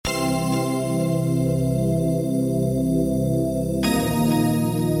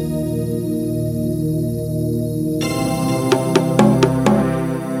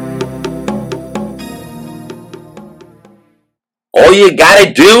All you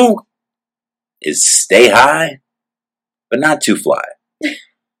gotta do is stay high, but not too fly.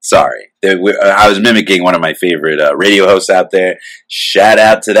 Sorry. I was mimicking one of my favorite radio hosts out there. Shout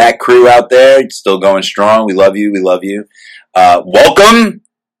out to that crew out there. It's still going strong. We love you. We love you. Welcome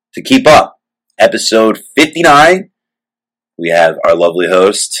to Keep Up, episode 59. We have our lovely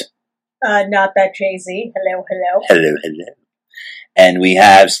host. Not that Jay-Z. Hello, hello. Hello, hello. And we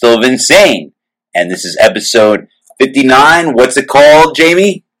have still Vinsane. And this is episode 59. What's it called,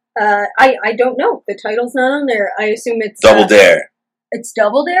 Jamie? I don't know. The title's not on there. I assume it's... Double Dare. It's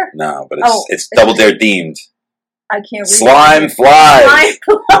Double Dare? No, but it's Double Dare themed. I can't read Slime Flies. Slime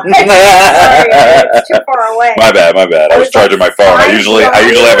Flies. Sorry, it's too far away. My bad. I was charging my phone. I usually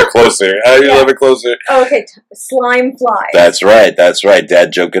have it closer. Okay, Slime Flies. That's right.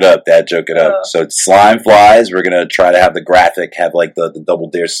 Dad, joke it up. So it's Slime Flies. We're gonna try to have the graphic have like the Double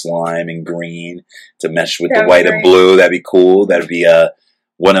Dare slime in green to mesh with the white and blue. That'd be cool. That'd be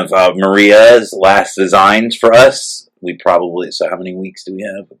one of Maria's last designs for us. So how many weeks do we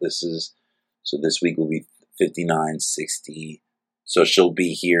have? This week will be 59, 60. So she'll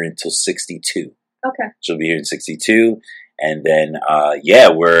be here until 62. Okay. She'll be here in 62. And then,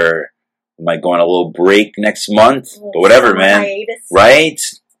 we might go on a little break next month. But whatever, man. Hiatus. Right?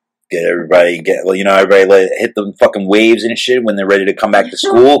 Everybody hit the fucking waves and shit when they're ready to come back to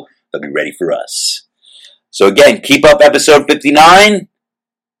school. They'll be ready for us. So again, Keep Up episode 59.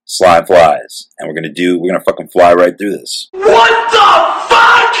 Slime Flies. And we're gonna fucking fly right through this. What the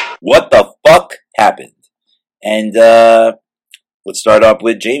fuck? What the fuck happened? And let's start off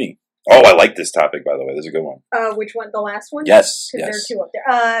with Jamie. Oh, I like this topic, by the way. This is a good one. Which one? The last one? Yes. Because there are two up there.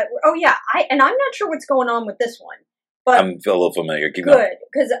 I'm not sure what's going on with this one. But I'm a little familiar. Keep going. Good,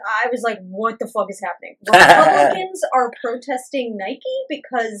 because I was like, what the fuck is happening? Republicans are protesting Nike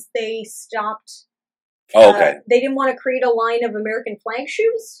because they stopped... Oh, okay. They didn't want to create a line of American flag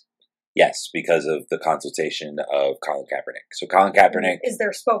shoes? Yes, because of the consultation of Colin Kaepernick. So Colin Kaepernick... is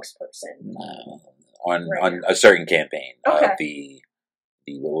their spokesperson. On a certain campaign. Okay.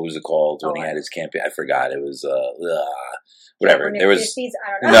 What was it called when he had his campaign? I forgot. It was, whatever. There was... 50s?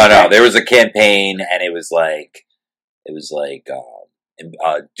 I don't know. No. There was a campaign, and it was like,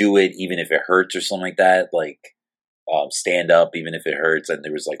 do it even if it hurts or something like that. Like, stand up even if it hurts, and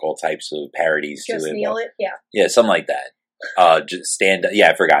there was like all types of parodies to it. Just kneel it? Yeah. Yeah, something like that. Just stand up.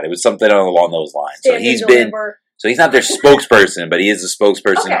 Yeah, I forgot. It was something along those lines. So he's not their spokesperson, but he is the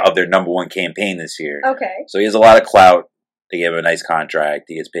spokesperson of their number one campaign this year. Okay. So he has a lot of clout. They gave him a nice contract.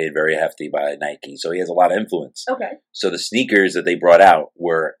 He gets paid very hefty by Nike. So he has a lot of influence. Okay. So the sneakers that they brought out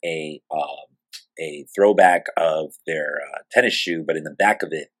were a throwback of their tennis shoe, but in the back of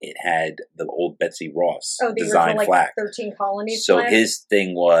it, it had the old Betsy Ross design flag. 13 Colonies So flag? his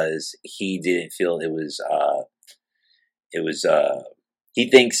thing was he didn't feel it was he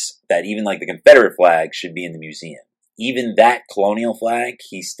thinks that even like the Confederate flag should be in the museum. Even that colonial flag,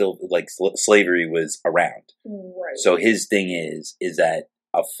 he still, like, slavery was around. Right. So his thing is that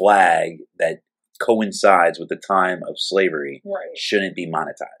a flag that coincides with the time of slavery shouldn't be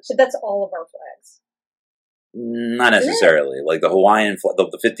monetized. But that's all of our flags. Not necessarily. Like the Hawaiian,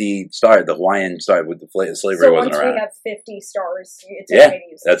 the 50 star, the Hawaiian star with the slavery wasn't around. So once we have 50 stars, it's okay to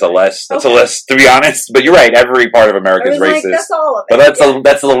use that's a less, to be honest. But you're right, every part of America is racist. That's all of it. But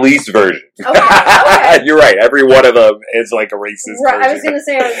that's the least version. Okay. You're right, every one of them is like a racist version. I was going to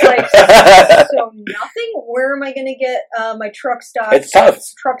say, I was like, so nothing? Where am I going to get my truck stop? It's tough.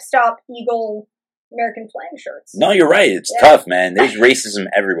 Truck stop Eagle American flag shirts. No, you're right. It's tough, man. There's racism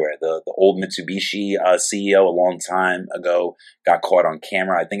everywhere. The old Mitsubishi CEO a long time ago got caught on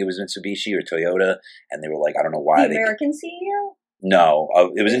camera. I think it was Mitsubishi or Toyota, and they were like, I don't know why. The American CEO? No,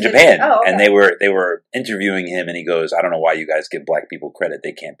 it was in Japan, okay. And they were interviewing him, and he goes, I don't know why you guys give black people credit.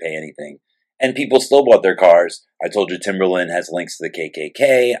 They can't pay anything. And people still bought their cars. I told you Timberland has links to the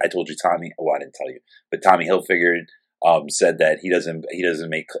KKK. I told you Tommy. Well, I didn't tell you, but Tommy Hilfiger said that he doesn't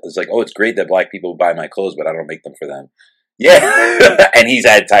make. It's like, oh, it's great that black people buy my clothes, but I don't make them for them. Yeah, and he's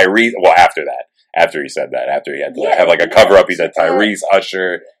had Tyrese. Well, after he said that, after he had to have like a cover up, he's had Tyrese,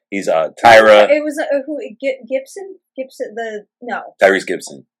 Usher. He's Tyra. It was Gibson. Tyrese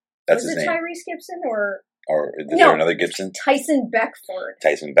Gibson. That's his name. Tyrese Gibson or is there another Gibson? Tyson Beckford.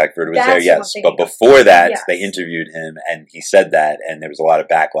 Tyson Beckford was there, yes. But before that, they interviewed him, and he said that, and there was a lot of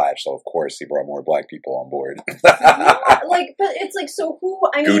backlash. So of course, he brought more black people on board. But it's like, so who?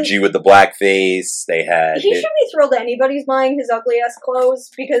 I mean, Gucci with the blackface. He should be thrilled that anybody's buying his ugly ass clothes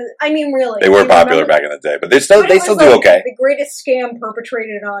because I mean, really, they were popular back in the day, but they still do okay. The greatest scam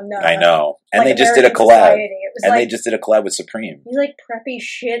perpetrated on. I know, and they just did a collab. They just did a collab with Supreme. You like preppy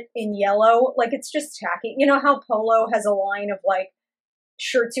shit in yellow, like it's just tacky. You know how Polo has a line of like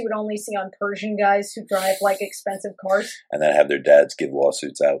shirts you would only see on Persian guys who drive like expensive cars. And then have their dads give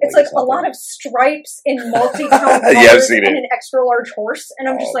lawsuits out. It's like a lot of stripes in multi-tone colors Yeah, I've seen and it. an extra large horse, and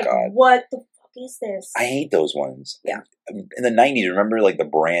I'm just like, God. what the fuck is this? I hate those ones. Yeah. In the 90s, remember, like, the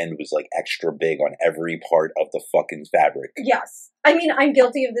brand was, like, extra big on every part of the fucking fabric. Yes. I mean, I'm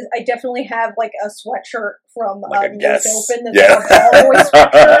guilty of this. I definitely have, like, a sweatshirt from Like a the Guess. US Open that's Yeah. like a ball boy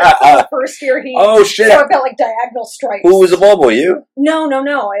sweatshirt from the first year he Oh, shit. got, like, diagonal stripes. Who was a ball boy? You? No.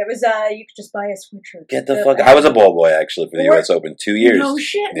 It was, you could just buy a sweatshirt. Get the fuck... I was a ball boy, actually, for the What? US Open. 2 years. No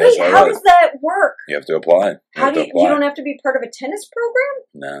shit. Yes, Wait, I how was. does that work? You have to apply. How do you don't have to be part of a tennis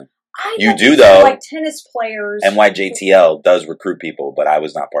program? No. I You don't do, think though. Like tennis players. NYJTL does recruit people, but I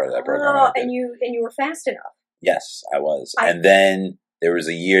was not part of that program. Oh, I did. and you were fast enough. Yes, I was. And then there was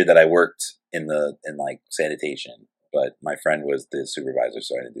a year that I worked in like sanitation, but my friend was the supervisor,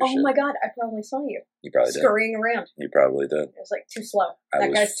 so I didn't do shit. Oh my god, I probably saw you. You probably did. Scurrying around. You probably did. It was like too slow.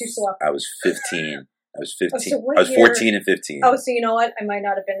 That guy's too slow. I was 15. I was 15. Oh, so what I was year- 14 and 15. Oh, so you know what? I might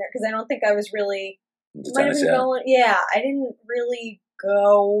not have been there because I don't think I was really. The Might have tennis, been yeah. going. Yeah, I didn't really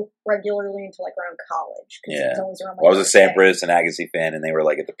go regularly until like around college because it was Yeah. always around my Well, I was a birthday. Sampras and Agassi fan, and they were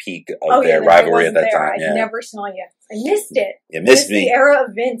like at the peak of Oh, yeah, their then I rivalry at wasn't that there. time. I Yeah. never saw you. I missed it. You missed me. The era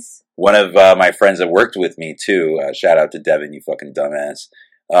of Vince. One of my friends that worked with me too, shout out to Devin, you fucking dumbass.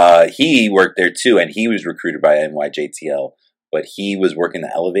 He worked there too, and he was recruited by NYJTL, but he was working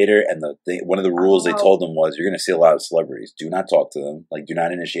the elevator, and one of the rules they told him was, you're going to see a lot of celebrities. Do not talk to them. Like, do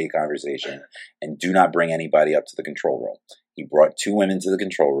not initiate conversation, and do not bring anybody up to the control room. He brought 2 women to the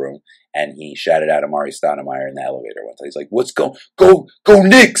control room, and he shouted out Amari Stoudemire in the elevator one time. He's like, "What's go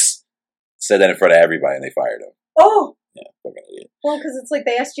Knicks!" Said that in front of everybody, and they fired him. Oh, Yeah, fucking idiot. well, because it's like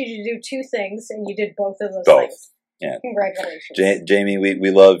they asked you to do 2 things, and you did both of those Both. things. Yeah. Congratulations. Jamie, we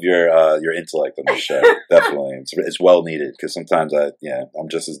love your intellect on this show. Definitely, it's well needed because sometimes I'm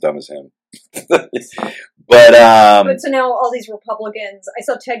just as dumb as him. But so now all these Republicans, I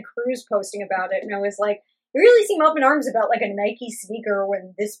saw Ted Cruz posting about it, and I was like, you really seem up in arms about like a Nike sneaker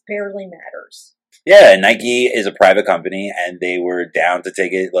when this barely matters. Yeah, Nike is a private company, and they were down to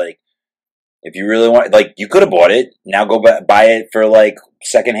take it. Like, if you really want, like, you could have bought it. Now go buy it for like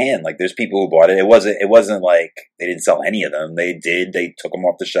secondhand. Like, there's people who bought it. It wasn't like they didn't sell any of them. They did. They took them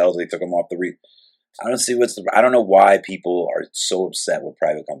off the shelves. They took them off the. I don't know why people are so upset what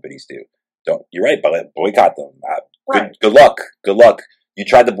private companies do. You're right, but boycott them. Right. Good luck. Good luck. You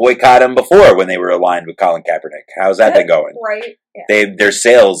tried to boycott them before when they were aligned with Colin Kaepernick. How's that been going? Right. Yeah. Their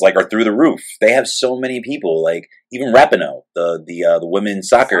sales are through the roof. They have so many people, like even Rapinoe, the women's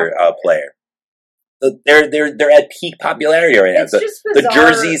soccer player. They're at peak popularity right now. It's just the bizarre.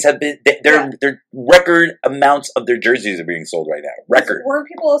 jerseys have been they're record amounts of their jerseys are being sold right now. Record. Weren't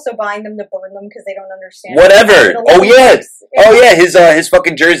people also buying them to burn them because they don't understand? Whatever. Oh yeah. Oh yeah. His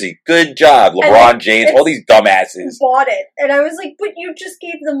fucking jersey. Good job, LeBron James. All these dumbasses bought it, and I was like, "But you just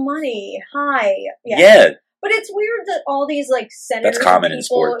gave them money." Hi. Yeah. But it's weird that all these like senators, That's common and in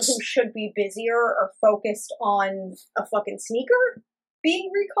people sports. who should be busier are focused on a fucking sneaker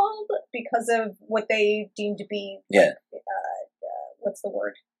being recalled because of what they deem to be. Yeah. What's the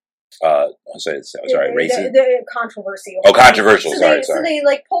word? Sorry, racist. The controversy. Oh, controversial. Sorry. So they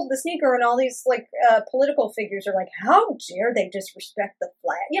like pulled the sneaker, and all these like political figures are like, "How dare they disrespect the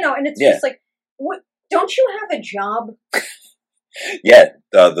flag?" You know, and it's just like, what? Don't you have a job? Yeah,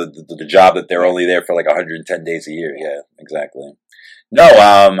 the job that they're only there for like 110 days a year. Yeah, exactly.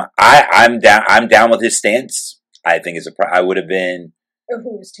 No, I'm down. I'm down with his stance. I think I would have been.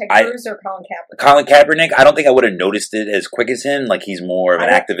 Who's Ted Cruz or Colin Kaepernick? Colin Kaepernick. I don't think I would have noticed it as quick as him. Like, he's more of an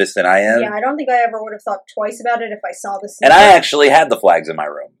activist than I am. Yeah, I don't think I ever would have thought twice about it if I saw this. And I actually had the flags in my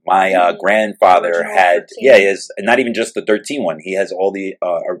room. My grandfather Original had. 13. Yeah, he has not even just the 13 one. He has all the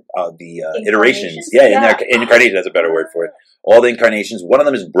iterations. Yeah, incarnation. That's a better word for it. All the incarnations. One of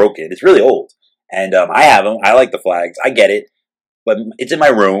them is broken. It's really old, and I have them. I like the flags. I get it. But it's in my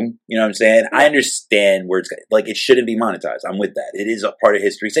room, you know what I'm saying? I understand where it's, like, it shouldn't be monetized. I'm with that. It is a part of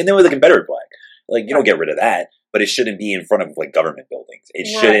history. Same thing with the Confederate flag. Like, you don't get rid of that, but it shouldn't be in front of, like, government buildings. It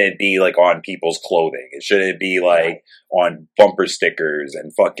shouldn't be, like, on people's clothing. It shouldn't be, like, on bumper stickers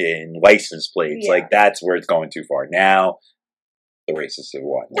and fucking license plates. Yeah. Like, that's where it's going too far. Now, the racists have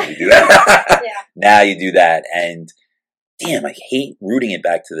won. Now you do that. Now you do that. And, damn, I hate rooting it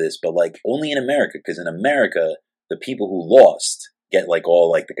back to this, but, like, only in America. Because in America, the people who lost get like all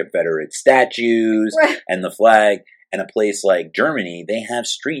like the Confederate statues and the flag. And a place like Germany, they have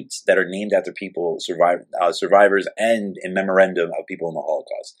streets that are named after people, survivors, and in memorandum of people in the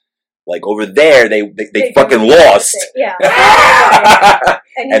Holocaust. Like over there, they fucking lost. Yeah.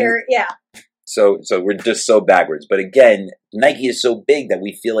 And here, So we're just so backwards. But again, Nike is so big that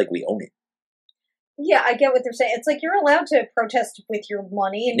we feel like we own it. Yeah, I get what they're saying. It's like you're allowed to protest with your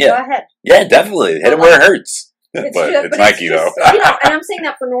money, and go ahead. Yeah, definitely. Hit them where it hurts. But it's Nike, though. And I'm saying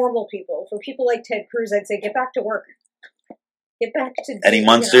that for normal people. For people like Ted Cruz, I'd say get back to work. Get back to... Eddie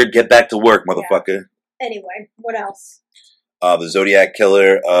Munster, get back to work, motherfucker. Yeah. Anyway, what else? The Zodiac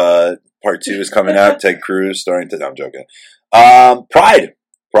Killer, part 2 is coming out. Ted Cruz starring to... No, I'm joking. Pride.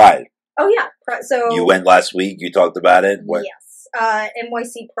 Oh, yeah. So you went last week. You talked about it. What? Yes.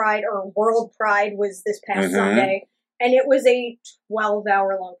 NYC Pride, or World Pride, was this past Sunday. And it was a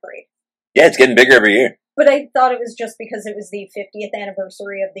 12-hour-long parade. Yeah, it's getting bigger every year. But I thought it was just because it was the 50th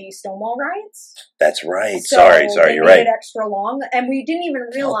anniversary of the Stonewall riots. That's right. So sorry, they you're made right. it extra long, and we didn't even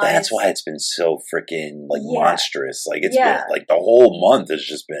realize. That's why it's been so freaking monstrous. Like it's been like the whole month has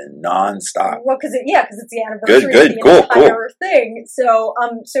just been nonstop. Well, because it's the anniversary of the entire thing. So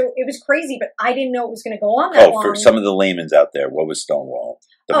it was crazy, but I didn't know it was going to go on that long. For some of the layman's out there, what was Stonewall?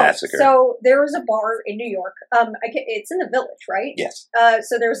 The massacre. So there was a bar in New York. It's in the Village, right? Yes.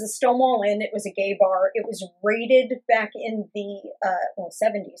 So there was a Stonewall Inn. It was a gay bar. It was raided back in the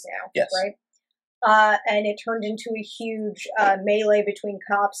 70s now. Yes. Right. And it turned into a huge melee between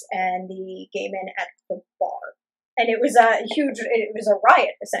cops and the gay men at the bar, and it was a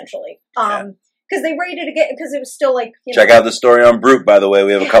riot essentially. Because they raided again, because it was still like... Check out the story on Brute, by the way.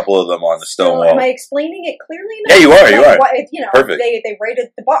 We have a couple of them on the Stonewall. Am I explaining it clearly Yeah, now? you are. Perfect. They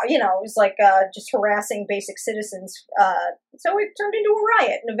raided the bar. It was like just harassing basic citizens. So it turned into a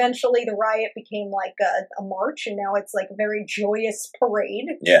riot. And eventually the riot became like a march, and now it's like a very joyous parade.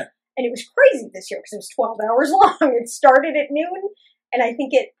 Yeah. And it was crazy this year because it was 12 hours long. It started at noon, and I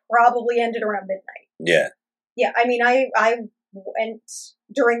think it probably ended around midnight. Yeah. Yeah, I mean, I went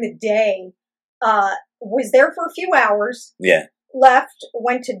during the day... was there for a few hours. Yeah. Left,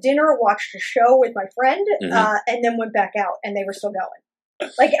 went to dinner, watched a show with my friend, and then went back out, and they were still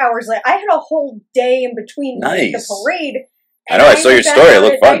going. Like hours later. I had a whole day in between the parade. I know, I saw your story. It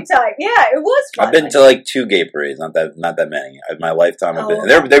looked fun. Yeah, it was fun. I've been to like 2 gay parades, not that many. In my lifetime, I've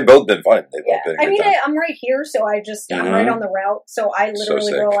been. They've both been fun. They've both been. I'm right here, so I'm right on the route. So I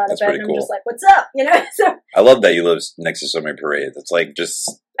literally roll out of bed and I'm just like, "What's up?" So I love that you live next to so many parades. It's like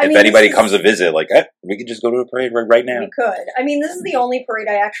just if anybody comes to visit, like we could just go to a parade right now. We could. I mean, this is the only parade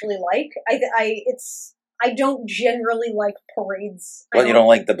I actually like. I don't generally like parades. Well, you don't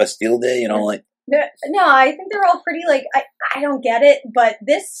like the Bastille Day? You don't like... No, I think they're all pretty, like, I don't get it, but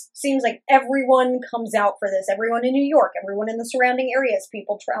this seems like everyone comes out for this. Everyone in New York, everyone in the surrounding areas,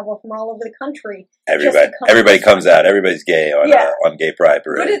 people travel from all over the country. Everybody comes out. Everybody's gay on Gay Pride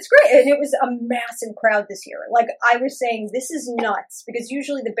Parade. But it's great, and it was a massive crowd this year. Like, I was saying, this is nuts, because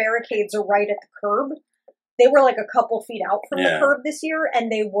usually the barricades are right at the curb. They were like a couple feet out from the curb this year,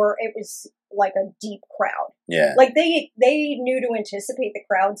 and it was like a deep crowd. Yeah. Like they knew to anticipate the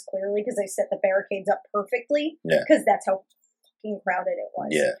crowds clearly because they set the barricades up perfectly. Yeah. Because that's how fucking crowded it was.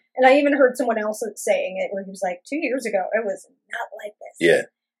 Yeah. And I even heard someone else saying it where he was like, 2 years ago, it was not like this. Yeah.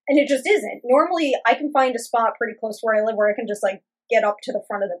 And it just isn't. Normally, I can find a spot pretty close to where I live where I can just like get up to the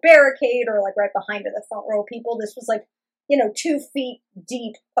front of the barricade or like right behind the front row of people. This was like, 2 feet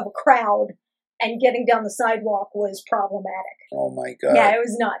deep of a crowd. And getting down the sidewalk was problematic. Oh my god! Yeah, it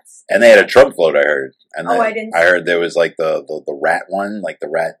was nuts. And they had a Trump float, I heard. And I didn't. I heard there was like the rat one, like the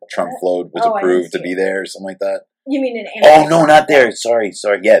rat Trump float was approved to be there, or something like that. You mean an anti? Oh no, not there. Sorry.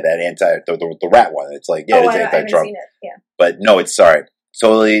 Yeah, that the rat one. It's like it's anti-Trump. I haven't seen it. Yeah. But no, it's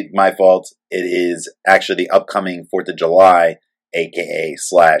totally my fault. It is actually the upcoming 4th of July, aka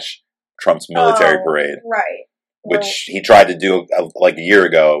 / Trump's military parade. Right. Which he tried to do like a year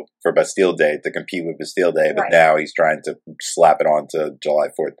ago for Bastille Day to compete with Bastille Day, but now he's trying to slap it onto July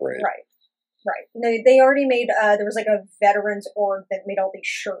 4th parade. Right. They already made, there was like a veterans org that made all these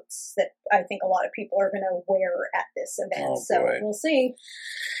shirts that I think a lot of people are going to wear at this event. We'll see.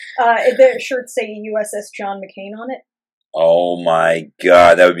 The shirts say USS John McCain on it. Oh my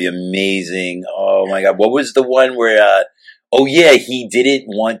god, that would be amazing. Oh my god. What was the one where, oh yeah, he didn't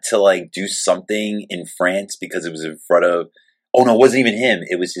want to like do something in France because it was in front of... Oh no, it wasn't even him.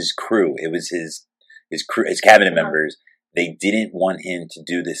 It was his crew. It was his crew, his cabinet members. They didn't want him to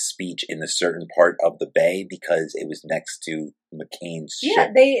do this speech in a certain part of the bay because it was next to McCain's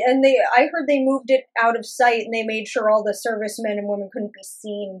ship. Yeah, I heard they moved it out of sight and they made sure all the servicemen and women couldn't be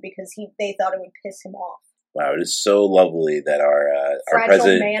seen because they thought it would piss him off. Wow, it is so lovely that our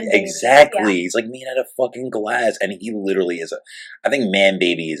president, exactly, he's like made out of fucking glass, and he literally is I think man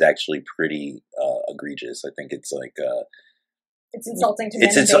baby is actually pretty egregious. I think it's like it's insulting to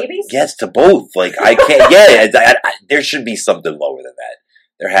men and babies. Yes, to both. Like I can't. Yeah, there should be something lower than that.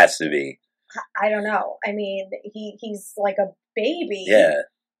 There has to be. I don't know. I mean, he's like a baby. Yeah.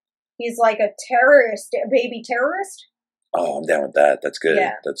 He's like a terrorist, a baby terrorist. Oh, I'm down with that. That's good.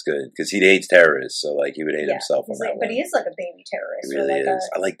 Yeah. That's good. Because he hates terrorists, so like he would hate himself on He's that like, one. but he is like a baby terrorist. He really or like is.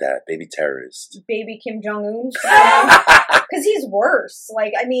 I like that. Baby terrorist. baby Kim Jong Un. Because he's worse.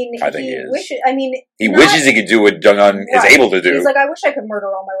 Like, I mean, I think he is. wishes. I mean, He wishes he could do what Jong Un is Right. able to do. He's like, I wish I could murder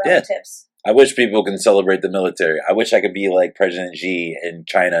all my Yeah. relatives. I wish people can celebrate the military. I wish I could be like President Xi in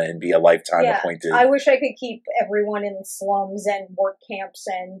China and be a lifetime appointed. I wish I could keep everyone in slums and work camps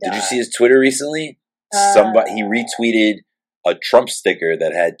and. Did you see his Twitter recently? Somebody he retweeted a Trump sticker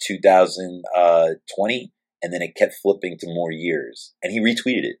that had 2020, and then it kept flipping to more years, and he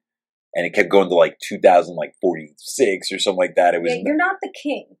retweeted it, and it kept going to like 2046 or something like that. It was Yeah, you're not the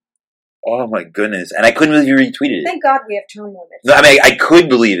king. oh my goodness, and I couldn't believe he retweeted it. Thank God we have term limits. No, I mean I could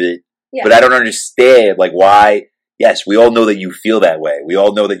believe it, Yeah. but I don't understand like why. Yes, we all know that you feel that way. We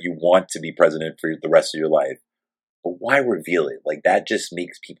all know that you want to be president for the rest of your life. But why reveal it? Like, that just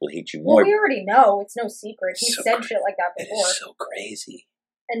makes people hate you Well, more. we already know. It's no secret. He So said cra- shit like that It before. is so crazy.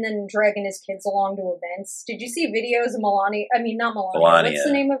 And then dragging his kids along to events. Did you see videos of Melania? I mean, not Melania. Melania. What's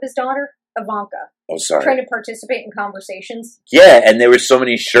the name of his daughter? Ivanka. Oh, sorry. Trying to participate in conversations. Yeah, and there were so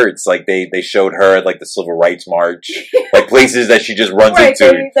many shirts. Like, they showed her at, like, the Civil Rights March. Like, places that she just runs Right,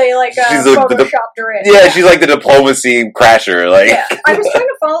 into. they like She's like the- photoshopped her in. Yeah, she's like the diplomacy crasher. Like, Yeah, I was trying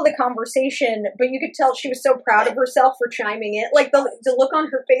to follow the conversation, but you could tell she was so proud of herself for chiming in. Like, the look on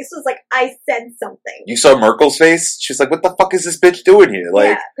her face was like, I said something. you saw Merkel's face? She's like, what the fuck is this bitch doing here? Like,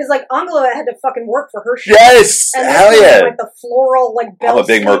 yeah, because like Angela had to fucking work for her shit. yes! And Hell this one, yeah! like the floral, like I'm a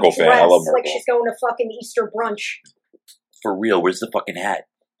big belt-sleeve Merkel fan. I dress, love Merkel. Like she's going to fucking Easter brunch. For real, where's the fucking hat?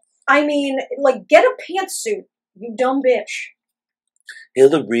 I mean, like, get a pantsuit, you dumb bitch.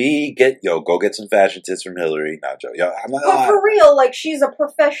 Hillary, go get some fashion tips from Hillary. Not Joe. Yo, I'm like, But for real, like, she's a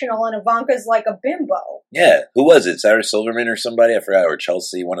professional and Ivanka's like a bimbo. yeah, who was it? Sarah Silverman or somebody? I forgot. Or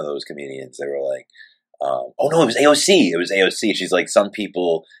Chelsea, one of those comedians. They were like, oh no, it was AOC. It was AOC. She's like, some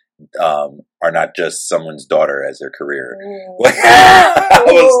people are not just someone's daughter as their career. I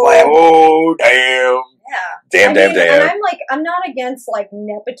was like, oh, damn. Yeah. Damn. And I'm not against, like,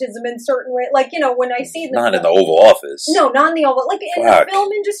 nepotism in certain ways. Like, you know, when I see Not in the Oval Office. No, not in the Oval. Like, in Fuck. the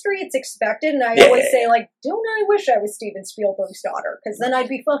film industry, it's expected, and I Yeah. always say, like, don't I wish I was Steven Spielberg's daughter, because then I'd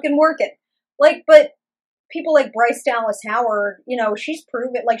be fucking working. Like, but people like Bryce Dallas Howard, you know, she's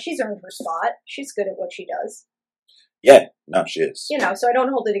proven, like, she's earned her spot. She's good at what she does. Yeah, no, she is. You know, so I don't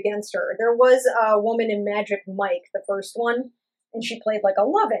hold it against her. There was a woman in Magic Mike, the first one, and she played, like, a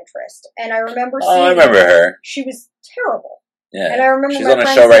love interest. And I remember seeing Oh, I remember her. She was terrible. Yeah. And I remember she's my on a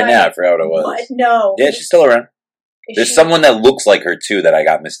friends show right and now. I forgot what it was. What? No. Yeah, she's still around. Is There's she- someone that looks like her too that I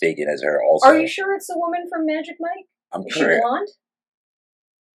got mistaken as her also. Are you sure it's the woman from Magic Mike? I'm Is she correct. blonde?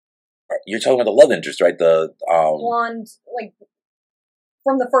 You're talking about the love interest, right? The Blonde, like,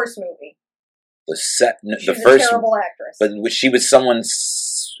 from the first movie. the She was first, a terrible actress. but she was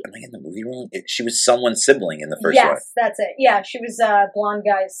someone's. Am I getting the movie wrong? She was someone's sibling in the first one. Yes, that's it. Yeah, she was a blonde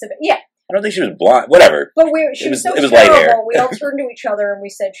guy's sibling. Yeah, I don't think she was blonde. Whatever. but she was so it was light terrible. hair. We all turned to each other and we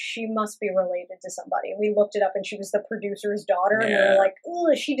said, she must be related to somebody. And we looked it up and she was the producer's daughter. And we Yeah. were like,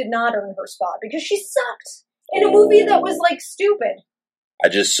 ugh, she did not earn her spot because she sucked in a movie that was, like, stupid. I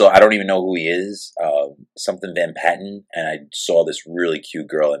just saw. I don't even know who he is. Something Van Patten, and I saw this really cute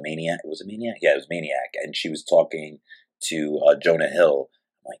girl at Maniac. Was it Maniac? Yeah, it was Maniac, and she was talking to Jonah Hill.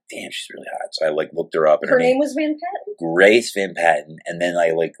 I'm like, damn, she's really hot. So I like looked her up, and Her name was Van Patten? Grace Van Patten, and then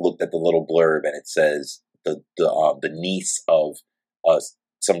I like looked at the little blurb, and it says the niece of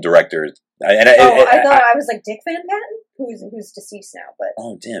some director. I thought I was like Dick Van Patten, who's deceased now, but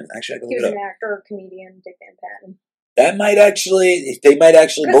oh damn! Actually, I can he look was it an up. actor, comedian, Dick Van Patten. They might actually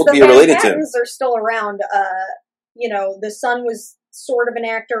Because both the be Van related to him. Pattens are still around. You know, the son was sort of an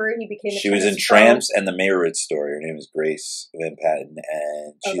actor. He became. She was in Tramps and the Meyerowitz Story. Her name is Grace Van Patten,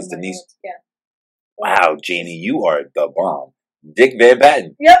 and she's the niece. Yeah. Wow, Jamie, you are the bomb. Dick Van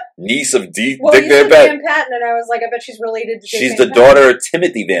Patten. Yep. Niece of Dick Well, Van you said Patten. Van Patten, and I was like, I bet she's related to. Dick She's Van the Patten. daughter of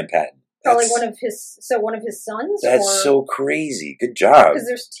Timothy Van Patten. Probably That's- one of his sons. That's so crazy. Good job. Because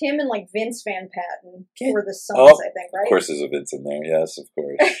there's Tim and like Vince Van Patten, Yeah. who are the sons, Oh, I think, right? Of course, there's a Vince in there. Yes, of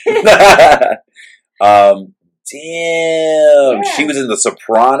course. Damn. Yeah. She was in The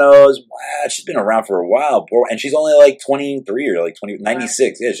Sopranos. Wow, she's been around for a while, bro. And she's only like 23 or like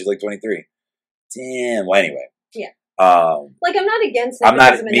 96. Yeah, she's like 23. Damn. Well, anyway. Yeah. Like, I'm not against I'm not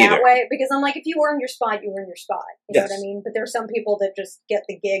nepotism in neither. that way because I'm like, if you earn your spot, you earn your spot. You know Yes. what I mean? But there are some people that just get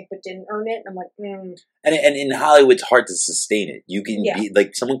the gig but didn't earn it, and I'm like, and in Hollywood, it's hard to sustain it. You can Yeah. be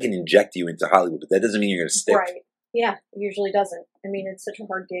like, someone can inject you into Hollywood, but that doesn't mean you're going to stick. right? Yeah, it usually doesn't. I mean, it's such a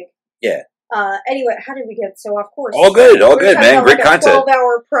hard gig. Yeah. Anyway, how did we get so off course? All good, We were talking man. about, Great like, a content.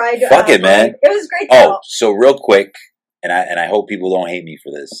 12-hour Pride. Fuck it, man. It was great. Oh, so real quick, and I hope people don't hate me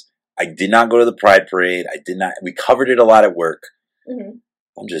for this. I did not go to the Pride Parade. I did not. We covered it a lot at work. Mm-hmm.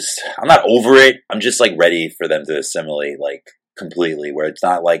 I'm not over it. I'm just like ready for them to assimilate like completely, where it's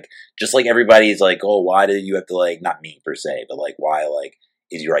not like, just like everybody's like, oh, why do you have to like, not me per se, but like, why like,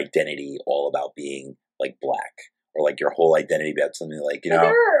 is your identity all about being like black? Or like your whole identity about something like, you know. But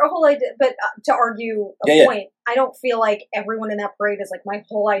there are a whole idea, but to argue a point, I don't feel like everyone in that parade is like, my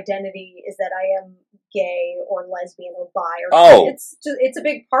whole identity is that I am gay or lesbian or bi or something. It's a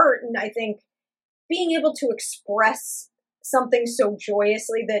big part, and I think being able to express something so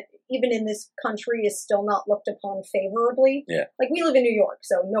joyously that even in this country is still not looked upon favorably. Yeah. Like, we live in New York,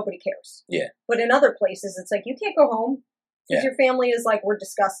 so nobody cares. Yeah. But in other places, it's like, you can't go home because your family is like, we're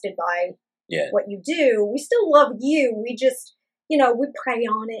disgusted by what you do. We still love you. We just, we prey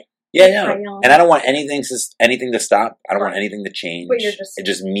on it. Yeah. And I don't want anything to stop. I don't want anything to change. But it's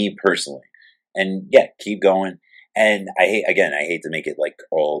just me personally. And keep going. And I hate to make it like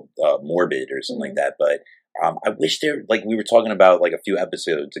all morbid or something like that, but I wish like we were talking about like a few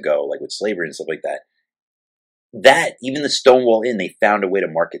episodes ago, like with slavery and stuff like that. That, even the Stonewall Inn, they found a way to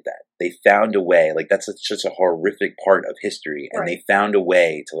market that. They found a way, like that's such a horrific part of history, and they found a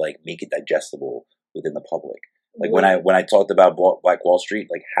way to like make it digestible within the public. Like when I talked about Black Wall Street,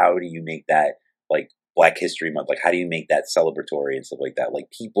 like how do you make that like Black History Month? Like how do you make that celebratory and stuff like that? Like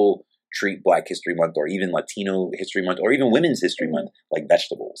people treat Black History Month or even Latino History Month or even Women's History Month like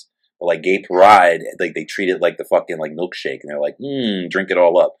vegetables. But like Gay Pride, like they treat it like the fucking like milkshake, and they're like, drink it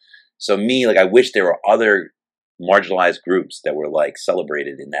all up. So me, like I wish there were other marginalized groups that were like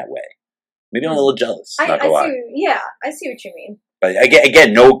celebrated in that way. Maybe I'm a little jealous. I see what you mean. But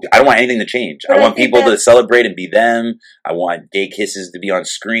again, no, I don't want anything to change. I want people to celebrate and be them. I want gay kisses to be on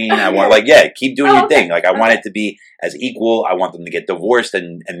screen. I want keep doing your thing. Like I want it to be as equal. I want them to get divorced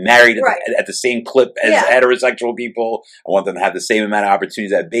and married at the same clip as heterosexual people. I want them to have the same amount of opportunities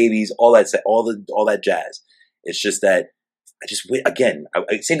to have babies. All that jazz. It's just that I just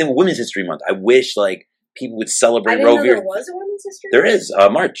same thing with Women's History Month. I wish like people would celebrate Roe v. There was a Women's History Month? There is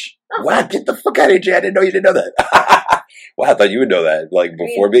March. Oh, wow, get the fuck out of here, Jay. I didn't know you didn't know that. Wow, I thought you would know that, like,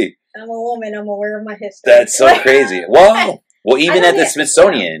 before me. I'm a woman. I'm aware of my history. That's so crazy. Well, even at the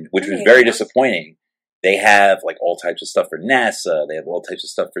Smithsonian, which was very disappointing, they have, like, all types of stuff for NASA. They have all types of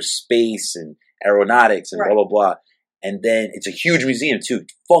stuff for space and aeronautics and blah, blah, blah. And then it's a huge museum, too.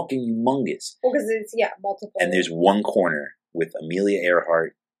 Fucking humongous. Well, because it's, multiple. And there's one corner with Amelia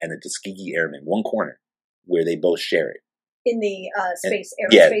Earhart and the Tuskegee Airmen. One corner where they both share it. In the Space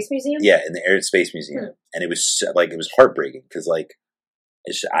Museum? Yeah, in the Air and Space Museum. And it was heartbreaking because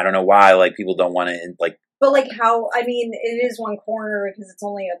I don't know why people don't want to But it is one corner because it's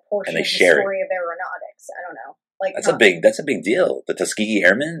only a portion of the story of aeronautics. I don't know. That's a big deal. The Tuskegee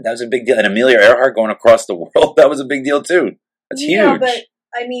Airmen, that was a big deal. And Amelia Earhart going across the world, that was a big deal too. That's huge. Yeah, but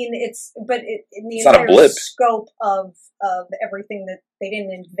in the entire scope of everything that they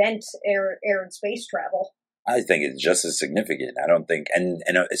didn't invent air and space travel. I think it's just as significant. I don't think, and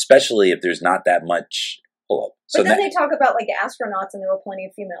especially if there's not that much. Hold up. But then they talk about like astronauts, and there were plenty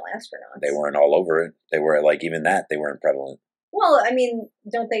of female astronauts. They weren't all over it. They were even that they weren't prevalent. Well,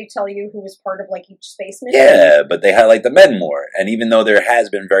 don't they tell you who was part of like each space mission? Yeah, but they highlight the men more. And even though there has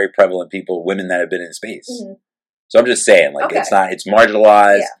been very prevalent women that have been in space. Mm-hmm. So I'm just saying, it's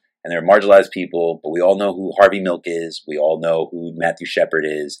marginalized, and they're marginalized people. But we all know who Harvey Milk is. We all know who Matthew Shepard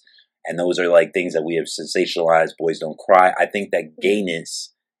is. And those are like things that we have sensationalized. Boys Don't Cry. I think that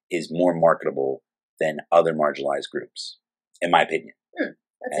gayness is more marketable than other marginalized groups, in my opinion.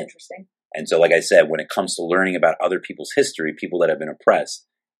 That's interesting. And so, like I said, when it comes to learning about other people's history, people that have been oppressed,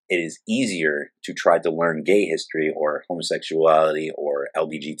 it is easier to try to learn gay history or homosexuality or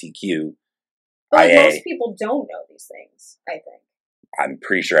LGBTQ. But most people don't know these things, I think. I'm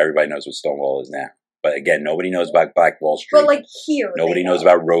pretty sure everybody knows what Stonewall is now. But again, nobody knows about Black Wall Street. But here, nobody knows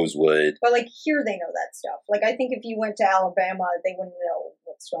about Rosewood. But here, they know that stuff. Like, I think if you went to Alabama, they wouldn't know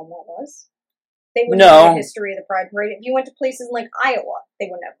what Stonewall was. They wouldn't know the history of the Pride Parade. If you went to places like Iowa, they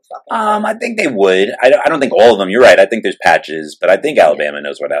wouldn't have a fucking. I think they would. I don't think all of them. You're right. I think there's patches, but I think Alabama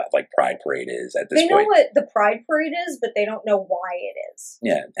knows what Pride Parade is at this point. They know what the Pride Parade is, but they don't know why it is.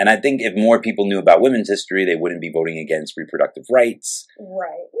 Yeah, and I think if more people knew about women's history, they wouldn't be voting against reproductive rights.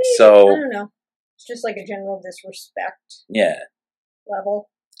 Right. So I don't know. It's just like a general disrespect. Yeah. Level.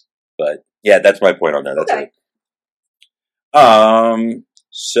 But yeah, that's my point on that. That's it.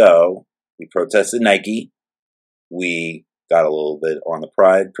 So we protested Nike. We got a little bit on the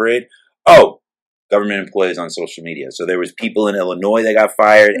Pride Parade. Oh, government employees on social media. So there was people in Illinois that got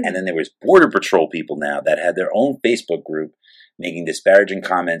fired, and then there was Border Patrol people now that had their own Facebook group making disparaging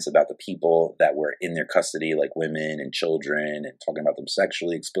comments about the people that were in their custody, like women and children, and talking about them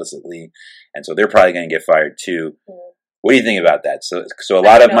sexually explicitly. And so they're probably going to get fired too. What do you think about that? So a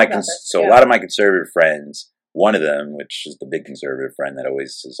lot of my a lot of my conservative friends, one of them, which is the big conservative friend that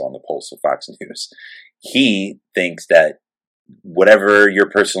always is on the pulse of Fox News, he thinks that whatever your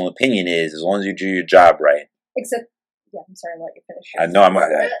personal opinion is, as long as you do your job right. Except, I'm sorry, I'll let you finish. I know I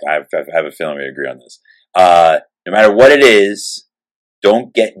have a feeling we agree on this. No matter what it is,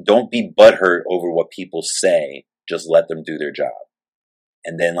 don't be butthurt over what people say. Just let them do their job.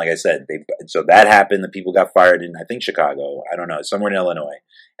 And then, like I said, so that happened. The people got fired in, I think, Chicago. I don't know, somewhere in Illinois.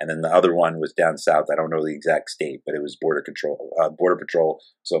 And then the other one was down south. I don't know the exact state, but it was Border Patrol.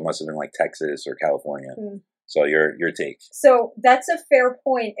 So it must have been like Texas or California. So your take. So that's a fair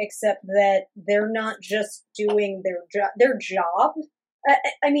point, except that they're not just doing their job.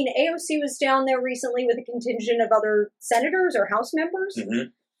 I mean, AOC was down there recently with a contingent of other senators or House members,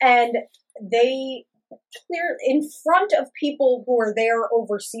 and they in front of people who are there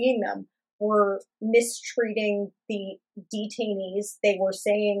overseeing them, were mistreating the detainees. They were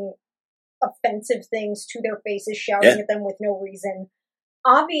saying offensive things to their faces, shouting at them with no reason.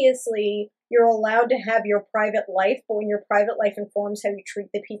 Obviously, you're allowed to have your private life, but when your private life informs how you treat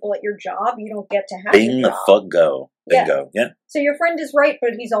the people at your job, you don't get to have Bing the fuck go. Bingo. Yeah. So your friend is right,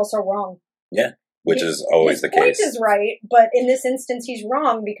 but he's also wrong. Yeah. Which is always the case. His point is right, but in this instance, he's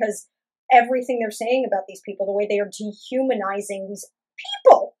wrong because everything they're saying about these people, the way they are dehumanizing these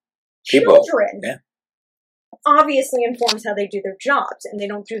children, obviously informs how they do their jobs. And they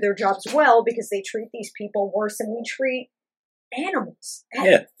don't do their jobs well because they treat these people worse than we treat animals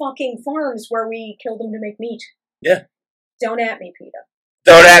at fucking farms where we kill them to make meat. Yeah. Don't at me, PETA.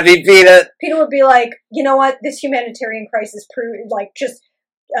 Don't at me, PETA. PETA would be like, you know what? This humanitarian crisis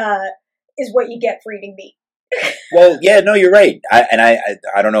is what you get for eating meat. Well, yeah, no, you're right.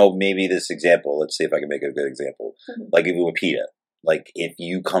 I don't know, maybe this example, let's see if I can make a good example. Like even with PETA, like if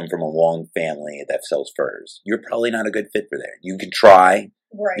you come from a long family that sells furs, you're probably not a good fit for there. You can try.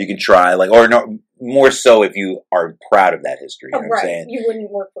 Right. You can try, or no, more so if you are proud of that history. You know what I'm saying? You wouldn't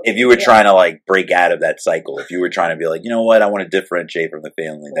work for if you were trying to break out of that cycle, if you were trying to be like, you know what, I want to differentiate from the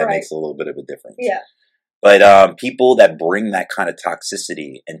family, that makes a little bit of a difference. Yeah. But people that bring that kind of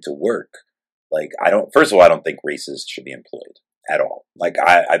toxicity into work, first of all, I don't think racists should be employed at all.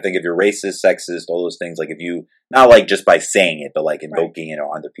 I think if you're racist, sexist, all those things, if you, not just by saying it, but invoking it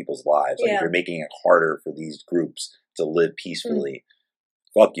onto people's lives, if you're making it harder for these groups to live peacefully,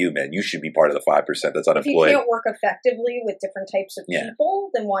 fuck you, man. You should be part of the 5% that's unemployed. If you can't work effectively with different types of people,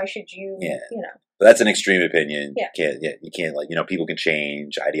 then why should you, But that's an extreme opinion. Yeah. You can't, people can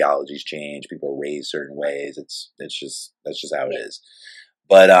change, ideologies change, people are raised certain ways. That's just how it is.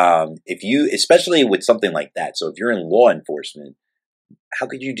 But if you, especially with something like that, so if you're in law enforcement, how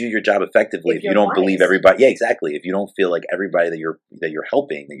could you do your job effectively if you don't believe everybody? Yeah, exactly. If you don't feel like everybody that you're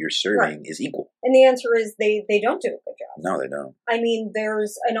helping, that you're serving is equal. And the answer is they don't do a good job. No, they don't. I mean,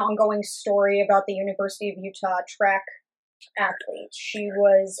 there's an ongoing story about the University of Utah track athlete. She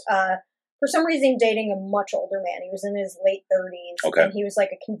was, for some reason, dating a much older man. He was in his late 30s. Okay. And he was a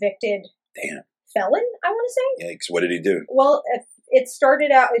convicted felon, I want to say. Yikes, what did he do? Well, it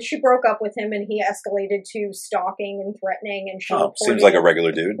started out, she broke up with him and he escalated to stalking and threatening, and she seems like a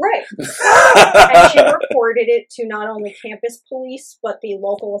regular dude. Right. And she reported it to not only campus police, but the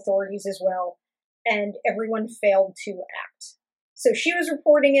local authorities as well. And everyone failed to act. So she was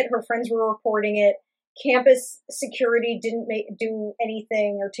reporting it, her friends were reporting it. Campus security didn't do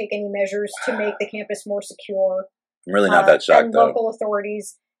anything or take any measures to make the campus more secure. I'm really not that shocked, and local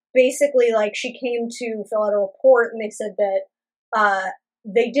authorities, basically, she came to fill out a report and they said that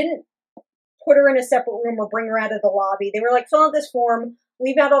they didn't put her in a separate room or bring her out of the lobby. They were like, fill out this form,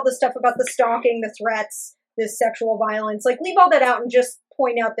 leave out all the stuff about the stalking, the threats, the sexual violence, leave all that out and just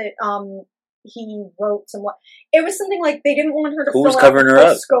point out that he wrote some. It was something they didn't want her to fill out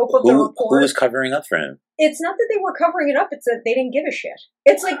the scope of the report. Who was covering up for him? It's not that they were covering it up, it's that they didn't give a shit.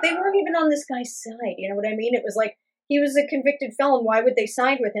 It's they weren't even on this guy's side, you know what I mean? It was he was a convicted felon, why would they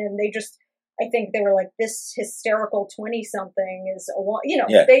side with him? They just, I think they were this hysterical 20-something is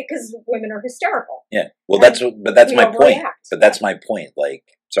because women are hysterical. Yeah. Well, that's my point. But that's my point.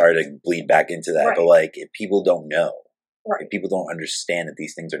 Sorry to bleed back into that, but if people don't know, if people don't understand that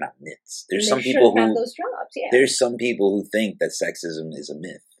these things are not myths, there's some people who have those jobs. Yeah. There's some people who think that sexism is a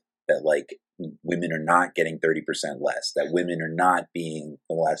myth, that women are not getting 30% less, that women are not being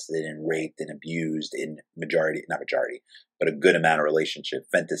molested and raped and abused in not majority, but a good amount of relationship,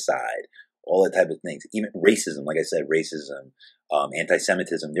 infanticide. all that type of things. Even racism, like I said, racism,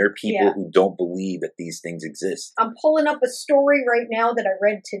 anti-Semitism. There are people Yeah. who don't believe that these things exist. I'm pulling up a story right now that I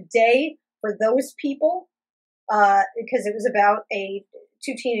read today for those people, because it was about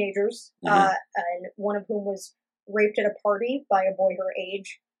two teenagers, Mhm. and one of whom was raped at a party by a boy her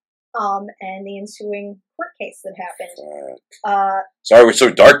age, and the ensuing court case that happened. Sorry, we're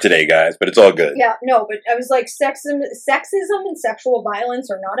so dark today, guys, but it's all good. Yeah, no, but I was like, sexism and sexual violence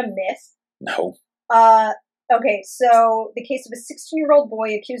are not a myth. No. Okay, so the case of a 16-year-old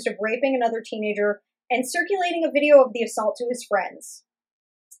boy accused of raping another teenager and circulating a video of the assault to his friends.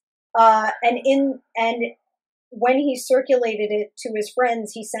 And when he circulated it to his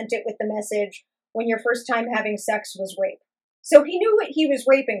friends, he sent it with the message, "When your first time having sex was rape." So he knew he was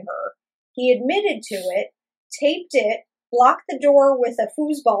raping her. He admitted to it, taped it, blocked the door with a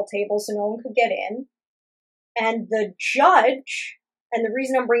foosball table so no one could get in. And the judge, and the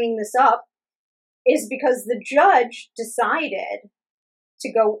reason I'm bringing this up is because the judge decided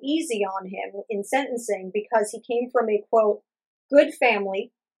to go easy on him in sentencing because he came from a, quote, good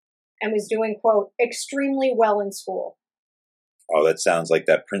family and was doing, quote, extremely well in school. Oh, that sounds like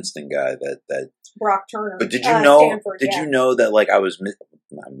that Princeton guy that Brock Turner. But did you know? Stanford, did yeah. you know that like I'm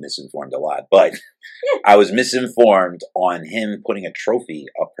misinformed a lot, but I was misinformed on him putting a trophy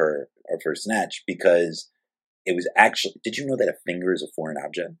up her snatch because it was actually. Did you know that a finger is a foreign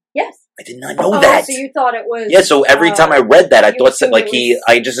object? Yes. I did not know that. So you thought it was? Yeah. So every time I read that, I thought assumed like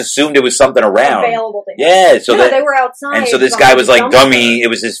I just assumed it was something around. Available to him. Yeah. So no, they were outside. And so this guy was like, "Dummy, it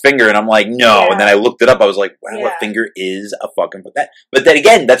was his finger," and I'm like, "No." Yeah. And then I looked it up. I was like, "Wow, a finger is a fucking that." But then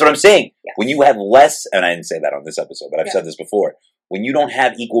again, that's what I'm saying. Yes. When you have less, and I didn't say that on this episode, but I've Yeah. said this before. When you don't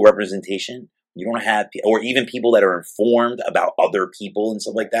have equal representation, you don't have, or even people that are informed about other people and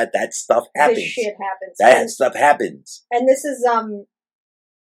stuff like that. That stuff happens. This shit happens. That stuff happens. And this is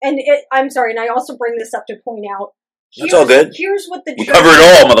I'm sorry, and I also bring this up to point out. That's all good. Here's what the We judge, cover it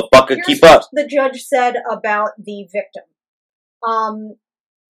all, motherfucker. Keep up. The judge said about the victim.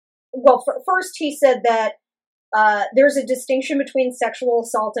 Well, first he said that there's a distinction between sexual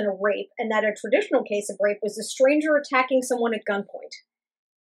assault and a rape, and that a traditional case of rape was a stranger attacking someone at gunpoint,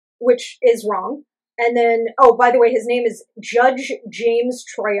 which is wrong. And then, oh, by the way, his name is Judge James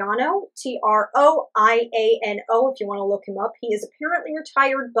Troiano, Troiano, if you want to look him up. He is apparently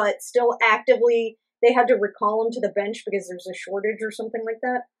retired, but still actively, they had to recall him to the bench because there's a shortage or something like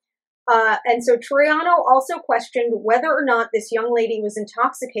that. And so Troiano also questioned whether or not this young lady was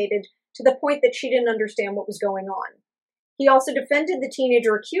intoxicated to the point that she didn't understand what was going on. He also defended the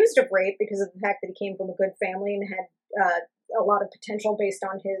teenager accused of rape because of the fact that he came from a good family and had a lot of potential based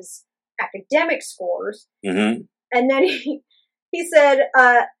on his academic scores. Mm-hmm. And then he said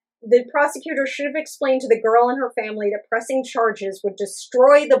the prosecutor should have explained to the girl and her family that pressing charges would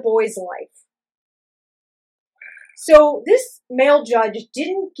destroy the boy's life. So this male judge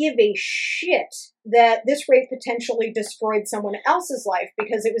didn't give a shit that this rape potentially destroyed someone else's life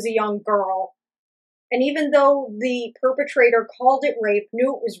because it was a young girl. And even though the perpetrator called it rape,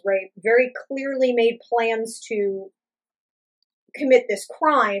 knew it was rape, very clearly made plans to commit this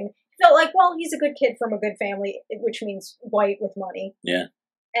crime, felt like, well, he's a good kid from a good family, which means white with money. Yeah.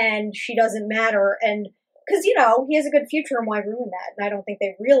 And she doesn't matter. And because, he has a good future, and why ruin that? And I don't think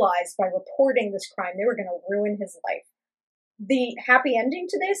they realized by reporting this crime, they were going to ruin his life. The happy ending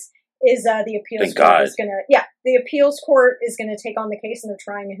to this is the appeals court is going to, the appeals court is going to take on the case, and they're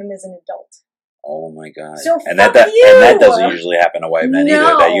trying him as an adult. Oh my god! So and that doesn't usually happen to white men either.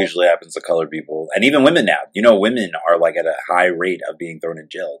 That usually happens to colored people, and even women now. Women are like at a high rate of being thrown in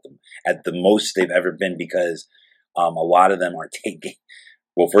jail at the most they've ever been because a lot of them are taking.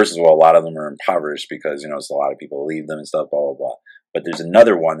 Well, first of all, a lot of them are impoverished because so a lot of people leave them and stuff. Blah blah blah. But there's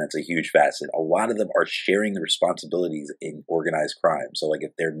another one that's a huge facet. A lot of them are sharing the responsibilities in organized crime. So, like,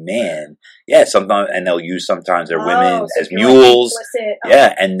 if they're man, sometimes, and they'll use sometimes their women as mules.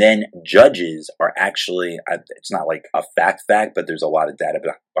 Yeah, and then judges are actually, it's not like a fact, but there's a lot of data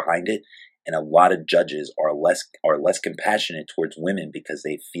behind it. And a lot of judges are less compassionate towards women because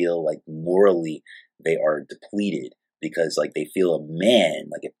they feel like morally they are depleted because, like, they feel a man,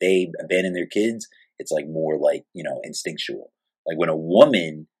 like, if they abandon their kids, it's like more like, instinctual. Like when a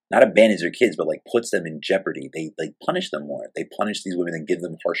woman not abandons their kids, but like puts them in jeopardy, they like punish them more. They punish these women and give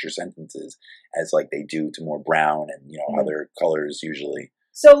them harsher sentences as like they do to more brown and, other colors usually.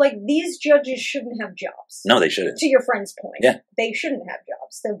 So like these judges shouldn't have jobs. No, they shouldn't. To your friend's point. Yeah. They shouldn't have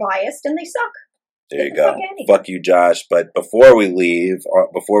jobs. They're biased and they suck. There you go. Fuck you, Josh. But before we leave,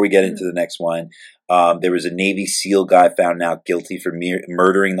 before we get into the next one, there was a Navy SEAL guy found out guilty for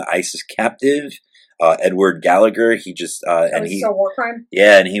murdering the ISIS captive. Edward Gallagher. He just and It's a war crime.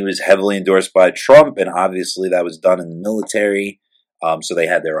 yeah, and he was heavily endorsed by Trump, and obviously that was done in the military. So they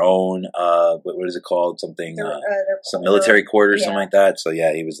had their own what is it called? Something some military court or something like that. So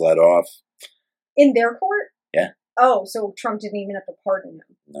yeah, he was let off in their court. Yeah. Oh, so Trump didn't even have to pardon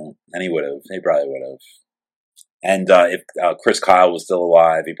him. No, and he would have. He probably would have. And if Chris Kyle was still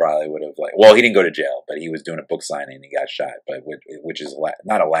alive, he probably would have. Well, he didn't go to jail, but he was doing a book signing and he got shot. But which is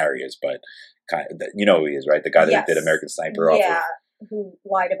not hilarious, but kind of, you know who he is, right? The guy that did American Sniper. Who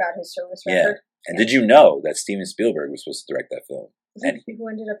lied about his service record. And did you know that Steven Spielberg was supposed to direct that film? And who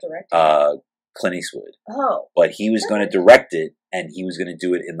ended up directing? Clint Eastwood. Oh, but he was going to direct it, and he was going to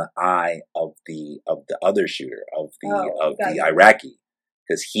do it in the eye of the other shooter of the Iraqi,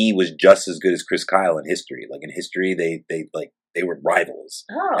 because he was just as good as Chris Kyle in history. Like in history, they were rivals.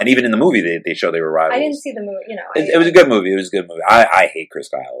 Oh. And even in the movie, they show they were rivals. I didn't see the movie. It was a good movie. It was a good movie. I hate Chris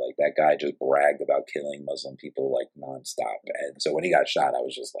Kyle. Like that guy just bragged about killing Muslim people like nonstop, and so when he got shot, I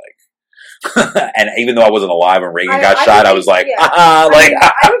was just like. And even though I wasn't alive when Reagan got shot, I was like, I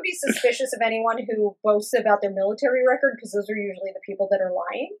would be suspicious of anyone who boasts about their military record, because those are usually the people that are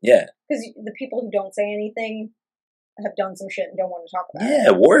lying. Yeah. Because the people who don't say anything have done some shit and don't want to talk about it.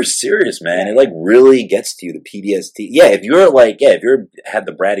 Yeah, war is serious, man. It really gets to you, the PTSD. Yeah, if you're had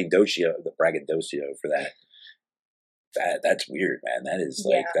the braggadocio for that's weird, man. That is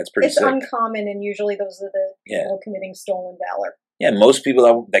that's pretty sick. It's uncommon, and usually those are the people committing stolen valor. Yeah, most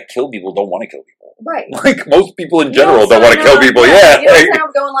people that kill people don't want to kill people. Right. Like, most people in general don't want to kill people. Yeah. You don't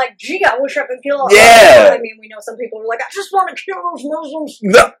sound going like, gee, I wish I could kill them. Yeah. I mean, we know some people who are like, I just want to kill those Muslims.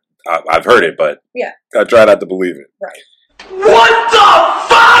 No. I've heard it, but I try not to believe it. Right. What the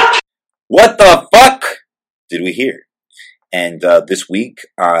fuck? What the fuck did we hear? And this week,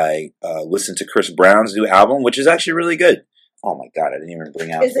 I listened to Chris Brown's new album, which is actually really good. Oh my God, I didn't even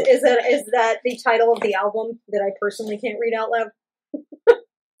bring out... Is that the title of the album that I personally can't read out loud?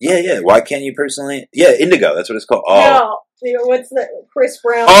 Yeah. Why can't you personally? Yeah, Indigo. That's what it's called. Oh. No. What's the Chris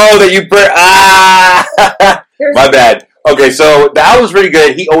Brown? Oh, that you... My bad. Okay, so the album's pretty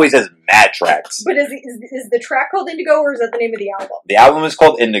good. He always has mad tracks. But is the track called Indigo, or is that the name of the album? The album is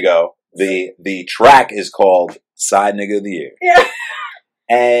called Indigo. The track is called Side Nigga of the Year. Yeah.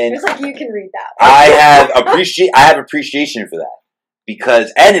 And it's like you can read that. I have appreciation for that.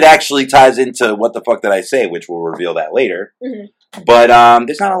 Because, and it actually ties into What the Fuck Did I Say, which we'll reveal that later. Mm-hmm. But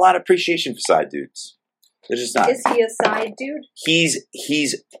there's not a lot of appreciation for side dudes. There's just not. Is he a side dude? He's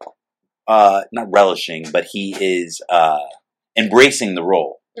not relishing, but he is embracing the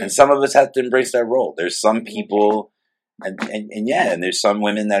role. Mm-hmm. And some of us have to embrace that role. There's some people, and there's some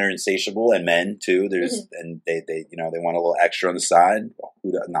women that are insatiable, and men too. There's and they they want a little extra on the side. Well,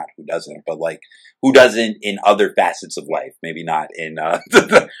 who doesn't, but like who doesn't in other facets of life? Maybe not in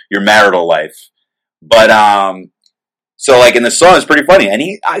your marital life, but so like in the song, it's pretty funny, and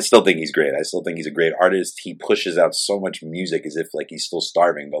I still think he's great. I still think he's a great artist. He pushes out so much music as if like he's still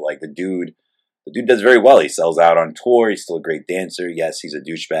starving, but like the dude does very well. He sells out on tour. He's still a great dancer. Yes, he's a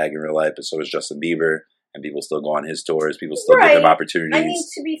douchebag in real life, but so is Justin Bieber. And people still go on his tours. People still give him opportunities. I mean,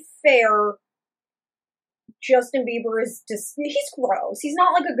 to be fair, Justin Bieber is he's gross. He's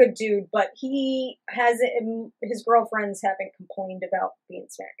not like a good dude, but he has his girlfriends haven't complained about being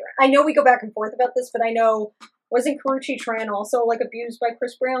smacked around. I know we go back and forth about this, but I know, wasn't Karrueche Tran also like abused by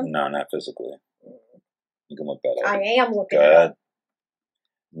Chris Brown? No, not physically. You can look that up. I am looking it up.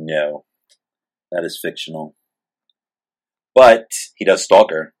 No, that is fictional. But he does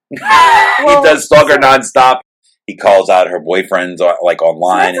stalk her. Well, he does stalk her nonstop. He calls out her boyfriends like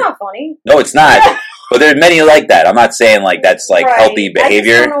online. So that's not funny. No, it's not. But there's many like that. I'm not saying like that's like healthy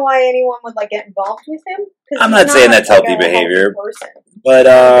behavior. I just don't know why anyone would like get involved with him. I'm not saying that's healthy behavior. But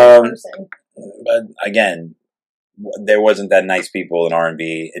again, there wasn't that nice people in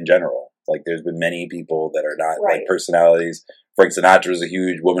R&B in general. Like there's been many people that are not like personalities. Frank Sinatra is a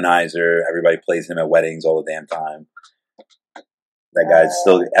huge womanizer. Everybody plays him at weddings all the damn time. That guy's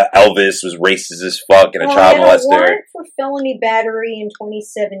still... Elvis was racist as fuck and a child molester. Warrant for felony battery in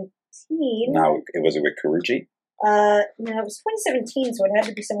 2017. No, it was with Karrueche? No, it was 2017, so it had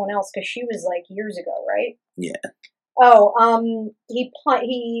to be someone else, because she was like years ago, right? Yeah. Oh,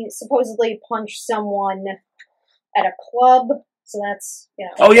 he supposedly punched someone at a club, so that's,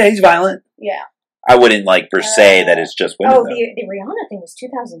 Oh yeah, he's violent. Yeah. I wouldn't like per se that it's just women. Oh, the Rihanna thing was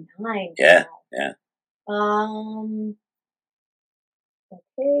 2009. Yeah, yeah.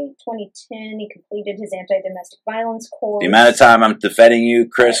 Okay, 2010, he completed his anti-domestic violence course. The amount of time I'm defending you,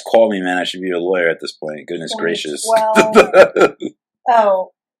 Chris, call me, man. I should be a lawyer at this point. Goodness gracious.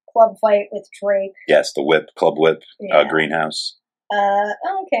 Oh, club fight with Drake. Yes, the Club Whip, Greenhouse.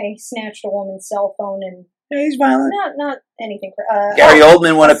 Okay, snatched a woman's cell phone and Yeah, he's violent. not anything. Gary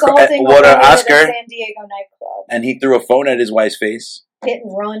Oldman won assaulting an a woman at a Oscar, San Diego nightclub. and he threw a phone at his wife's face. Hit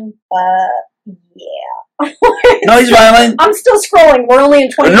and run. Yeah. No, he's violent. I'm still scrolling. We're only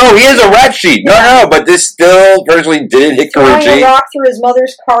in 20. No, he is a rap sheet. No, but this still personally did hit Throwing a Carucci. rock through his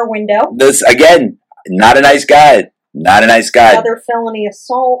mother's car window. This, again, not a nice guy. Not a nice guy. Another felony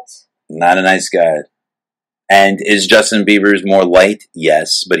assault. Not a nice guy. And is Justin Bieber's more light?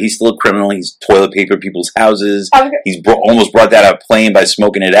 Yes, but he's still a criminal. He's toilet paper people's houses. He's almost brought that on a plane by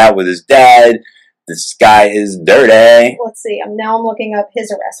smoking it out with his dad. This guy is dirty. Let's see. Now I'm looking up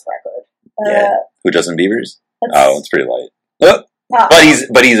his arrest record. Yeah. Who, Justin Bieber's? Oh, it's pretty light.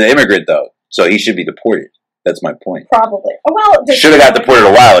 But he's an immigrant though, so he should be deported. That's my point. Probably. Oh, well, should have got deported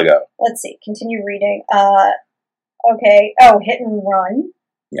a while ago. Let's see. Continue reading. Okay. Oh, hit and run.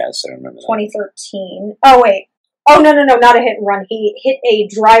 Yes, I remember that. 2013. Oh, wait. Oh, no, not a hit and run. He hit a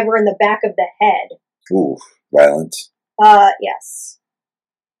driver in the back of the head. Ooh, violent. Yes.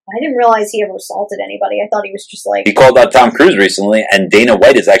 I didn't realize he ever assaulted anybody. I thought he was just like... He called out Tom Cruise recently, and Dana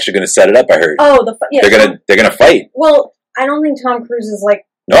White is actually going to set it up, I heard. Oh, they're gonna fight. Well, I don't think Tom Cruise is like...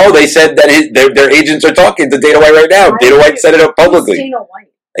 No, they said that their agents are talking to Dana White right now. Dana White set it up publicly. Dana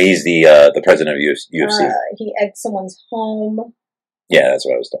White? He's the president of UFC. He egged someone's home. Yeah, that's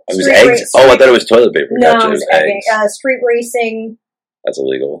what I was talking about. It was eggs? I thought it was toilet paper. No, it was eggs. Street racing. That's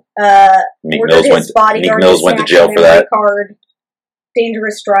illegal. Meek Mills went to jail for that. Card.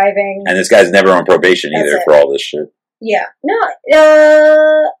 Dangerous driving. And this guy's never on probation either for all this shit. Yeah. No,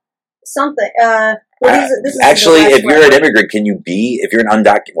 something. Actually, if you're an immigrant, can you be, if you're an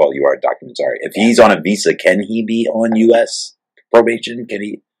undocumented, well, you are undocumented, sorry. If he's on a visa, can he be on U.S. probation? Can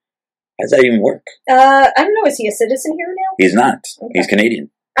he? How does that even work? I don't know. Is he a citizen here now? He's not. Okay. He's Canadian.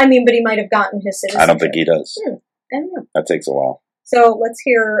 I mean, but he might have gotten his citizenship. I don't think he does. I don't know. That takes a while. So let's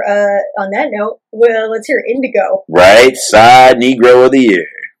hear, on that note, let's hear Indigo. Right Side Negro of the Year.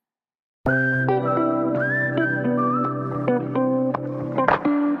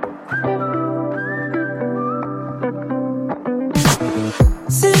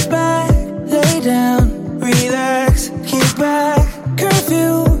 Sit back, lay down, relax, kick back,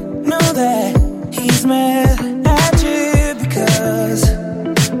 curfew, know that he's mad at you because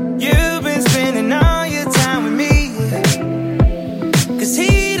you've been spending all your time with me. Cause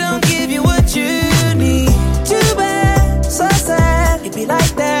he don't give you what you need. Too bad, so sad, it be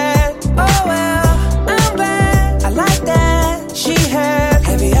like that. Oh well, I'm bad, I like that. She had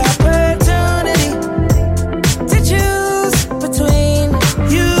every opportunity to choose between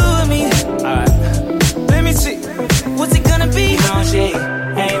you and me. Alright, let me see, what's it gonna be? No, she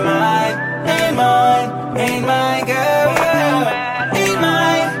ain't mine, ain't mine, ain't my girl. Ain't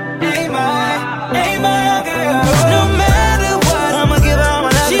mine, ain't mine, ain't my girl. No matter what, I'ma give all my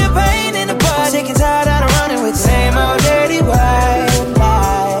love. She a pain in the butt, sick and tired out of running with the same old dirty white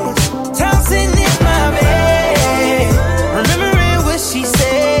lies. Tossing in my bed, remembering what she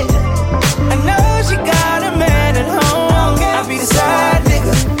said. I know she got a man at home. I'll be the side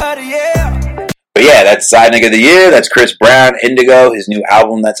nigga of the year. But yeah, that's Side Nigga of the Year. That's Chris Brown, Indigo, his new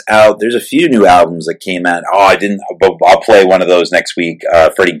album that's out. There's a few new albums that came out. But I'll play one of those next week.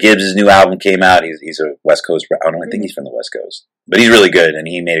 Freddie Gibbs' new album came out. He's a West Coast, I think he's from the West Coast. But he's really good, and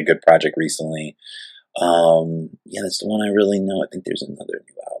he made a good project recently. Yeah, that's the one I really know. I think there's another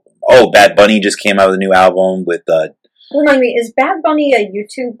new album. Oh, Bad Bunny just came out with a new album with... Remind me, is Bad Bunny a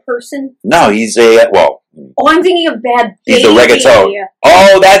YouTube person? No, he's a... Well... Oh, I'm thinking of Bad Baby. He's a reggaeton.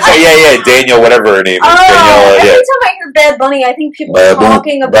 Oh, that's Daniel, whatever her name is. Every time I hear Bad Bunny, I think people are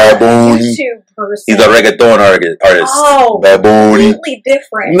talking about a YouTube person. He's a reggaeton artist. Oh, Bad Bunny. Completely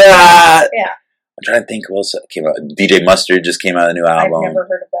different. Nah. Yeah. I'm trying to think who else came out. DJ Mustard just came out with a new album. I've never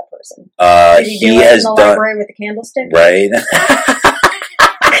heard of that person. Did he do it in the library with the candlestick? Right.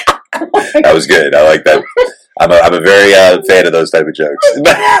 That was good. I like that. I'm a very fan of those type of jokes.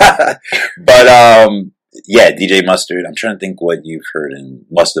 But yeah, DJ Mustard. I'm trying to think what you've heard in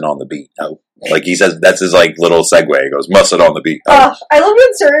Mustard on the Beat. Oh, like he says, that's his like little segue. He goes, Mustard on the Beat. I love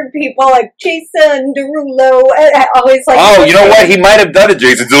when certain people like Jason Derulo always like. Oh, you know what? He might have done a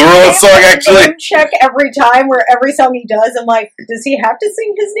Jason Derulo song actually. Check every time where every song he does. I'm like, does he have to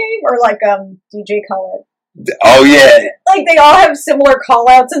sing his name or like DJ Khaled? Oh yeah. Like they all have similar call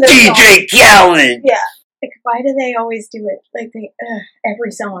outs in their DJ Khaled. Yeah. Like why do they always do it? Like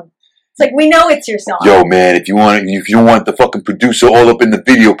every song. It's like we know it's your song. Yo, man, if you don't want the fucking producer all up in the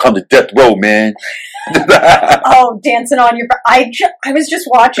video, come to Death Row, man. Oh, dancing on your. I was just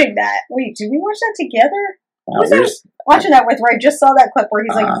watching that. Wait, did we watch that together? I was watching that with. Where I just saw that clip where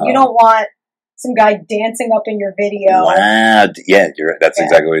he's like, "You don't want some guy dancing up in your video. Wow. Yeah, you're right. That's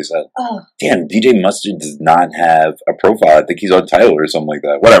exactly what he said. Oh, Damn, DJ Mustard does not have a profile. I think he's on Tidal or something like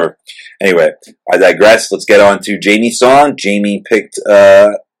that. Whatever. Anyway, I digress. Let's get on to Jamie's song. Jamie picked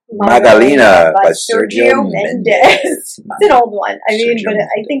Magdalena by Sergio Mendes. It's an old one. I mean, Sergio but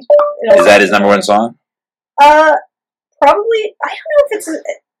I think... Is that his number one song? Probably, I don't know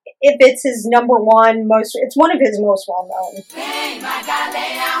if it's his number one most, it's one of his most well known. Vem,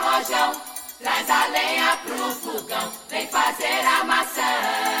 Magdalena Rojão, traz a lenha pro fogão, vem fazer a maçã.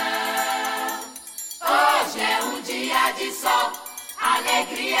 Hoje é dia de sol,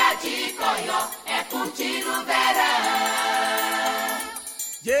 alegria de coió, é curtir o verão.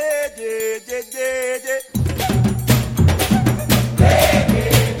 Yeah, yeah, yeah, yeah, yeah.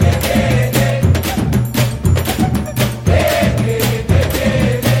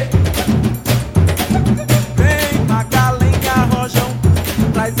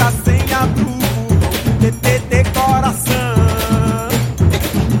 Traz a senha pro TTT coração.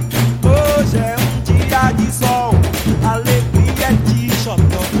 Hoje é dia de sol, alegria de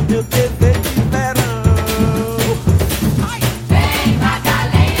xodó, meu dever de verão. Vem,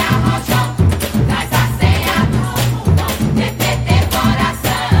 Magdalena Rojão, traz a senha pro fogão, TTT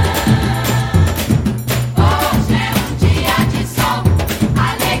coração. Hoje é dia de sol,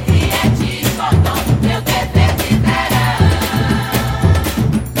 alegria de xodó, meu dever de verão.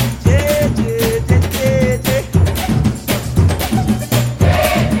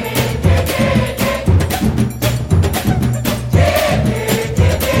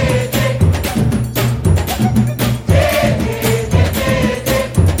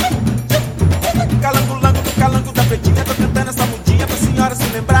 Calango da pretinha, tô cantando essa mudinha pra senhora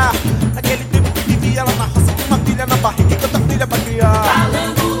se lembrar. Naquele tempo que vivia lá na roça com uma filha na barriga e tanta filha pra criar.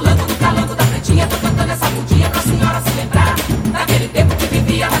 Calango da pretinha, tô cantando essa mudinha pra senhora se lembrar. Naquele tempo que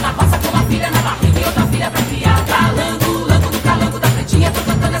vivia lá na roça com uma filha na barriga e outra filha pra criar. Calango da pretinha, tô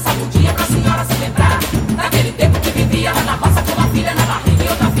cantando essa mudinha pra senhora se lembrar. Naquele tempo que vivia lá na roça com uma filha na barriga e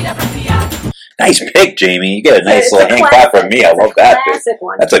outra filha pra criar. Nice pick, Jamie. You get a nice It's little a hand clap from classic. me. I love that pick. Classic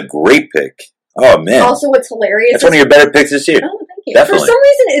one. That's a great pick. Oh, man. Also, what's hilarious That's one of your better picks this year. Oh, thank you. Definitely. For some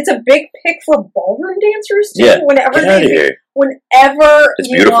reason, it's a big pick for ballroom dancers, too. Yeah. Whenever Get out of here.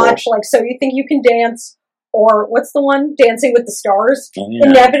 you beautiful. watch, like, So You Think You Can Dance, or what's the one? Dancing with the Stars. Oh, yeah.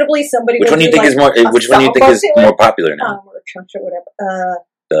 Inevitably, somebody Which will one do you do, think like, is more? a Which one do you think samba is to more it. popular now? Or chunks or whatever.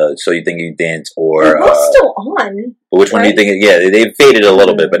 So You Think You Dance, or They're both still on. but which one do you right? think? Yeah, they've faded a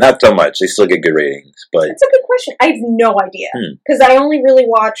little bit, but not so much. They still get good ratings. But That's a good question. I have no idea. Because I only really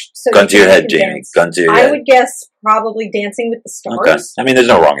watched... So gun You to your Think head, You Can Jamie. Dance. Gun to your I head. would guess probably Dancing with the Stars. Okay. I mean, there's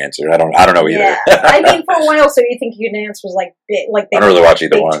no wrong answer. I don't know either. Yeah. I mean, for a while, So You Think You Can Dance was like big. Like I don't really watch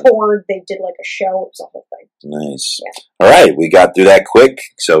either they one. toured, they did like a show, it was a whole thing. Nice. Yeah. All right, we got through that quick.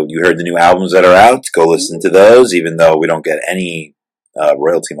 So you heard the new albums that are out. Go listen to those, even though we don't get any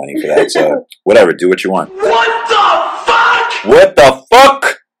royalty money for that. So whatever, do what you want. What the fuck? What the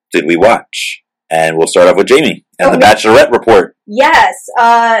fuck did we watch? And we'll start off with Jamie and the Bachelorette report. Yes.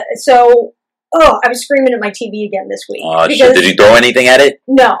 I was screaming at my TV again this week. Oh, shit. Did you throw anything at it?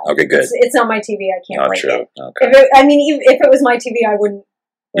 No. Okay, good. It's not my TV. I can't break true. it. Okay. If it was my TV, I wouldn't.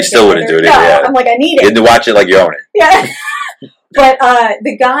 You still wouldn't do it No, either, yeah. I'm like, I need You it. had to watch it like you own it. Yeah. But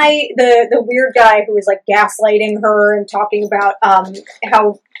the guy, the weird guy who was like gaslighting her and talking about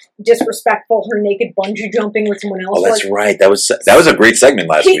how disrespectful her naked bungee jumping with someone else Oh, that's was. right. That was a great segment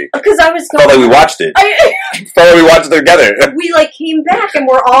last week. Because I was I felt like we going, watched it. I felt like we watched it together. we like came back and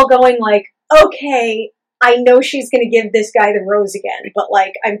we're all going like, okay, I know she's going to give this guy the rose again, but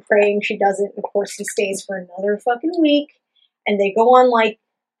like I'm praying she doesn't. Of course, he stays for another fucking week, and they go on like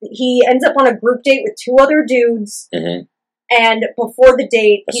he ends up on a group date with two other dudes. Mm-hmm. And before the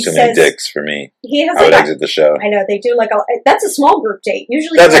date, That's he too says many dicks for me. he has I would like exit the show. I know they do like that's a small group date.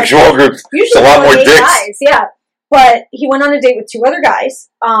 Usually That's like, a small group. Usually a lot more 8 dicks. guys, yeah. But he went on a date with two other guys.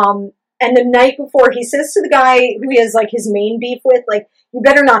 And the night before, he says to the guy who he has like his main beef with, like, you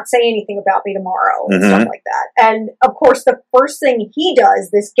better not say anything about me tomorrow and stuff like that. And of course, the first thing he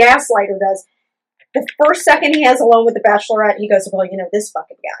does, this gaslighter does, the first second he has alone with the Bachelorette, he goes, well, you know, this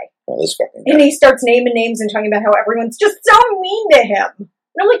fucking guy. Oh, this fucking guy. And he starts naming names and talking about how everyone's just so mean to him. And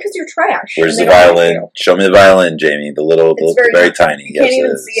I'm like, because you're trash. Where's and the they don't like violin? you. Show me the violin, Jamie. The little, It's very very tiny. You can't Yes, even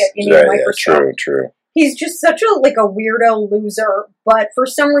it is. see it. You It's need a very- microscope. True. He's just such a like a weirdo loser, but for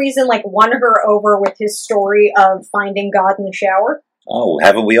some reason like won her over with his story of finding God in the shower. Oh,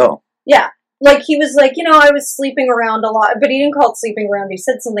 haven't we all? Yeah. Like he was like, you know, I was sleeping around a lot, but he didn't call it sleeping around. He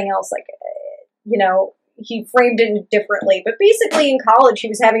said something else like, you know, he framed it differently. But basically in college he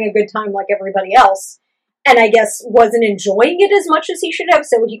was having a good time like everybody else. and I guess wasn't enjoying it as much as he should have.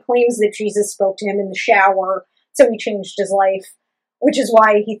 So he claims that Jesus spoke to him in the shower, so he changed his life, which is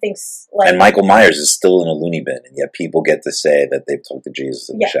why he thinks like. And Michael Myers is still in a loony bin, and yet people get to say that they've talked to Jesus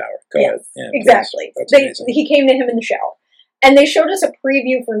in the shower. Go ahead. Yeah, exactly. He came to him in the shower. And they showed us a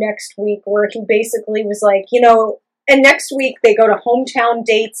preview for next week where he basically was like, and next week they go to hometown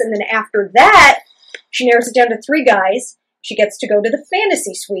dates, and then after that, she narrows it down to 3 guys. She gets to go to the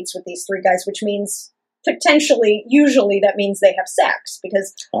fantasy suites with these 3 guys, which means usually that means they have sex,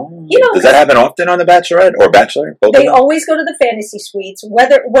 because, does that happen often on The Bachelorette or Bachelor? Both they always go to the fantasy suites.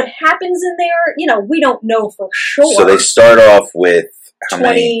 What happens in there, we don't know for sure. So they start off with how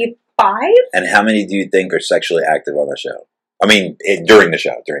 25? many? And how many do you think are sexually active on the show? I mean, during the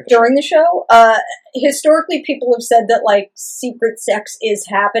show. During the show, historically, people have said that like secret sex is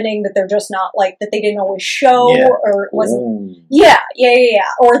happening, that they're just not like that they didn't always show, or it wasn't. Ooh. Yeah,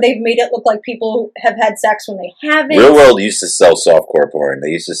 or they've made it look like people have had sex when they haven't. Real World used to sell softcore porn. They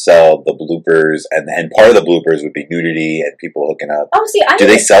used to sell the bloopers, and part of the bloopers would be nudity and people hooking up. Oh, see, do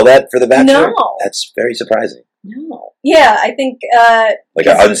they sell that for The Bachelor? No, that's very surprising. No. Yeah, I think like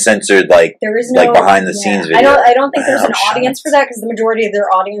an uncensored, like there is no, like behind the scenes video. I don't think there's an audience for that, because the majority of their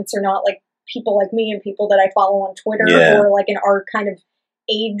audience are not like people like me and people that I follow on Twitter or like in our kind of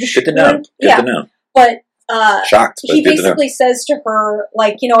age. Good to know. Good to know. But shocked. But he basically says to her,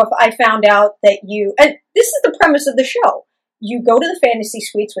 like, if I found out that you, and this is the premise of the show, you go to the fantasy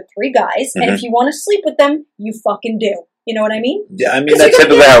suites with 3 guys, and if you want to sleep with them, you fucking do. You know what I mean? Yeah, I mean, that's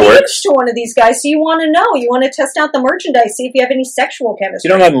typically how it works. To one of these guys, so you want to know. You want to test out the merchandise, see if you have any sexual chemistry.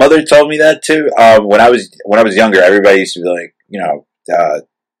 You know, my mother told me that too. When I was younger, everybody used to be like,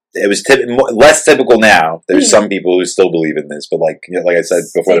 it was less typical now. There's some people who still believe in this, but like I said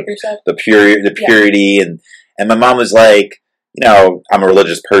before, the purity, and my mom was like, I'm a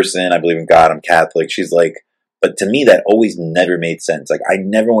religious person. I believe in God. I'm Catholic. She's like. But to me, that always never made sense. Like, I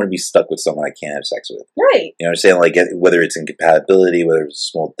never want to be stuck with someone I can't have sex with. Right. You know what I'm saying? Like, whether it's incompatibility, whether it's a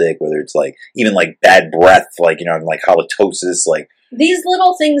small dick, whether it's like, even like bad breath, like, like halitosis, like. These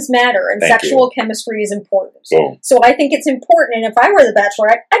little things matter, and sexual chemistry is important. Boom. So I think it's important, and if I were the Bachelor,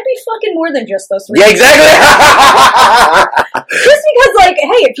 I'd be fucking more than just those 3. Yeah, exactly. Just because, like,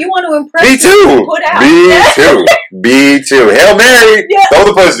 hey, if you want to impress me too. Put out. Me too. Hail Mary. Yeah. Throw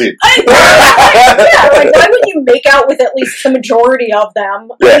the pussy. Like, why wouldn't you make out with at least the majority of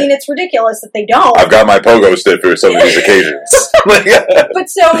them? Yeah. I mean, it's ridiculous that they don't. I've got my pogo stick for some of these occasions. But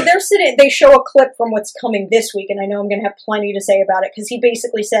so they show a clip from what's coming this week, and I know I'm going to have plenty to say about it, because he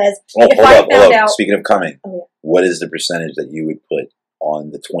basically says, hold up. Speaking of coming, what is the percentage that you would put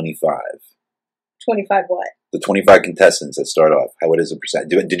on the 25? 25 what? The 25 contestants that start off. What is the percent?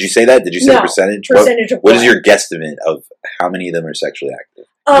 Did you say that? Did you say a percentage? Percentage of what is your guesstimate of how many of them are sexually active?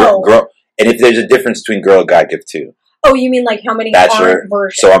 Oh. Girl, and if there's a difference between girl and guy, give 2. Oh, you mean like how many Bachelor, aren't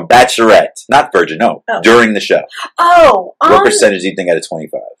virgin? So I'm Bachelorette, not virgin, no. Oh. During the show. Oh. What percentage do you think out of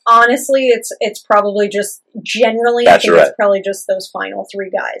 25? Honestly, it's probably just, generally, I think it's probably just those final 3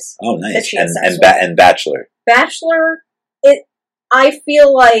 guys. Oh, nice. And Bachelor? Bachelor, I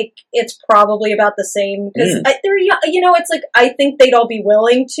feel like it's probably about the same, because they're, it's like, I think they'd all be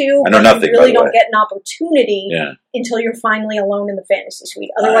willing to. I know nothing, you really don't get an opportunity until you're finally alone in the fantasy suite.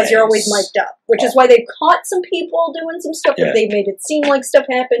 Otherwise, you're always mic'd up, which is why they've caught some people doing some stuff where they've made it seem like stuff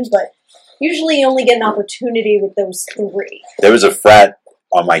happened, but usually you only get an opportunity with those 3. There was a frat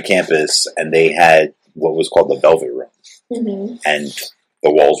on my campus, and they had what was called the velvet room. Mm-hmm. And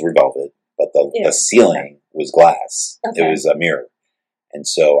the walls were velvet, but the ceiling was glass. Okay. It was a mirror. And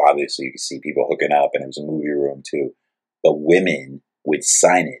so, obviously, you could see people hooking up, and it was a movie room, too. But women would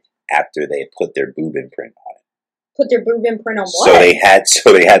sign it after they had put their boob imprint on it. Put their boob imprint on what?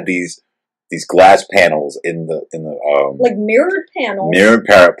 So they had these glass panels in the like mirrored panels? Mirrored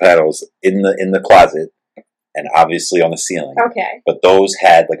panels in the closet, and obviously on the ceiling. Okay. But those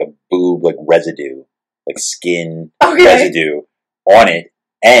had, like, a boob, like, residue, like skin residue on it,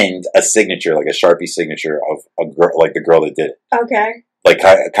 and a signature, like a Sharpie signature of a girl, like the girl that did it. Okay. Like,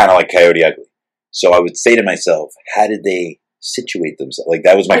 kind of like Coyote Ugly. So I would say to myself, how did they situate themselves? Like,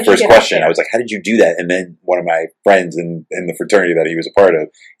 that was my first question. I was like, how did you do that? And then one of my friends in the fraternity that he was a part of,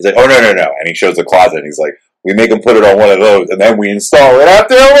 he's like, oh, no. And he shows the closet, and he's like, we make them put it on one of those, and then we install it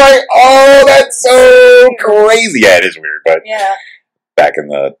after. I'm like, oh, that's so crazy. Yeah, it is weird, but back in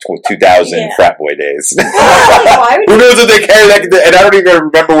the 2000 frat boy days. Who knows if they carry that? And I don't even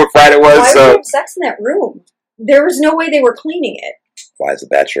remember what frat it was. Why would they have sex in that room? There was no way they were cleaning it. Why is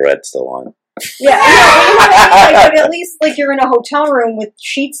the Bachelorette still on? Yeah, but at least like you're in a hotel room with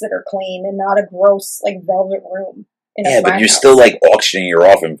sheets that are clean and not a gross like velvet room. in a Yeah, but frat you're house. still like auctioning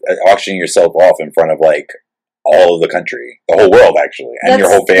yourself off in front of like all of the country, the whole world actually, and your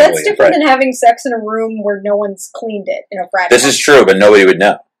whole family. That's and different friends. than having sex in a room where no one's cleaned it in a frat This house. is true, but nobody would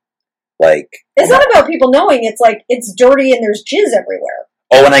know. Like, It's not about people knowing. It's like, it's dirty and there's jizz everywhere.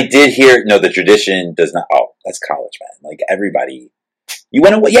 oh, and I did hear, no, the tradition does not, oh, that's college, man. Like, everybody, you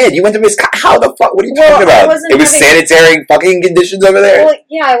went away, yeah, you went to Wisconsin, how the fuck, what are you Well, talking I about? wasn't It was having- sanitary fucking conditions over there? Well,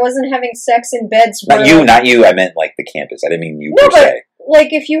 yeah, I wasn't having sex in beds where... not you, I meant like the campus. I didn't mean you No, per se.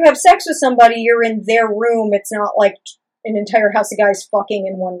 like, if you have sex with somebody, you're in their room. It's not like an entire house of guys fucking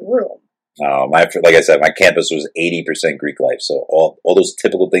in one room. Like I said, my campus was 80% Greek life, so all those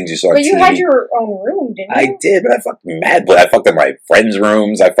typical things you saw on But you TV. had your own room, didn't you? I did, but I fucked mad. But I fucked in my friends'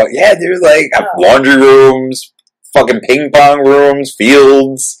 rooms. Yeah, dude, like Oh. laundry rooms, fucking ping pong rooms,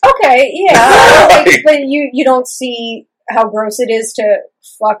 fields. Okay, yeah. but you don't see how gross it is to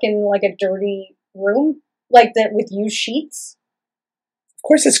fuck in, like, a dirty room? Like, that with used sheets? Of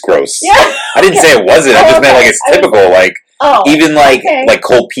course, it's gross. Yeah. I didn't say it wasn't. I Oh, just meant like okay. it's typical. Like Oh. even like okay. like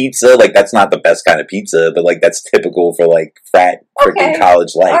cold pizza. Like that's not the best kind of pizza, but like that's typical for like frat freaking Okay.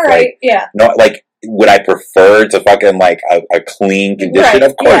 college life. All right, Like yeah. no, like would I prefer to fucking like a clean condition? Right,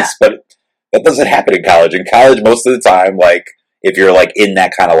 Of course, but that doesn't happen in college. In college, most of the time, like if you're like in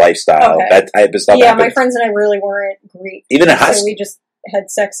that kind of lifestyle, Okay. that type of stuff Yeah, happens. my friends and I really weren't Greek. Even in high So school, we just had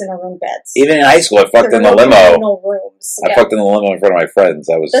sex in our own beds. even in high school, I fucked There in were the no limo. communal rooms. I Yeah. fucked in the limo in front of my friends.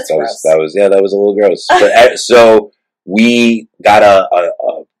 That was That's that gross. was a little gross. But so we got a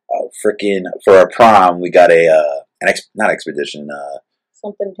freaking for our prom. We got not expedition.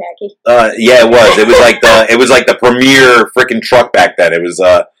 Something tacky. Yeah, it was. It was like the premier freaking truck back then. It was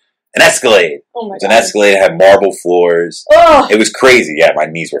an Escalade. Oh my It was an god. Escalade. It had marble floors. Oh, It was crazy. Yeah, my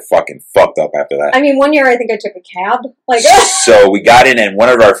knees were fucking fucked up after that. I mean, one year I think I took a cab. Like, So we got in, and one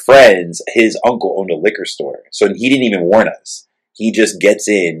of our friends, his uncle owned a liquor store. So he didn't even warn us. He just gets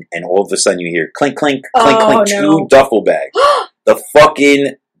in, and all of a sudden you hear clink, clink, clink, Oh, clink, no. 2 duffel bags. The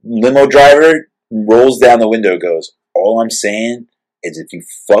fucking limo driver rolls down the window, goes, all I'm saying is if you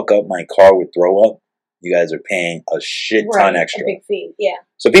fuck up my car with throw up, you guys are paying a shit ton right, extra. a big fee. Yeah.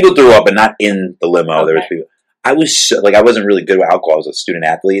 So people threw up, but not in the limo. There was Okay. people. I was I wasn't really good with alcohol. I was a student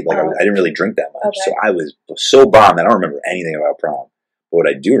athlete. Like Oh. I didn't really drink that much, Okay. so I was so bombed. I don't remember anything about prom. But what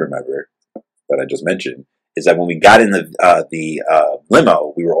I do remember, that I just mentioned, is that when we got in the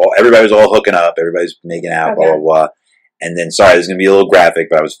limo, everybody was all hooking up, everybody's making out, blah Okay. blah blah. And then, sorry, this is gonna be a little graphic,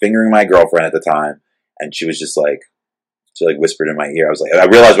 but I was fingering my girlfriend at the time, and she was just like. She like whispered in my ear. I was like, I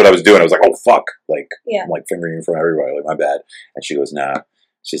realized what I was doing. I was like, oh fuck, like Yeah. I'm like fingering in front of everybody. Like my bad. And she goes, nah.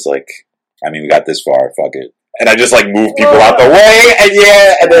 She's like, I mean, we got this far. Fuck it. And I just like moved people out the way. And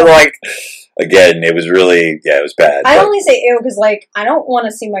yeah, and then like again, it was really it was bad. I But- only say ew because, like, I don't want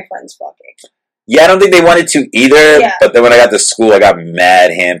to see my friends fucking. yeah, I don't think they wanted to either. Yeah. But then when I got to school, I got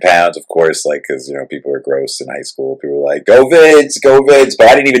mad hand pounds, of course, like because people were gross in high school. People were like, "Go Vince, go Vince," but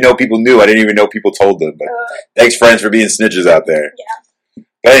I didn't even know people knew. I didn't even know people told them. But thanks, friends, for being snitches out there. Yeah.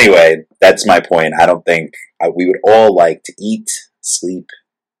 But anyway, that's my point. I don't think we would all like to eat, sleep,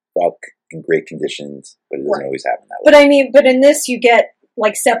 fuck in great conditions, but it doesn't Right. always happen that way. But I mean, but in this, you get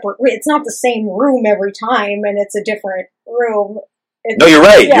like separate. It's not the same room every time, and it's a different room. No, you're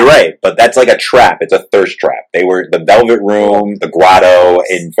right. Yeah. You're right. But that's like a trap. It's a thirst trap. They were the Velvet Room, the Grotto,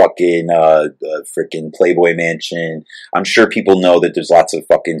 in fucking the freaking Playboy Mansion. I'm sure people know that there's lots of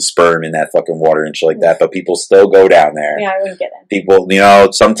fucking sperm in that fucking water and shit like that. But people still go down there. Yeah, I wouldn't get in. People,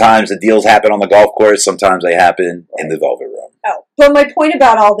 sometimes the deals happen on the golf course. Sometimes they happen in the Velvet Room. Oh, but my point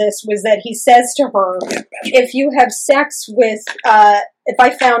about all this was that he says to her, if you have sex with, if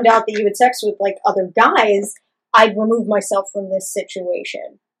I found out that you had sex with like other guys, I'd remove myself from this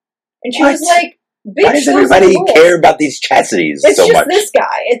situation. And she was What? like, bitch, Why does those are everybody the rules. care about these chastities It's so just much? this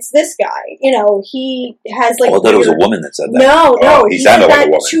guy. It's this guy. He has like. I thought it was a weird- woman that said that. No, Oh, he he said sounded like a that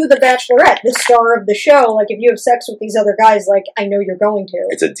woman. to the Bachelorette, the star of the show. Like, if you have sex with these other guys, like, I know you're going to.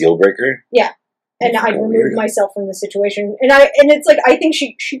 It's a deal breaker? And I'd Oh, remove weird. myself from the situation. And it's like, I think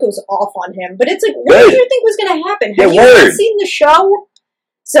she goes off on him. But it's like, what Good. did you think was going to happen? Yeah, Have you not word. seen the show?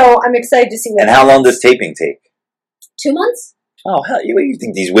 So I'm excited to see what And how long does taping take? 2 months? Oh hell! You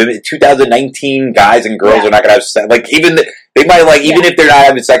think these women, 2019 guys and girls Yeah. are not gonna have sex? Like even they might like even if they're not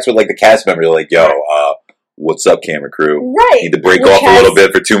having sex with like the cast member, they're like, "Yo, what's up, camera crew? Right. Need to break Which off a little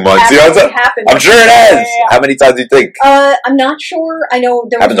bit for 2 months." You know what I'm saying? happened. I'm sure it has. Yeah. How many times do you think? I'm not sure. I know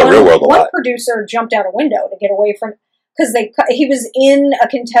there was Happens in the real world a one lot. producer jumped out a window to get away from because he was in a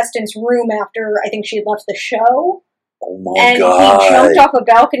contestant's room after I think she had left the show, Oh my and he god! jumped off a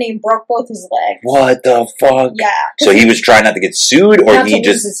balcony and broke both his legs. What the fuck? Yeah. So he was trying not to get sued, or not he to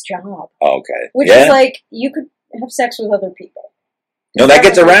just lose his job, okay? which yeah. is like you could have sex with other people. No, that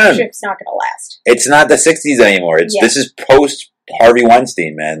gets around. Relationship's not going to last. It's not the 60s anymore. This is post Harvey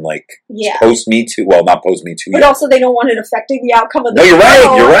Weinstein, man. Like, post Me Too. Well, not post Me Too. But also, they don't want it affecting the outcome of the show.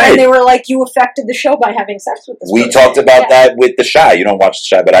 No, you're right. And they were like, you affected the show by having sex with this We person. talked about that with The Shy. You don't watch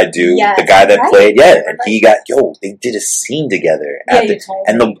The Shy, but I do. Yes, the guy that played, and right. he got, they did a scene together. Yeah, you told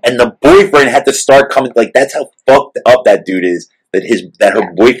me. And the boyfriend had to start coming, like, that's how fucked up that dude is, that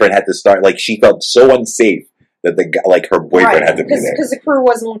her boyfriend had to start, like, she felt so unsafe that her boyfriend had to be there. Because the crew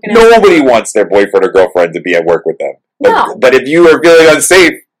wasn't looking at Nobody wants their boyfriend or girlfriend to be at work with them. No. But if you are feeling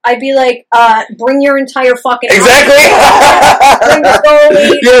unsafe, I'd be like, bring your entire fucking exactly. Bring the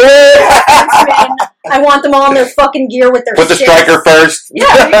goalie. Yeah. I want them all in their fucking gear with their Put the sticks. striker first. Yeah,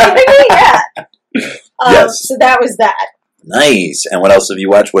 are you kidding me? Yeah. Yes. So that was that. Nice. And what else have you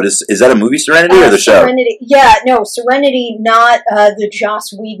watched? What is that a movie, Serenity, or the show? Serenity. Yeah, no, Serenity, not the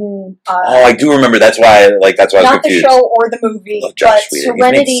Joss Whedon. I do remember. That's why I was confused. Not the show or the movie, Oh, Joss but Whedon.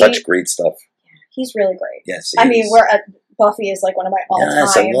 Serenity. He makes such great stuff. He's really great. Yes, I mean, Buffy is like one of my all-time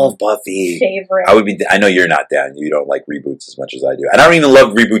Yes, I love Buffy. favorite. I know you're not down. You don't like reboots as much as I do. And I don't even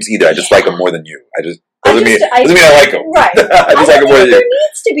love reboots either. I just like them more than you. Doesn't mean I like them. Right. I just like them more than you. There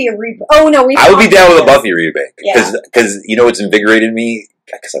needs to be a reboot. Oh, no. I would be down with a Buffy remake. Yeah. Because you know what's invigorated me?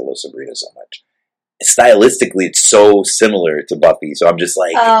 Because I love Sabrina so much. Stylistically, it's so similar to Buffy. So I'm just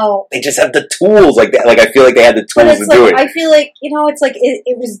like, they just have the tools. Like I feel like they had the tools to do it. I feel like, it's like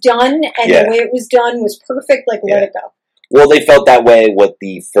it was done, and the way it was done was perfect. Like, let it go. Well, they felt that way with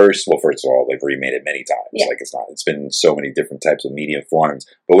the first of all, they've remade it many times. Yeah. Like, it's been in so many different types of media forms.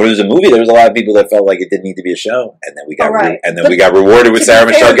 But when it was a movie, there was a lot of people that felt like it didn't need to be a show. And then we got we got rewarded with Sarah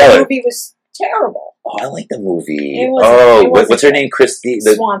Michelle Gellar. The movie was terrible. Oh, I like the movie. What's her name? Christy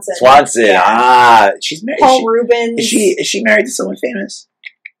Swanson. Swanson. Yeah. She's married. Paul Rubens. Is she married to someone famous?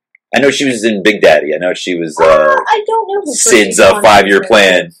 I know she was in Big Daddy. I know she was I don't know who Sid's 5-year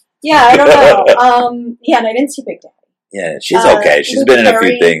plan. Yeah, I don't know. And I didn't see Big Daddy. Yeah, she's okay. She's been in a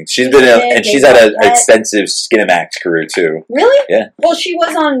few things. She's been and she's had an extensive Skinamax career too. Really? Yeah. Well, she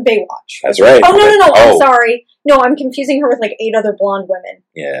was on Baywatch. That's right. Oh no! I'm sorry. No, I'm confusing her with like 8 other blonde women.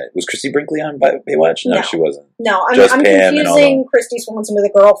 Yeah, was Christy Brinkley on Baywatch? No, she wasn't. No, I'm Pam confusing Christy Swanson with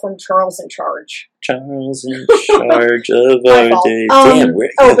a girl from Charles in Charge. Charles in Charge of our day. Damn,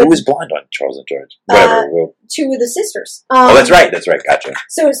 who was blonde on Charles in Charge? Whatever. 2 of the sisters. That's right. Gotcha.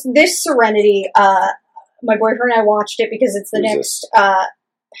 So it's this Serenity. My boyfriend and I watched it because it's the next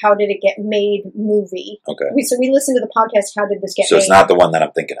How Did It Get Made movie. Okay. So we listened to the podcast, How Did This Get Made? So it's not the one that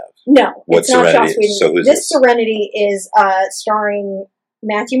I'm thinking of. No. What's it's not Serenity? Joss Whedon. So who's this Serenity is starring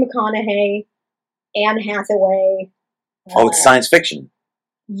Matthew McConaughey, Anne Hathaway. It's science fiction.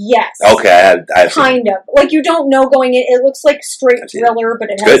 Yes. Okay, I've kind of. Like, you don't know going in. It looks like straight thriller,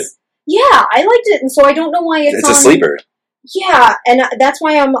 but it has... Good. Yeah, I liked it, and so I don't know why it's a sleeper. Yeah, and that's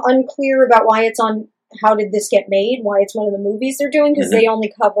why I'm unclear about why it's on How Did This Get Made, why it's one of the movies they're doing, because they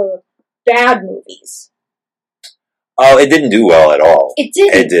only cover bad movies. Oh, it didn't do well at all. It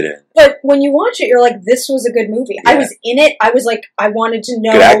didn't. But when you watch it, you're like, this was a good movie. Yeah. I was in it. I was like, I wanted to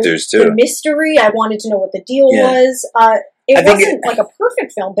know good actors too. The mystery. I wanted to know what the deal was. It wasn't like a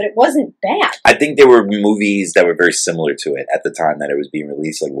perfect film, but it wasn't bad. I think there were movies that were very similar to it at the time that it was being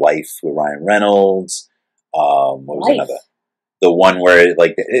released, like Life with Ryan Reynolds. What was another? The one where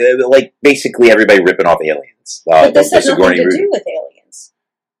like basically everybody ripping off aliens. But this has nothing to do with aliens.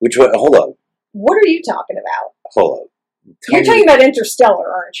 Which one? Hold up. What are you talking about? Hold up. You're talking about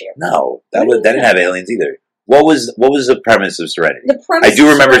Interstellar, aren't you? No, that didn't have aliens either. What was the premise of Serenity? The premise I do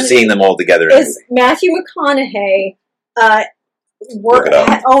remember seeing them all together. Is Matthew McConaughey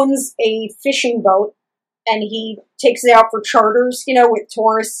owns a fishing boat, and he takes it out for charters. With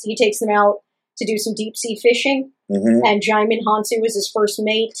tourists, he takes them out to do some deep sea fishing. Mm-hmm. And Jaimin Hansu was his first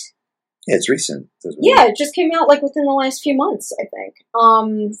mate. Yeah, it's recent. Yeah, it just came out like within the last few months, I think.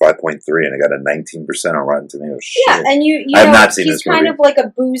 5.3, and I got a 19% on Rotten Tomatoes. Yeah, and you I have not seen this movie. He's kind of like a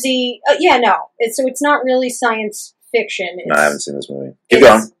boozy. So it's not really science fiction. No, I haven't seen this movie. Keep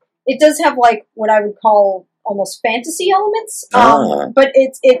going. It does have like what I would call almost fantasy elements, but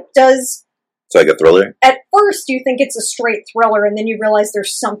it does. So like a thriller. At first, you think it's a straight thriller, and then you realize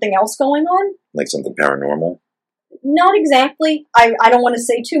there's something else going on, like something paranormal. Not exactly. I don't want to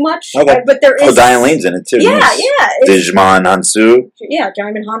say too much. Okay. But there is... Oh, Diane Lane's in it, too. Yeah, nice. yeah. Djimon Hounsou. Yeah,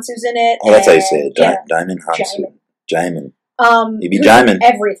 Djimon Hounsou's in it. Oh, that's how you say it. Djimon Hounsou. Djimon. He be Djimon.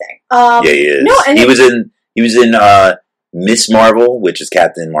 Everything. Yeah, he is. No, and he was in Miss Marvel, which is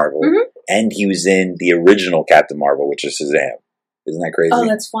Captain Marvel, and he was in the original Captain Marvel, which is Shazam. Isn't that crazy? Oh,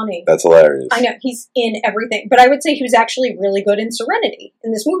 that's funny. That's hilarious. I know. He's in everything. But I would say he was actually really good in Serenity,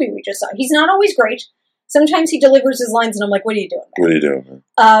 in this movie we just saw. He's not always great. Sometimes he delivers his lines, and I'm like, "What are you doing, man?" What are you doing, man?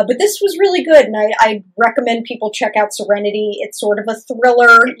 But this was really good, and I recommend people check out Serenity. It's sort of a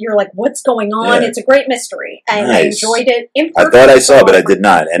thriller. You're like, "What's going on?" Yeah. It's a great mystery, and I Nice. enjoyed it. I thought I saw it, but I did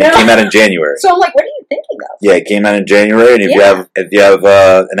not. And it No. came out in January. So I'm like, "What are you thinking of?" Yeah, it came out in January, and if Yeah. you have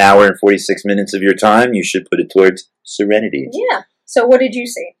an hour and 46 minutes of your time, you should put it towards Serenity. Yeah. So what did you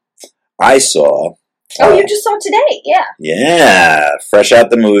see? I saw. Oh, you just saw it today. Yeah. Yeah, fresh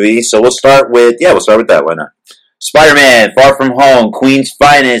out the movie. So we'll start with that. Why not? Spider-Man: Far From Home, Queen's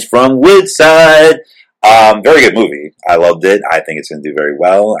Finest from Woodside. Very good movie. I loved it. I think it's going to do very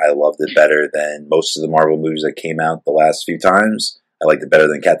well. I loved it better than most of the Marvel movies that came out the last few times. I liked it better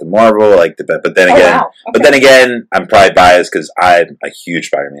than Captain Marvel. I liked it better, but then again, wow. Okay. but then again, I'm probably biased because I'm a huge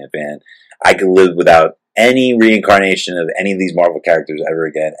Spider-Man fan. I could live without any reincarnation of any of these Marvel characters ever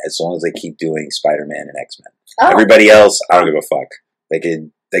again, as long as they keep doing Spider-Man and X-Men. Oh. Everybody else, I don't give a fuck. They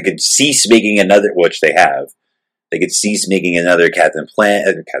could cease making another, which they have. They could cease making another Captain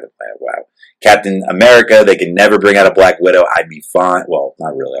America. They can never bring out a Black Widow. I'd be fine. Well,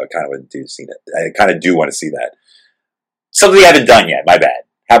 not really. I kind of want to see that. I kind of do want to see that. Something they haven't done yet. My bad.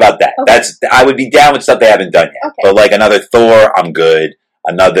 How about that? Okay. I would be down with stuff they haven't done yet. Okay. But like another Thor, I'm good.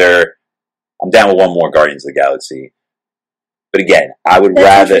 I'm down with one more Guardians of the Galaxy. But again, I would That's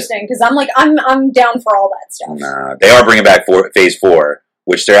rather. interesting because I'm down for all that stuff. Nah, they are bringing back Phase 4,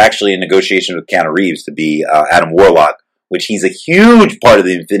 which they're actually in negotiation with Keanu Reeves to be Adam Warlock, which he's a huge part of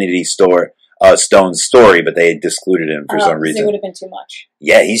the Infinity Stone story, but they had excluded him for some reason. It would have been too much.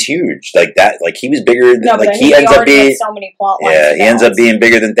 Yeah, he's huge. Like that. Like he was bigger. No, but like I he mean, ends they up already being. had so many plot lines. Yeah, to he ends up balance. being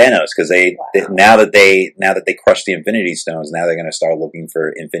bigger than Thanos because Wow. now that they crushed the Infinity Stones, now they're going to start looking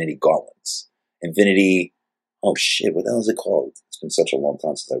for Infinity Gauntlets. Infinity. Oh shit! What the hell is it called? It's been such a long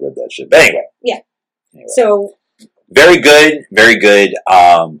time since I read that shit. But anyway. Yeah. Anyway. So Very good, very good.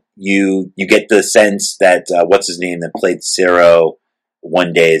 You get the sense that what's his name that played Zero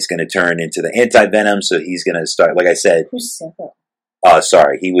one day is going to turn into the Anti-Venom, so he's going to start. Like I said, who's Sarah?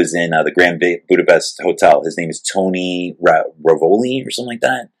 sorry, he was in the Grand Budapest Hotel. His name is Tony Ravoli or something like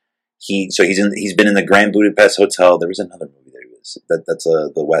that. He's been in the Grand Budapest Hotel. There was another movie that he was. That's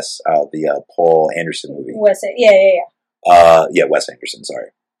the Paul Anderson movie. Wes Wes Anderson. Sorry.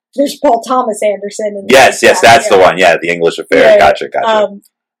 There's Paul Thomas Anderson. And Yes, that's the one. Yeah, The English Affair. Yeah, Gotcha.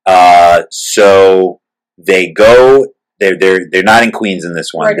 So they go. They're not in Queens in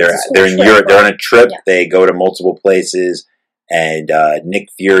this one. Right, it's a school they're in trip, Europe. They're right? on a trip. Yeah. They go to multiple places, and Nick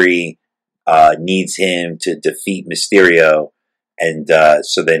Fury needs him to defeat Mysterio, and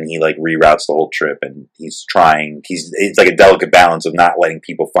so then he like reroutes the whole trip, and he's trying. It's like a delicate balance of not letting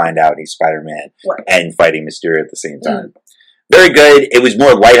people find out he's Spider-Man Right. and fighting Mysterio at the same time. Very good. It was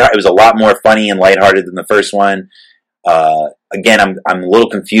more lighthearted. It was a lot more funny and lighthearted than the first one. Again, I'm a little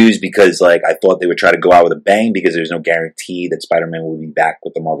confused because like I thought they would try to go out with a bang because there's no guarantee that Spider-Man will be back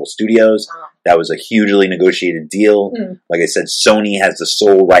with the Marvel Studios. That was a hugely negotiated deal. Like I said, Sony has the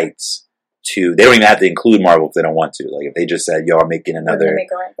sole rights to. They don't even have to include Marvel if they don't want to. Like if they just said, "Yo, I'm making We're gonna another,"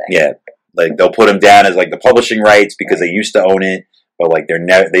 make our own thing. yeah, like they'll put them down as like the publishing rights because they used to own it, but like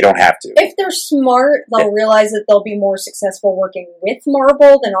they don't have to. If they're smart, they'll realize that they'll be more successful working with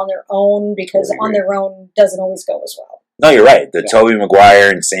Marvel than on their own because Totally on their own doesn't always go as well. No, you're right. The Yeah. Tobey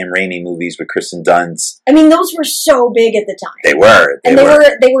Maguire and Sam Raimi movies with Kristen Dunst, I mean, those were so big at the time. they were.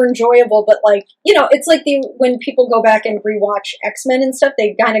 They were enjoyable, but like, you know, it's like when people go back and rewatch X-Men and stuff,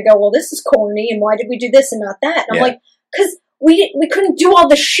 they kind of go, well, this is corny, and why did we do this and not that? And I'm Yeah. like, because we couldn't do all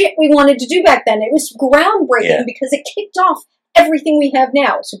the shit we wanted to do back then. It was groundbreaking Yeah. because it kicked off everything we have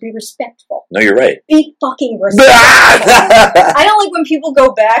now. So be respectful. No, you're right. Be fucking respectful. I don't like when people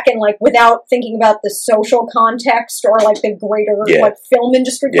go back and like without thinking about the social context or like the greater Yeah. like film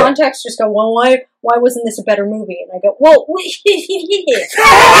industry Yeah. context, just go, well, why wasn't this a better movie? And I go, well,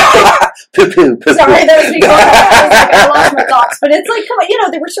 Poo-poo. sorry, that was me going off. I lost my thoughts. But it's like, come on, you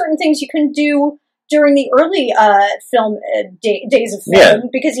know, there were certain things you couldn't do during the early film days of film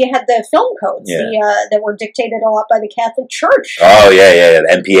because you had the film codes that were dictated a lot by the Catholic Church. Oh yeah, the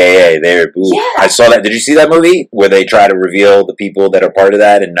MPAA. There, Yeah. I saw that. Did you see that movie where they try to reveal the people that are part of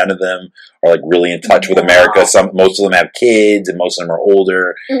that, and none of them are like really in touch with No. America? Most of them have kids, and most of them are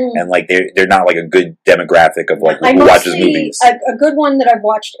older, and like they're not like a good demographic of like who watches movies. A good one that I've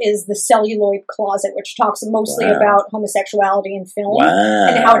watched is The Celluloid Closet, which talks mostly about homosexuality in film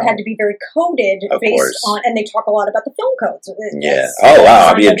and how it had to be very coded based on, and they talk a lot about the film codes. Oh wow,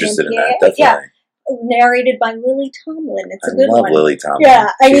 I'd be interested in that. Definitely. Yeah. Narrated by Lily Tomlin. It's a good I love one. Lily Tomlin. Yeah,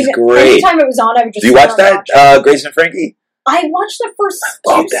 I She's mean, great. anytime it was on, I would just. Do you watch that, Grace and Frankie? I watched the first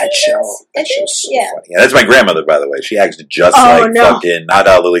Love two that show. seasons, I That think. show's so Yeah. funny. Yeah, that's my grandmother, by the way. She acts just Oh, like no. fucking, not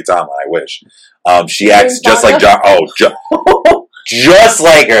Lily Tomlin, I wish. She acts Jane just like Fonda? just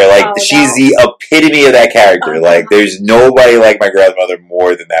like her. Like, Oh, she's no. the epitome of that character. Oh, Like, no. there's nobody like my grandmother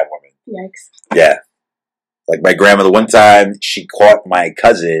more than that woman. Yikes. Yeah. Like, my grandmother, one time, she caught my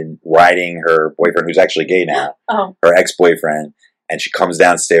cousin riding her boyfriend, who's actually gay now, Oh. her ex-boyfriend, and she comes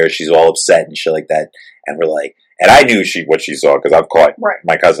downstairs, she's all upset and shit like that, and we're like, and I knew what she saw, because I've caught Right.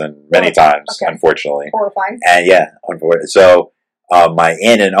 my cousin many times, Okay. unfortunately. Horrifying. And yeah, unfortunately. So, my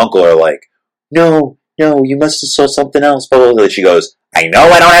aunt and uncle are like, no, you must have saw something else. Blah, blah, blah. She goes, I know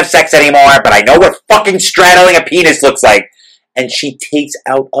I don't have sex anymore, but I know what fucking straddling a penis looks like. And she takes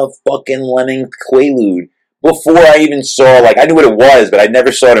out a fucking lemon quaalude before I even saw, like, I knew what it was, but I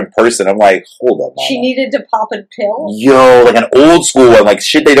never saw it in person. I'm like, hold up, mama. She needed to pop a pill. Yo, like an old school one, like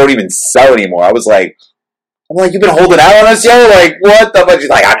shit they don't even sell anymore. I was like, you've been holding out on us, yo? Like, what the fuck? She's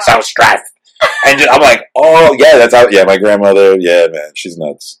like, I'm so stressed. And I'm like, oh, yeah, that's how, yeah, my grandmother, yeah, man, she's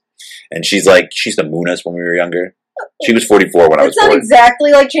nuts. And she's like, she used to moon us when we were younger. She was 44 when I was It's not born.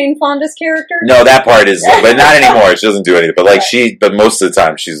 exactly like Jane Fonda's character. No, that part is, but not anymore. She doesn't do anything. But like but most of the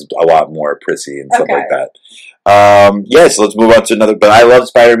time, she's a lot more prissy and stuff Okay. like that. So let's move on to another. But I love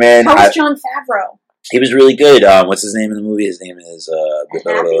Spider-Man. How was Jon Favreau? He was really good. What's his name in the movie? His name is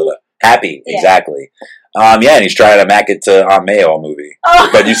Happy. Yeah. Exactly. And he's trying to mack it to Aunt May all movie. Oh.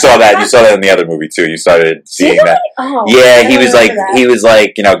 But you saw that in the other movie too. You started seeing Did I? that. Oh, Yeah, I he don't was remember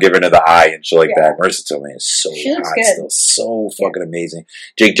like, that. giving her the eye and shit like Yeah. that. Marissa Tomei is so She looks hot good. still, so fucking amazing.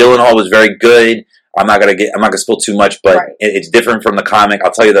 Jake Gyllenhaal was very good. I'm not gonna spill too much, but Right. it's different from the comic.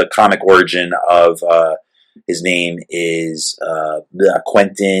 I'll tell you the comic origin of his name is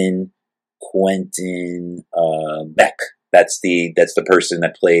Quentin Beck. That's the person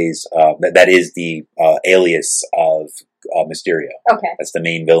that plays that is the alias of Mysterio. Okay. That's the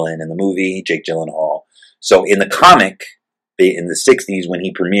main villain in the movie, Jake Gyllenhaal. So in the comic, in the 60s when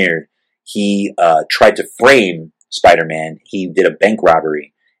he premiered, he tried to frame Spider-Man. He did a bank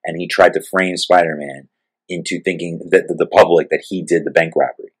robbery, and he tried to frame Spider-Man into thinking that the public that he did the bank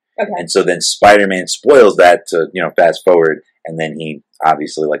robbery. Okay. And so then Spider-Man spoils that to, fast forward, and then he,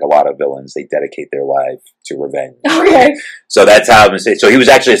 obviously, like a lot of villains, they dedicate their life to revenge. Okay. So that's how I'm so he was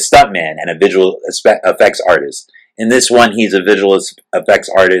actually a stuntman and a visual effects artist. In this one, he's a visual effects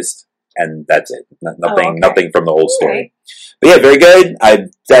artist, and that's it. Nothing from the whole story. Right. But yeah, very good. I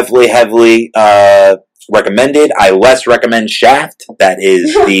definitely heavily recommend it. I less recommend Shaft. That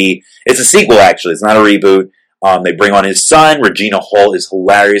is it's a sequel, actually. It's not a reboot. They bring on his son. Regina Hall is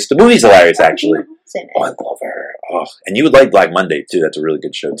hilarious. The movie's hilarious, actually. Oh, I love her. Oh, and you would like Black Monday, too. That's a really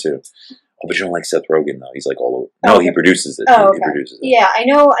good show, too. Oh, but you don't like Seth Rogen, though. He's like all over. No, he produces it. Oh, okay. He produces it. Yeah, I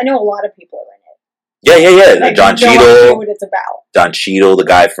know a lot of people are in it. Yeah. I John have no idea Cheadle. what it's about. Don Cheadle, the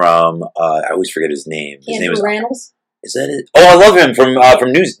guy from, I always forget his name. His name Andrew Rannells? is that it? Oh, I love him from not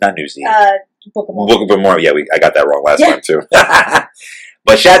Newsy. Book of Mormon. Book of Mormon. Yeah, I got that wrong last time, too.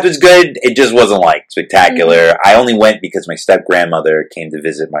 But Shaft was good. It just wasn't, like, spectacular. Mm-hmm. I only went because my step-grandmother came to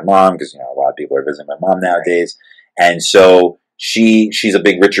visit my mom, because, a lot of people are visiting my mom nowadays. And so she's a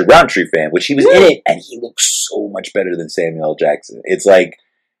big Richard Roundtree fan, which he was in it, and he looks so much better than Samuel L. Jackson. It's like,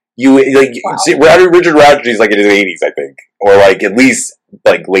 Richard Roundtree's like in his 80s, I think, or like at least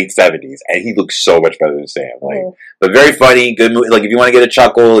like late 70s, and he looks so much better than Sam. But very funny, good movie. Like if you want to get a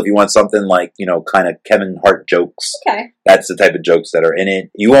chuckle, if you want something like kind of Kevin Hart jokes, okay, that's the type of jokes that are in it.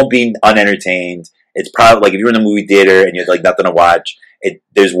 You won't be unentertained. It's probably like if you're in the movie theater and you had like nothing to watch,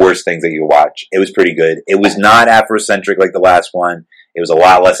 there's worse things that you can watch. It was pretty good. It was not Afrocentric like the last one. It was a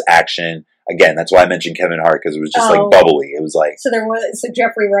lot less action. Again, that's why I mentioned Kevin Hart, because it was just like bubbly. It was like so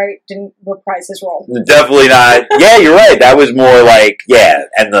Jeffrey Wright didn't reprise his role. Definitely not. Yeah, you're right. That was more like and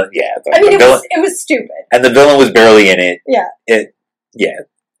it was stupid. And the villain was barely in it. Yeah.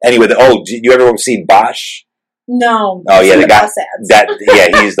 Anyway, did you ever see Bosch? No. Oh yeah, the guy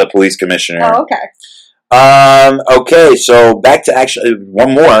ads. he's the police commissioner. Oh, okay. Okay, so back to actually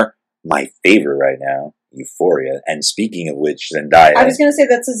one more. My favorite right now. Euphoria. And speaking of which, Zendaya. I was going to say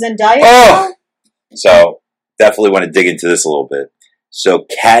that's a Zendaya. Oh! So, definitely want to dig into this a little bit. So,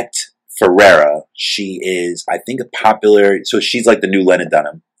 Kat Ferreira, she is, I think, she's like the new Lena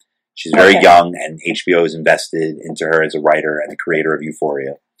Dunham. She's very young, and HBO is invested into her as a writer and the creator of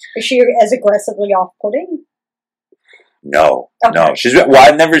Euphoria. Is she as aggressively off-putting? No. I've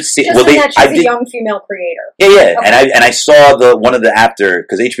never seen. Just that she's a young female creator. Yeah. Okay. And I saw one of the after,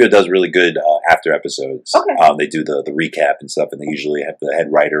 because HBO does really good after episodes. Okay. They do the recap and stuff, and they usually have the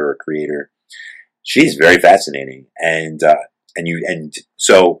head writer or creator. She's very fascinating, and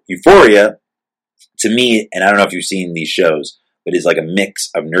so Euphoria to me, and I don't know if you've seen these shows, but it's like a mix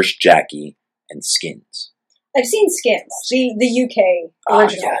of Nurse Jackie and Skins. I've seen Skins, the UK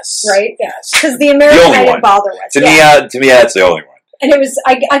original, yes. right? Yes. Because the American only I one. didn't bother with. To me, that's the only one. And it was,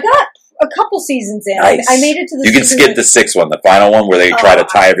 I got a couple seasons in. Nice. I made it to the You can season skip with- the sixth one, the final one, where they try to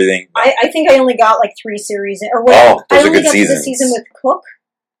tie everything. I think I only got like 3 series in, or what? Those I are only good got to the seasons. season with Cook.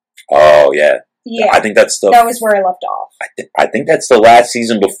 Oh, yeah. Yeah. I think that's that was where I left off. I think that's the last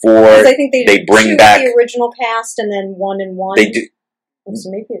season before Because I think they bring two back the original cast and then 1 and 1. They do. So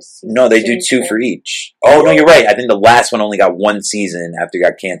maybe it's season No, they do 2 4. for each. Oh, no, you're right. I think the last one only got 1 season after it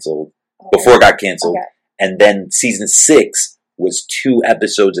got canceled. Oh. Before it got canceled. Okay. And then season 6 was 2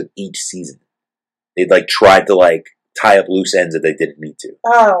 episodes of each season. They'd like tried to like tie up loose ends that they didn't need to.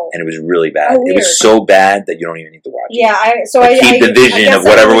 Oh. And it was really bad. Oh, it was weird. so bad that you don't even need to watch it. Yeah, Keep the vision guess of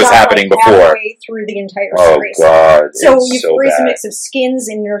whatever I was got, happening like, before. halfway through the entire Oh, series. God. So it's so Euphoria's a bad. mix of Skins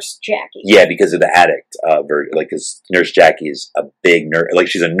and Nurse Jackie. Yeah, because of the addict version. Like, because Nurse Jackie is a big nurse. Like,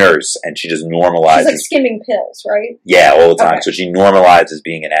 she's a nurse, and she just normalizes. She's like skimming pills, right? Yeah, all the time. Okay. So she normalizes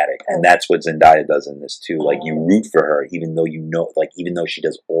being an addict, and Oh. that's what Zendaya does in this too. Like, you Oh. root for her, even though you know, like, even though she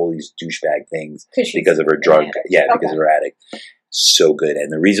does all these douchebag things She's because of her an drug. addict. Yeah, because Okay. of her addict. So good,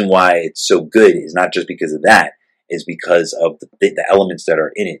 and the reason why it's so good is not just because of that. Is because of the elements that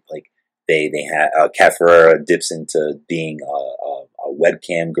are in it. Like they have Kat Ferreira dips into being a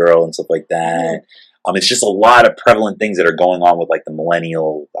webcam girl and stuff like that. It's just a lot of prevalent things that are going on with like the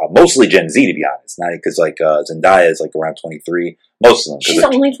millennial, mostly Gen Z, to be honest. Not because like Zendaya is like around 23. Most of them. 'cause She's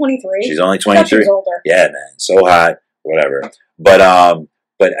only 23. She's only I thought she 23. was older. Yeah, man, so hot. Whatever.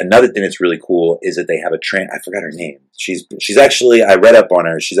 But another thing that's really cool is that they have I forgot her name. She's actually, I read up on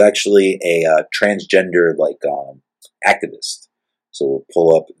her. She's actually a transgender like activist. So we'll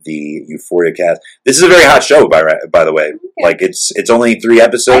pull up the Euphoria cast. This is a very hot show, by the way. Okay. Like it's only 3 I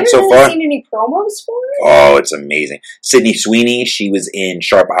episodes haven't so really far. seen any promos for it. Oh, it's amazing. Sydney Sweeney, she was in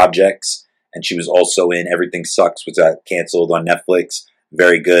Sharp Objects, and she was also in Everything Sucks, which got canceled on Netflix.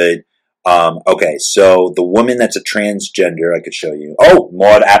 Very good. Okay, so the woman that's a transgender, I could show you. Oh,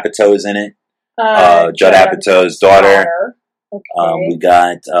 Maud Apatow is in it. Judd Apatow's daughter. Okay. We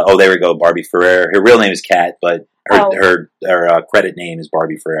got, there we go, Barbie Ferreira. Her real name is Kat, but her credit name is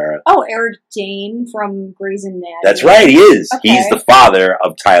Barbie Ferreira. Oh, Eric Dane from Grey's Anatomy. That's right, he is. Okay. He's the father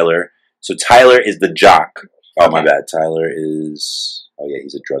of Tyler. So Tyler is the jock. Oh, my Okay. bad. Tyler is... Oh, yeah,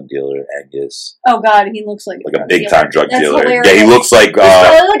 he's a drug dealer, Angus. Oh, God, he looks like Like a big-time drug That's dealer. hilarious. Yeah, he looks like... He's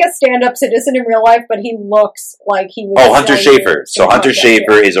probably like a stand-up citizen in real life, but he looks like he was... Hunter like- Schafer. So Hunter Okay,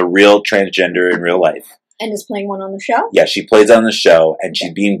 Schafer is a real transgender in real life. And is playing one on the show? Yeah, she plays on the show, and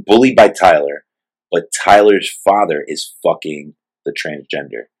she's being bullied by Tyler, but Tyler's father is fucking the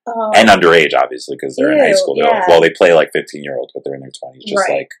transgender. Oh. And underage, obviously, because they're in high Ew, school. yeah. Well, they play like 15-year-olds, but they're in their 20s, just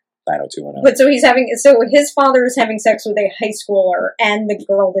Right. like 90210. But so his father is having sex with a high schooler and the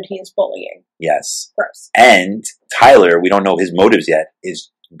girl that he is bullying. Yes. Gross. And Tyler, we don't know his motives yet,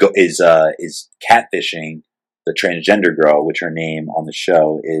 is catfishing the transgender girl, which her name on the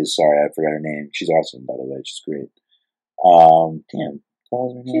show is, sorry, I forgot her name. She's awesome, by the way. She's great. Damn.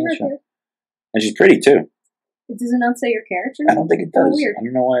 What was her name on the show? And she's pretty, too. Does it not say your character I name? don't think it Oh, does. weird. I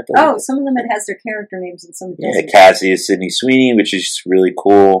don't know why it does. Oh, some of them it has their character names and some it Yeah, doesn't. Cassie is Sydney Sweeney, which is really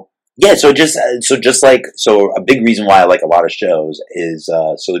cool. Yeah, so a big reason why I like a lot of shows is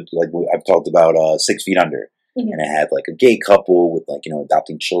I've talked about 6 Feet Under, Mhm. and it had like a gay couple with like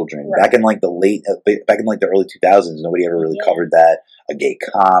adopting children Right. back in like the early 2000s. Nobody ever really Yeah. covered that. A gay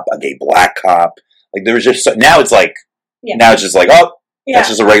cop, a gay black cop. Like there was just now it's like Yeah. now it's just like Yeah. that's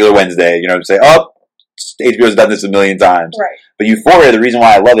just a regular Wednesday. You know what I'm saying? HBO's done this a million times. Right. But Euphoria, the reason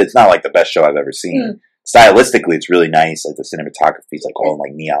why I love it, it's not like the best show I've ever seen. Stylistically, it's really nice. Like the cinematography is like all in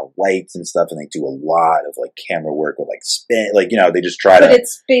like neon lights and stuff, and they do a lot of like camera work with like spin. Like they just try But to.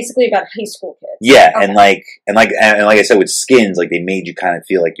 it's basically about high school kids. Yeah, Okay. and like I said with Skins, like they made you kind of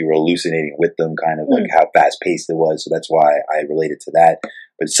feel like you were hallucinating with them, kind of like how fast paced it was. So that's why I related to that.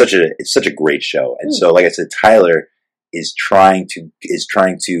 But it's such a great show, and so like I said, Tyler is trying to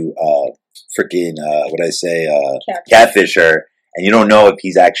freaking catfish her, and you don't know if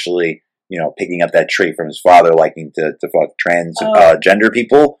he's actually picking up that trait from his father, liking to fuck gender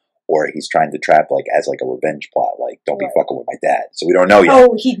people, or he's trying to trap like as like a revenge plot, like don't be Right. fucking with my dad. So we don't know yet.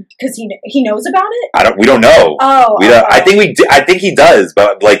 Oh, because he knows about it. We don't know. Oh, I think he does,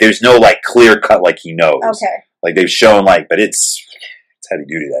 but like there's no like clear cut like he knows. Okay. Like they've shown but it's heavy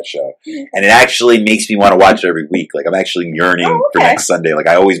duty, that show, and it actually makes me want to watch it every week. Like I'm actually yearning for next Sunday. Like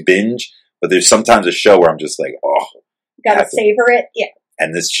I always binge, but there's sometimes a show where I'm just like, Gotta savor it. Yeah.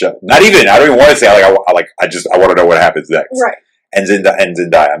 And this show, I don't even want to say I want to know what happens next. Right. And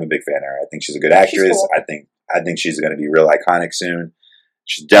Zendaya, I'm a big fan of her. I think she's a good actress. She's cool. I think she's going to be real iconic soon.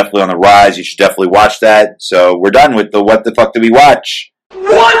 She's definitely on the rise. You should definitely watch that. So we're done with the what the fuck did we watch?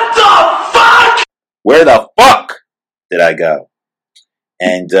 What the fuck? Where the fuck did I go?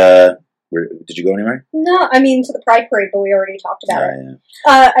 And did you go anywhere? No, I mean to the Pride Parade, but we already talked about it.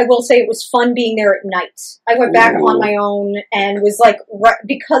 Yeah. I will say it was fun being there at night. I went back Ooh. on my own and was like,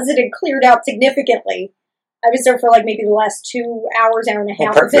 because it had cleared out significantly, I was there for like maybe the last 2 hours, hour and a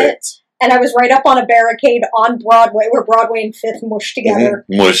half of it. Perfect. And I was right up on a barricade on Broadway, where Broadway and Fifth mushed together.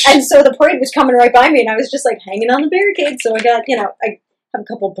 Mm-hmm. Mush. And so the parade was coming right by me, and I was just like hanging on the barricade. So I got, I have a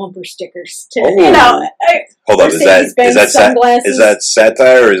couple bumper stickers to, Hold on, Mercedes-Benz sunglasses. Is that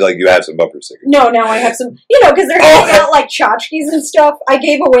satire, or is like you have some bumper stickers? No, I have some, because they're handing out like tchotchkes and stuff. I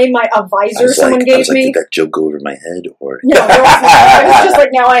gave away a visor someone gave me. Did that joke go over my head, or no, it was just like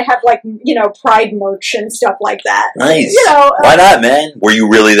now I have like Pride merch and stuff like that. Nice. Why not, man? Were you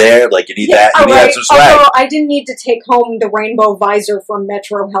really there? Like you need that? You need some swag. Although I didn't need to take home the rainbow visor from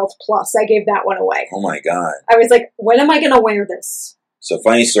Metro Health Plus. I gave that one away. Oh my god! I was like, when am I going to wear this? So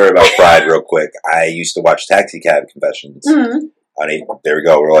funny story about Pride, real quick. I used to watch Taxi Cab Confessions. Mm-hmm. There we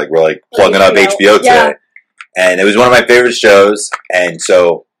go. We're like plugging up HBO today, yeah. And it was one of my favorite shows. And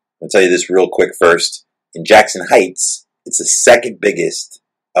so I'll tell you this real quick first. In Jackson Heights, it's the second biggest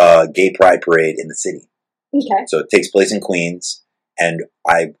gay pride parade in the city. Okay. So it takes place in Queens, and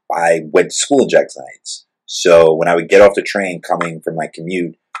I went to school in Jackson Heights. So when I would get off the train coming from my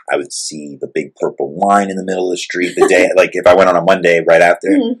commute, I would see the big purple line in the middle of the street the day, like if I went on a Monday right after.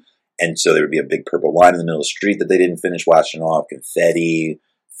 Mm-hmm. And so there would be a big purple line in the middle of the street that they didn't finish washing off, confetti,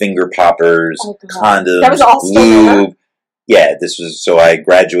 finger poppers, condoms, that was all lube. Yeah, so I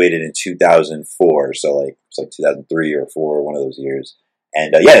graduated in 2004, so like it's like 2003 or 4, one of those years.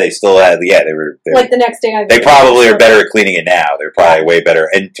 And they still had, they were like the next day. They probably are better at cleaning it now. They're probably way better.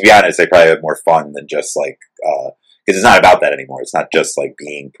 And to be honest, they probably have more fun than just like, because it's not about that anymore. It's not just like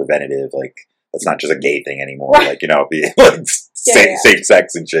being preventative. Like that's not just a gay thing anymore. Right. Like being like safe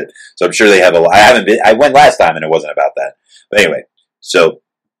sex and shit. So I'm sure they have a lot. I went last time and it wasn't about that. But anyway, so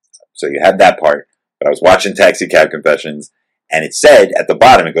you have that part. But I was watching Taxi Cab Confessions, and it said at the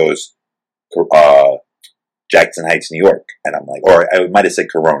bottom, it goes, Jackson Heights, New York. And I'm like, or I might have said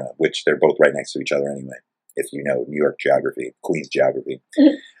Corona, which they're both right next to each other anyway, if you know New York geography, Queens geography.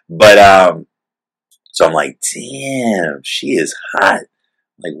 But, so I'm like, damn, she is hot.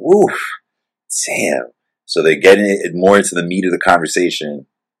 I'm like, woof, damn. So they're getting more into the meat of the conversation,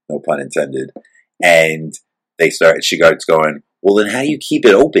 no pun intended. And she starts going, well, then how do you keep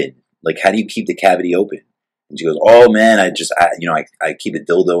it open? Like, how do you keep the cavity open? And she goes, oh man, I keep a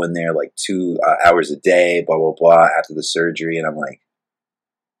dildo in there like 2 hours a day, blah, blah, blah, after the surgery. And I'm like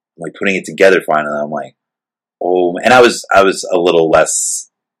putting it together finally. I'm like, oh, and I was a little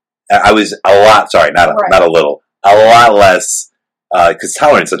less, I was a lot, sorry, not a little, a lot less, because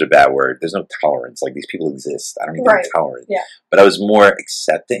tolerance is such a bad word. There's no tolerance. Like these people exist. I don't need to be tolerant. Yeah. But I was more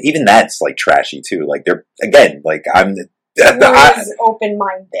accepting. Even that's like trashy too. Like they're, again, like I'm,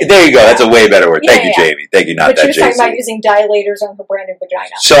 open-minded. There you go. That's a way better word. Thank you, Jamie. Thank you. Not but that. But you're talking about using dilators on her brand new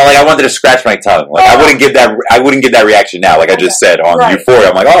vagina. So, like, I wanted to scratch my tongue. Like, I wouldn't give that reaction now. Like I just said on Euphoria,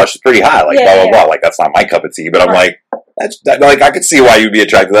 I'm like, oh, she's pretty hot. Like, blah blah blah. Like that's not my cup of tea. But I'm like, like I could see why you'd be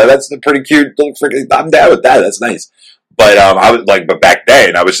attracted to that. That's pretty cute. I'm down with that. That's nice. But I was like, but back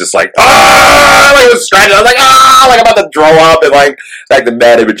then I was just like, like I was scratching. I was like, like I'm about to throw up and like the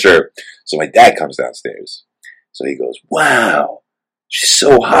mad immature. So my dad comes downstairs. So he goes, wow. She's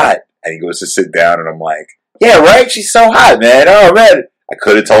so hot. And he goes to sit down, and I'm like, yeah, right? She's so hot, man. Oh, man. I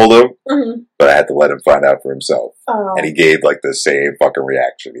could have told him, but I had to let him find out for himself. Oh. And he gave, like, the same fucking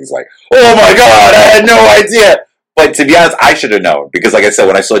reaction. He's like, oh, my God, I had no idea. But to be honest, I should have known. Because, like I said,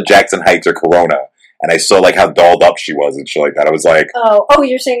 when I saw Jackson Heights or Corona, and I saw, like, how dolled up she was and shit like that, I was like... Oh,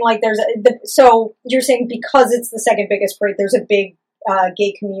 you're saying, like, so you're saying because it's the second biggest parade, there's a big...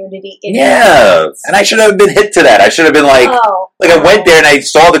 gay community in and I should have been hip to that. I should have been like I went there and I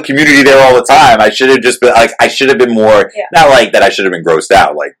saw the community there all the time. I should have just been like, I should have been more, not like that I should have been grossed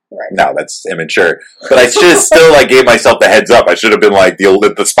out, like, no, that's immature, but I should have still like gave myself the heads up. I should have been like the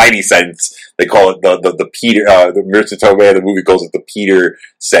Spidey sense. They call it the Peter, the Marissa Tomei, the movie calls it the Peter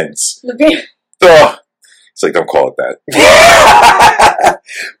sense. It's like, don't call it that.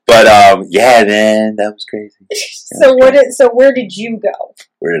 But, yeah, man, that was crazy. So where did you go?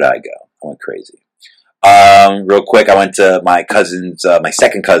 Where did I go? I went crazy. Real quick, I went to my cousin's, my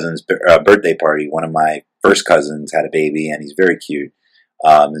second cousin's birthday party. One of my first cousins had a baby, and he's very cute.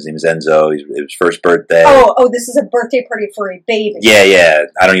 His name is Enzo. It was his first birthday. Oh, this is a birthday party for a baby. Yeah.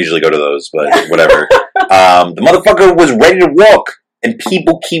 I don't usually go to those, but whatever. The motherfucker was ready to walk, and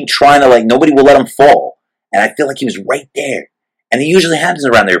people keep trying to, like, nobody will let him fall. And I feel like he was right there. And it usually happens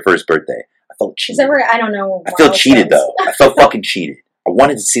around their first birthday. I felt cheated. I don't know. I felt cheated, though. I felt fucking cheated. I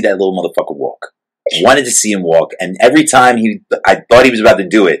wanted to see that little motherfucker walk. I wanted to see him walk. And every time I thought he was about to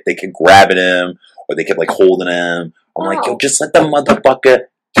do it, they kept grabbing him, or they kept, like, holding him. I'm like, yo, just let the motherfucker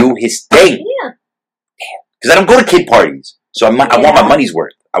do his thing. Yeah. Because I don't go to kid parties. So I want my money's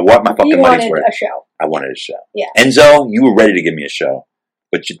worth. I want my fucking money's worth. A show. I wanted a show. Yeah. Enzo, you were ready to give me a show.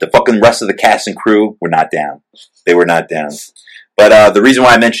 But the fucking rest of the cast and crew were not down. They were not down. But the reason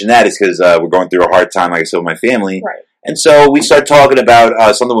why I mentioned that is because we're going through a hard time, like I said, with my family. Right. And so we started talking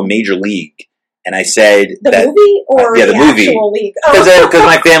about something with Major League. And I said the movie or the movie? Actual league? Because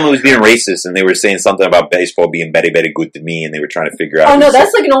my family was being racist, and they were saying something about baseball being very, very good to me, and they were trying to figure out. Oh no,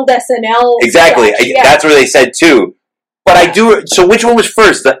 that's like an old SNL. Exactly, that's what they said too. But I do. So which one was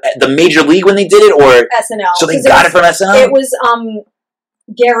first, the Major League when they did it, or SNL? So they got it from SNL. It was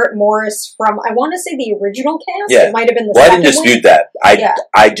Garrett Morris from, I want to say, the original cast. Yeah. It might have been the second second I didn't dispute one. that.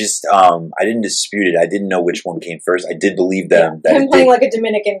 I didn't dispute it. I didn't know which one came first. I did believe them. Him playing like a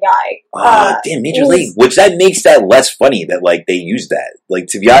Dominican guy. Damn, Major League. Which that makes that less funny that, like, they use that. Like,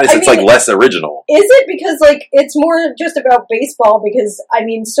 to be honest, it's like less original. Is it? Because, like, it's more just about baseball because, I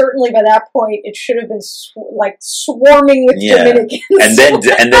mean, certainly by that point it should have been, swarming with Dominicans.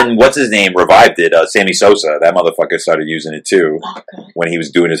 And then what's his name revived it? Sammy Sosa. That motherfucker started using it too. Oh, God. When he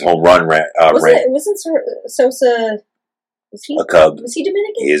was doing his home run rant. Wasn't Sosa... Was he a Cub? Was he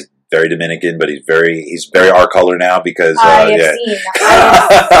Dominican? He is very Dominican, but he's very our color now because I have seen it.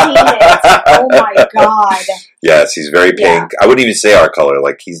 Oh my God! Yes, he's very pink. Yeah. I wouldn't even say our color.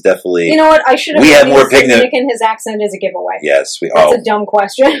 Like, he's definitely. You know what? I should have. We have more pink than Dominican. His accent is a giveaway. Yes, That's a dumb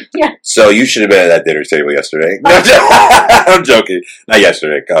question. Yeah. So you should have been at that dinner table yesterday. No, I'm joking. Not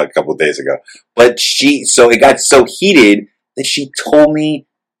yesterday. A couple of days ago. But so it got so heated that she told me.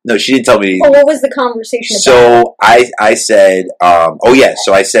 No, she didn't tell me. Oh, what was the conversation about? So I said,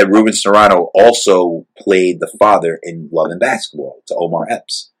 so I said Ruben Serrano also played the father in Love and Basketball to Omar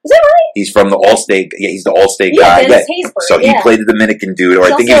Epps. Is that right? He's from the All-State, he's the All-State guy. Dennis Haysbert, so he played the Dominican dude, or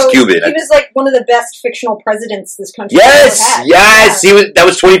I think he was Cuban. He was like one of the best fictional presidents this country yes, ever had. Yes, he was. That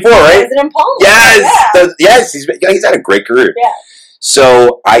was 24, right? President Palmer. Yes, he's had a great career. Yeah.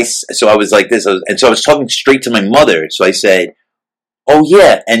 So I was like this, and so I was talking straight to my mother. So I said, oh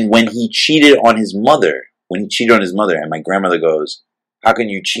yeah, and when he cheated on his mother, and my grandmother goes, how can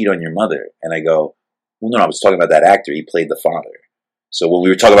you cheat on your mother? And I go, well, no, I was talking about that actor. He played the father. So when we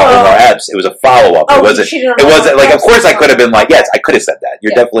were talking about Omar Epps, it was a follow-up. It wasn't like, of course I could have been like, yes, I could have said that.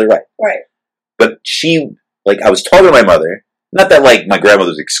 You're definitely right. Right. But she, I was talking to my mother, not that, my grandmother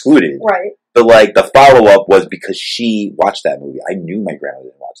was excluded. Right. But, the follow-up was because she watched that movie. I knew my grandmother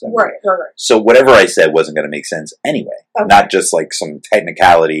didn't watch that movie. Right. So whatever I said wasn't going to make sense anyway. Okay. Not just, some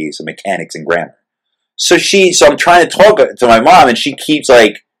technicality, some mechanics and grammar. So I'm trying to talk to my mom, and she keeps,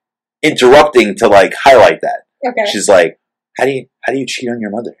 interrupting to, highlight that. Okay. She's like, how do you cheat on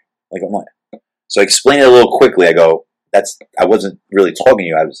your mother? I'm like, so I explained it a little quickly. I go, I wasn't really talking to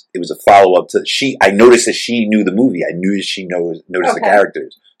you. It was a follow-up to, I noticed that she knew the movie. I knew that she noticed the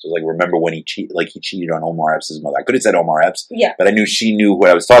characters. So remember when he cheated on Omar Epps' mother. I could have said Omar Epps, but I knew she knew what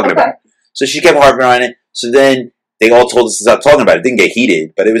I was talking about. So she kept harping on it. So then they all told us to stop talking about it. It didn't get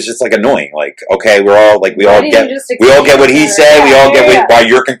heated, but it was just annoying. Okay, we all get what he said. We all get why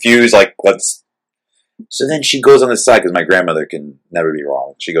you're confused. Let's. So then she goes on the side because my grandmother can never be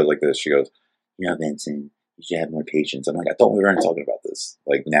wrong. She goes like this. She goes, Vincent, you should have more patience. I'm like, I thought we weren't talking about this.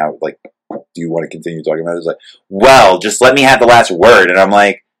 Now, do you want to continue talking about this? Well, just let me have the last word. And I'm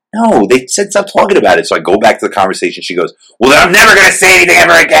like, no, they said stop talking about it. So I go back to the conversation. She goes, well, then I'm never going to say anything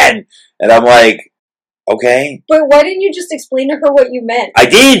ever again. And I'm like, okay. But why didn't you just explain to her what you meant? I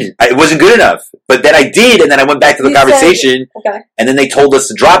did. It wasn't good enough. But then I did, and then I went back to the conversation. And then they told us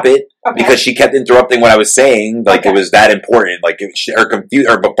to drop it because she kept interrupting what I was saying. It was that important.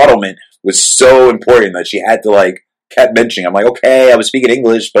 Her befuddlement was so important that she had to, kept mentioning. I'm like, okay, I was speaking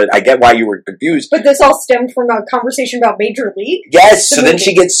English, but I get why you were confused. But this all stemmed from a conversation about Major League? Yes. So then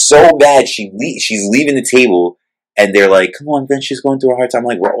she gets so mad. She's leaving the table. And they're like, come on, Vince, she's going through a hard time. I'm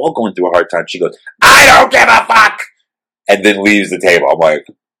like, we're all going through a hard time. She goes, I don't give a fuck! And then leaves the table. I'm like,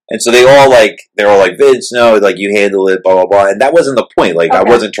 and so they're all like, Vince, no, you handle it, blah, blah, blah. And that wasn't the point. I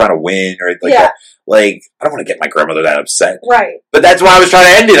wasn't trying to win or anything like that. I don't want to get my grandmother that upset. Right. But that's why I was trying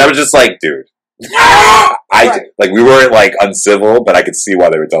to end it. I was just like, dude. We weren't uncivil, but I could see why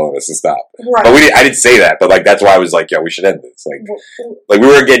they were telling us to stop. Right. But I didn't say that, but that's why I was like, yeah, we should end this. We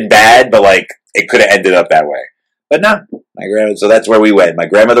weren't getting bad, but it could have ended up that way. But no, my grandmother. So that's where we went. My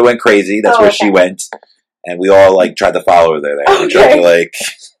grandmother went crazy. That's where she went, and we all like tried to follow her there. We tried to like,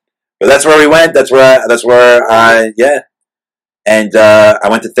 but that's where we went. That's where I yeah. And I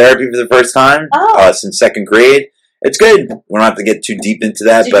went to therapy for the first time since second grade. It's good. We don't have to get too deep into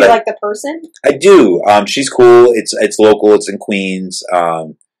that. Did but you like the person? I do. She's cool. It's local. It's in Queens.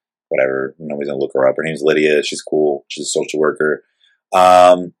 Whatever. Nobody's gonna look her up. Her name's Lydia. She's cool. She's a social worker.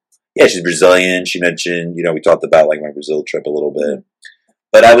 Yeah, she's Brazilian. She mentioned, we talked about like my Brazil trip a little bit.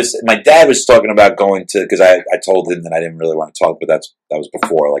 But my dad was talking about going to, because I told him that I didn't really want to talk, but that was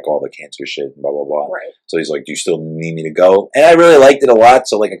before like all the cancer shit and blah, blah, blah. Right. So he's like, do you still need me to go? And I really liked it a lot.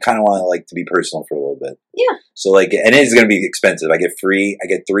 So like, I kind of want to like to be personal for a little bit. Yeah. So like, and it's going to be expensive. I get 3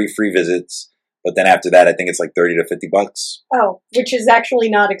 free visits. But then after that, I think it's like $30 to $50. Oh, which is actually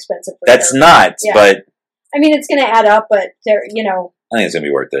not expensive. That's not, but. I mean, it's going to add up, but I think it's going to be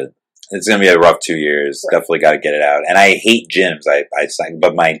worth it. It's going to be a rough 2 years. Right. Definitely got to get it out. And I hate gyms.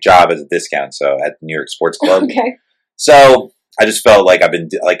 But my job is a discount, so at New York Sports Club. Okay. So I just felt like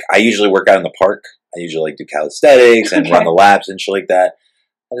I usually work out in the park. I usually like do calisthenics and run the laps and shit like that.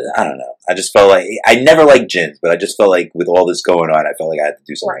 I don't know. I just felt like I never liked gyms, but I just felt like with all this going on, I felt like I had to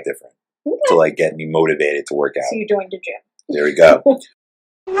do something different to like get me motivated to work out. So you joined a gym. There we go.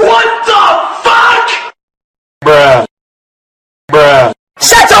 What the fuck? Bruh.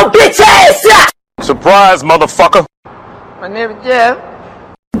 Shut your bitch ass up! Surprise, motherfucker. My name is Jeff.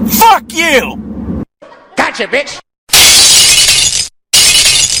 Fuck you! Gotcha, bitch!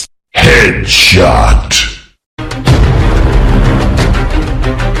 Headshot.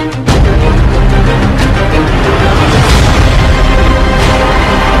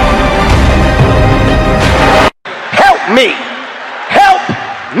 Help me! Help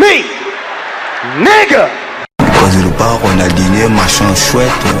me! Nigga! Poser le bar, on a dîné, machin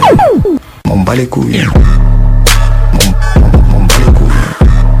chouette. M'en bats les couilles. M'en bats les couilles.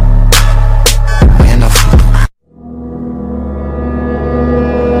 Rien à foutre.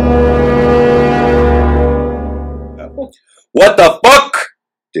 What the fuck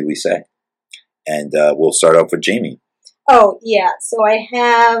did we say? And we'll start off with Jamie. Oh, yeah. So I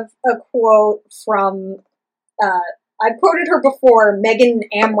have a quote from, I've quoted her before, Megan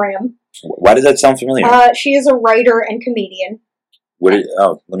Amram. Why does that sound familiar? She is a writer and comedian. Let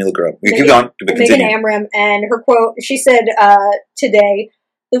me look her up. Keep going. Megan Amram, and her quote, she said today,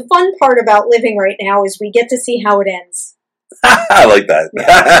 "The fun part about living right now is we get to see how it ends." I like that.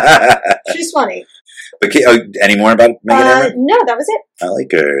 Yeah. She's funny. But any more about Megan Amram? No, that was it. I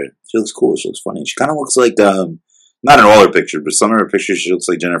like her. She looks cool. She looks funny. She kind of looks like, not in all her pictures, but some of her pictures, she looks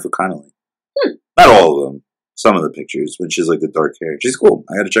like Jennifer Connelly. Not all of them. Some of the pictures, when she's like the dark hair. She's cool.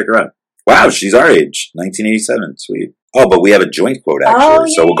 I got to check her out. Wow, she's our age. 1987. Sweet. Oh, but we have a joint quote, actually. Oh,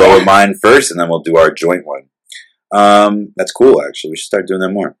 yeah, so we'll go with mine first, and then we'll do our joint one. That's cool, actually. We should start doing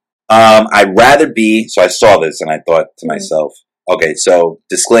that more. I'd rather be... So I saw this, and I thought to myself, okay, so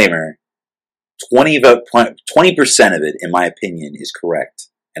disclaimer, 20% of it, in my opinion, is correct.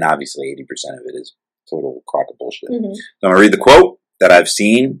 And obviously 80% of it is total crock of bullshit. Mm-hmm. So I'm going to read the quote that I've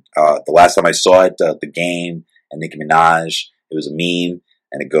seen. The last time I saw it, The Game and Nicki Minaj, it was a meme,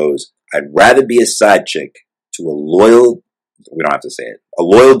 and it goes, I'd rather be a side chick to a loyal, we don't have to say it, a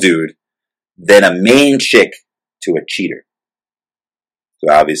loyal dude than a main chick to a cheater.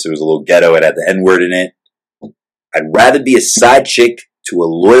 So obviously it was a little ghetto. It had the N-word in it. I'd rather be a side chick to a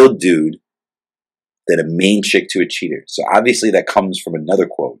loyal dude than a main chick to a cheater. So obviously that comes from another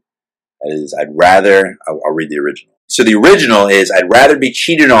quote. That is, I'll read the original. So the original is, I'd rather be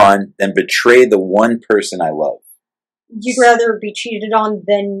cheated on than betray the one person I love. You'd rather be cheated on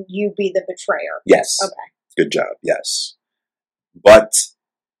than you be the betrayer. Yes. Okay. Good job. Yes. But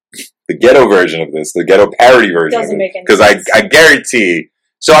the ghetto version of this, the ghetto parody version, doesn't make any sense. Because I guarantee.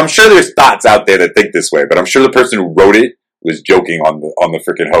 So I'm sure there's thoughts out there that think this way, but I'm sure the person who wrote it was joking on the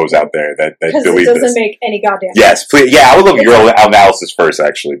freaking hoes out there that believe this. Because it doesn't make any goddamn sense. Yes, please. Yeah, I would love your analysis first,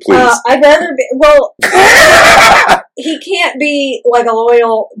 actually, please. I'd rather be, well, he can't be like a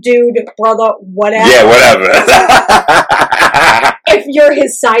loyal dude, brother, whatever. Yeah, whatever. If you're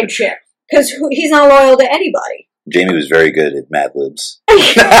his side chick. Because he's not loyal to anybody. Jamie was very good at Mad Libs. So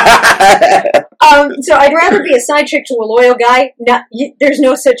I'd rather be a side chick to a loyal guy. There's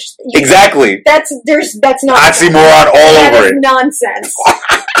no such... Exactly. That's not... Oxymoron all over it. Nonsense.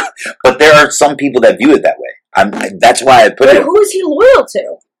 But there are some people that view it that way. That's why I put it... But who is he loyal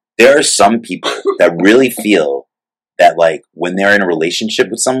to? There are some people that really feel that, like, when they're in a relationship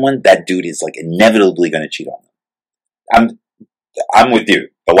with someone, that dude is, like, inevitably going to cheat on them. I'm with you.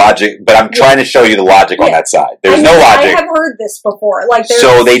 The logic, but I'm trying to show you the logic on that side. There's no logic. I have heard this before. Like,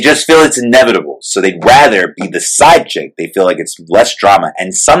 so they just feel it's inevitable. So they'd rather be the side chick. They feel like it's less drama.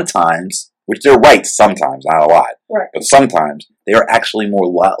 And sometimes, which they're right sometimes, not a lot, right, but sometimes they are actually more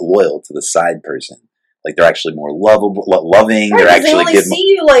loyal to the side person. Like, they're actually more loving. Right, they're actually they only see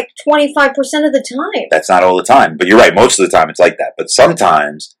you like 25% of the time. That's not all the time. But you're right. Most of the time it's like that. But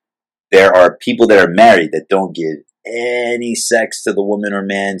sometimes there are people that are married that don't give any sex to the woman or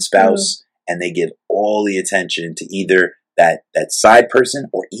man spouse, and they give all the attention to either that side person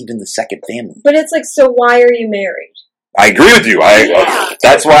or even the second family. But it's like, so why are you married? I agree with you.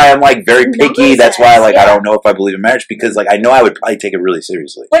 That's why I'm like very picky. That's why I don't know if I believe in marriage, because like I know I would probably take it really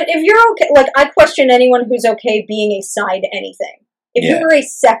seriously. But if you're okay, like I question anyone who's okay being a side anything. If you were a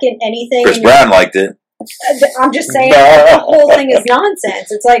second anything, Chris Brown liked it. I'm just saying the whole thing is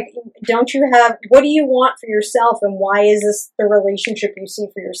nonsense. It's like, don't you have, what do you want for yourself, and why is this the relationship you see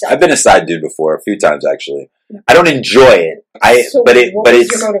for yourself? I've been a side dude before, a few times actually. I don't enjoy it. But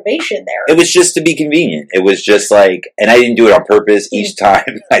it's your motivation there? It was just to be convenient. It was just like, and I didn't do it on purpose each time.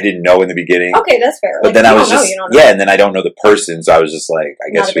 I didn't know in the beginning. Okay, that's fair. But like, then I was just, and then I don't know the person, so I was just like, I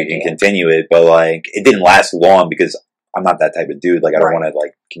guess we can continue it. But like, it didn't last long because I'm not that type of dude. Like, I don't want to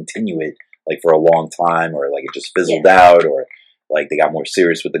like continue it like for a long time, or like it just fizzled out, or like they got more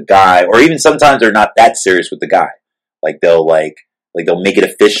serious with the guy, or even sometimes they're not that serious with the guy. Like they'll they'll make it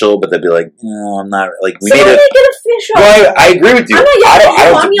official, but they'll be like, no, I'm not. Like we made make it official. Well, I agree with you. I'm not yelling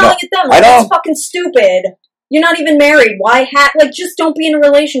at you. I'm yelling at them. Like, I know. That's fucking stupid. You're not even married. Why just don't be in a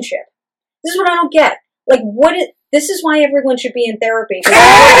relationship. This is what I don't get. Like, this is why everyone should be in therapy.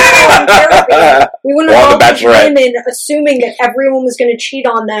 We wouldn't have all these women assuming that everyone was going to cheat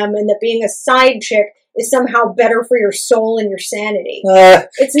on them, and that being a side chick is somehow better for your soul and your sanity.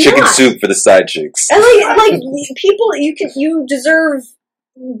 It's chicken not. soup for the side chicks. And like people, you deserve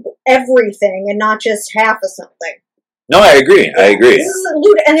everything and not just half of something. No, I agree. This is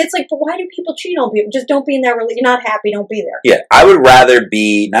and it's like, but why do people cheat on people? Just don't be in that relationship. You're not happy, don't be there. Yeah, I would rather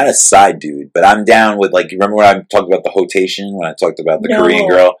be not a side dude, but I'm down with, like, you remember when I talked about the hotation, when I talked about the Korean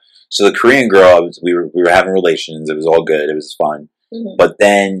girl? So the Korean girl, we were having relations. It was all good. It was fun. Mm-hmm. But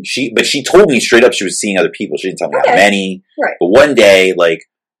then she told me straight up she was seeing other people. She didn't tell me how many. Right. But one day, like,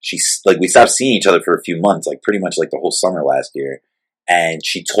 we stopped seeing each other for a few months, like pretty much like the whole summer last year. And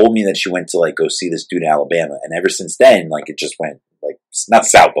she told me that she went to like go see this dude in Alabama, and ever since then, like it just went like not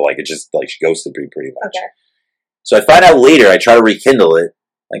south, but like it just like she ghosted me pretty much. Okay. So I find out later. I try to rekindle it,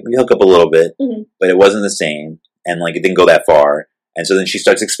 like we hook up a little bit, but it wasn't the same, and like it didn't go that far. And so then she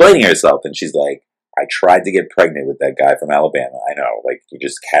starts explaining herself, and she's like, "I tried to get pregnant with that guy from Alabama." I know, like you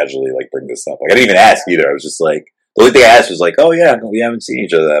just casually like bring this up. Like I didn't even ask either. I was just like, the only thing I asked was like, "Oh yeah, we haven't seen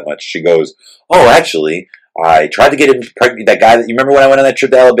each other that much." She goes, "Oh, actually, I tried to get him pregnant. That guy that you remember when I went on that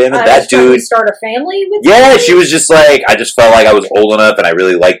trip to Alabama? That dude start a family with. Yeah, she was just like, I just felt like I was old enough and I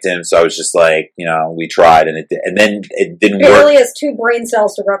really liked him, so I was just like, you know, we tried and then it didn't work. It really has two brain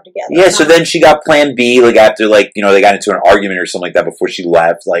cells to rub together. Yeah, so then she got Plan B, like after like you know they got into an argument or something like that before she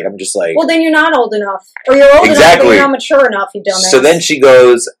left. Like I'm just like, well, then you're not old enough, or you're old enough, but you're not mature enough. You dumbass. So then she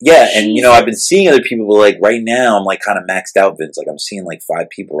goes, yeah, and you know I've been seeing other people, but like right now I'm like kind of maxed out, Vince. Like I'm seeing like 5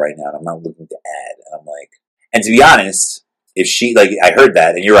 people right now, and I'm not looking to add, and I'm like. And to be honest, if she, like, I heard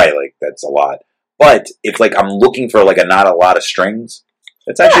that, and you're right, like, that's a lot. But if, like, I'm looking for, like, not a lot of strings,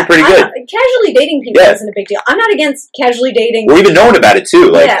 that's actually pretty good. Casually dating people isn't a big deal. I'm not against casually dating. We're even knowing about it, too.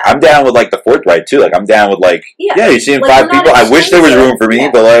 Like, I'm down with, like, the forthright, too. Like, I'm down with, like, you're seeing like, 5 people. I wish there was room for me,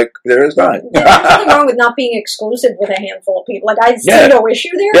 but, like, there is not. There's nothing wrong with not being exclusive with a handful of people. Like, I see no issue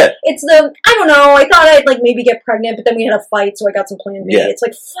there. Yeah. It's I don't know, I thought I'd, like, maybe get pregnant, but then we had a fight, so I got some Plan B. Yeah. It's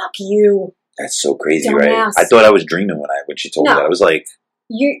like, fuck you. That's so crazy, right? I thought I was dreaming when she told me that. I was like,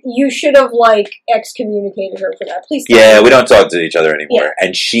 you should have like excommunicated her for that. Please. Yeah, we don't talk to each other anymore. Yeah.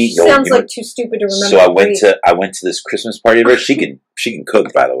 And she sounds like too stupid to remember. So I went to this Christmas party of hers. She can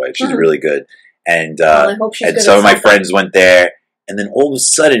cook, by the way. She's really good. And I hope she's good some of my friends went there, and then all of a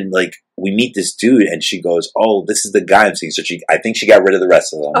sudden, like we meet this dude, and she goes, "Oh, this is the guy I'm seeing." So I think she got rid of the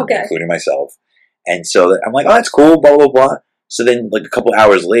rest of them, including myself. And so I'm like, "Oh, that's cool." Blah blah blah. So then, like a couple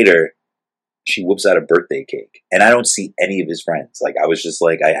hours later. She whips out a birthday cake, and I don't see any of his friends. Like, I was just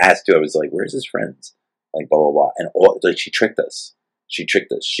like, I asked her, I was like, where's his friends? Like, blah, blah, blah. And like, she tricked us. She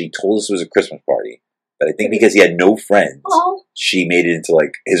told us it was a Christmas party. But I think because he had no friends, she made it into,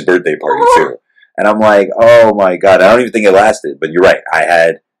 like, his birthday party, too. And I'm like, oh, my God. I don't even think it lasted. But you're right.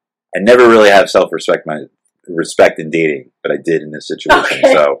 I never really have self-respect, respect in dating, but I did in this situation. Okay.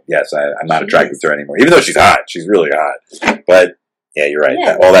 So, yes, I'm not attracted to her anymore. Even though she's hot. She's really hot. But Yeah, you're right.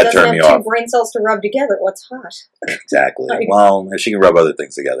 Yeah, All that doesn't turned me have two off. brain cells to rub together. What's hot? Exactly. Like- Well, she can rub other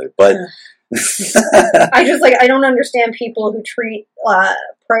things together, but I just I don't understand people who treat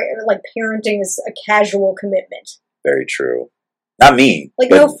parenting as a casual commitment. very true. Not me. Like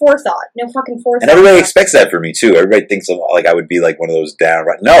but- no forethought, no fucking forethought. And everybody expects that for me too. Everybody thinks like I would be like one of those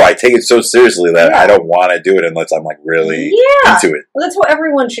downright. No, I take it so seriously that I don't want to do it unless I'm like really into it. Well, that's what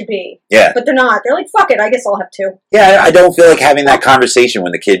everyone should be. Yeah, But they're not. They're like, fuck it, I guess I'll have two. yeah. I don't feel like having that conversation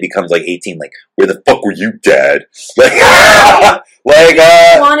when the kid becomes like 18. Like, where the fuck were you, Dad? Like,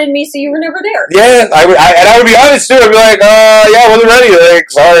 You wanted me, so you were never there. yeah. I would be honest too. I'd be like, yeah, I wasn't ready. Like,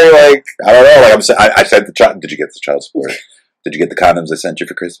 sorry. Like, I don't know. Like, I sent the child. Did you get the child support? Did you get the condoms I sent you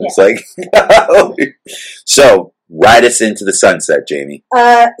for Christmas? Yeah. Like, so ride us into the sunset, Jamie.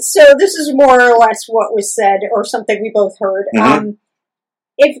 So this is more or less what was said, or something we both heard. Mhm.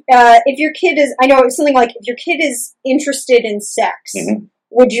 If your kid is, I know it was something like, if your kid is interested in sex, Mhm.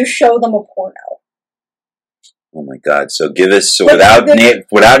 would you show them a porno? Oh my God! So give us But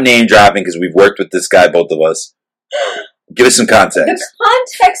without name dropping, because we've worked with this guy, both of us. Give us some context. The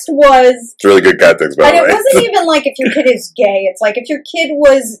context was, It's really good context, by and the it way. wasn't even like if your kid is gay. It's like if your kid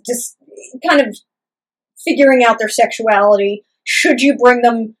was just kind of figuring out their sexuality, should you bring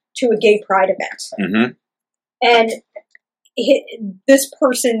them to a gay pride event? Mm-hmm. And this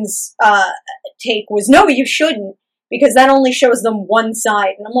person's take was, no, you shouldn't, because that only shows them one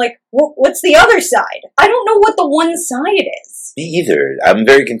side. And I'm like, what's the other side? I don't know what the one side is. Me either. I'm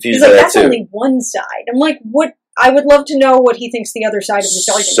very confused He's by like, that that's too. only one side. I'm like, what? I would love to know what he thinks the other side of this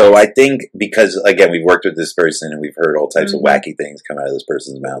argument So is. I think because again we've worked with this person and we've heard all types of Mhm. wacky things come out of this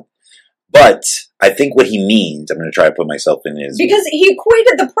person's mouth. But I think what he means, I'm going to try to put myself in his, Because he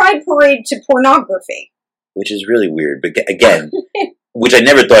equated the Pride Parade to pornography. which is really weird. But again, which I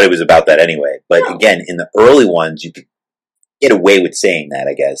never thought it was about that anyway. But No. again, in the early ones, you could get away with saying that,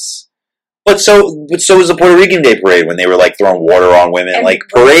 I guess. But so was the Puerto Rican Day Parade when they were like throwing water on women. And like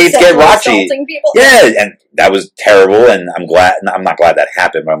parades get sexually raunchy. assaulting people. Yeah, and that was terrible. And I'm not glad that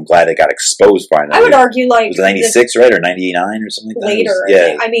happened, but I'm glad it got exposed finally. I would argue, It like, was 96, right? Or 99 or something like that? later.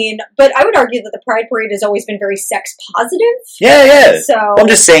 Yeah. I mean, but I would argue that the Pride Parade has always been very sex positive. Yeah. So I'm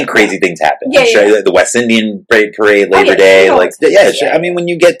just saying crazy things happen. Yeah, I'm sure yeah. the West Indian parade, Labor yeah, Day, you know like, what's happening. sure. Yeah. I mean, when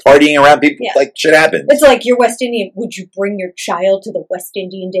you get partying around people, Yeah. like, shit happens. It's like, you're West Indian. Would you bring your child to the West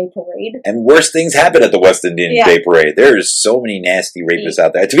Indian Day Parade? And worse things happen at the West Indian Yeah. Day Parade. There's so many nasty rapists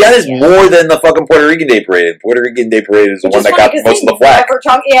out there. To be honest, Yeah. more than the fucking Puerto Rican Day Parade. Puerto Rican Day Parade is the Which one is that funny got 'cause most of they the flack. never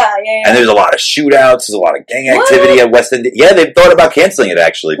talk- yeah. And there's a lot of shootouts. There's a lot of gang What? activity at West Indian. Yeah, they've thought about canceling it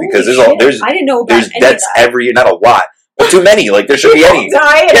actually because Holy there's shit. I didn't know about there's any deaths of that. every year. Not a lot, but too many. Like there should be any. People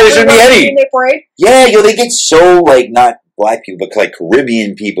die at Yeah, there every shouldn't be West any. Indian Day Parade. Yeah, they get so like not black people, but like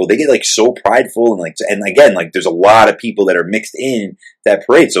Caribbean people. They get like so prideful and again, like there's a lot of people that are mixed in that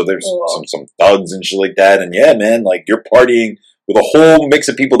parade. So there's Oh. some thugs and shit like that. And yeah, man, like you're partying with a whole mix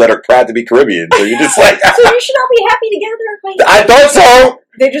of people that are proud to be Caribbean. So you're just like, So you should all be happy together. Like, I thought so.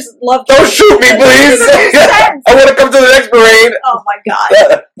 they just love. Don't shoot me, It please. doesn't make sense. I want to come to the next parade. Oh my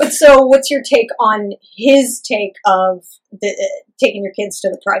god! But so, what's your take on his take of the taking your kids to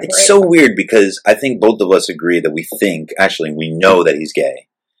the Pride Parade? It's so weird because I think both of us agree that we know that he's gay.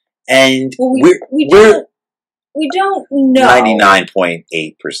 And Well, we're we don't know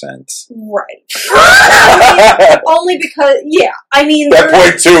 99.8%. right. Only because, yeah, I mean, That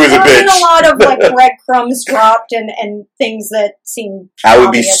there- point 2 is a there have been bitch. a lot of like breadcrumbs dropped and things that seem. I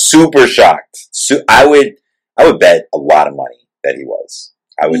would be obvious. super shocked. I would bet a lot of money that he was.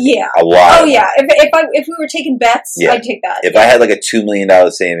 I would. Yeah. A lot. Oh of yeah, money. if we were taking bets, Yeah. I'd take that. If I had like a $2 million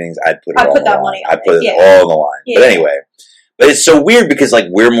savings, I'd put it I'd all put on the that line. money on I'd put it, it yeah. all on the line. Yeah. But anyway, but it's so weird because like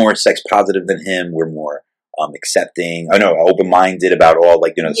we're more sex positive than him. We're more accepting. I know, open minded about all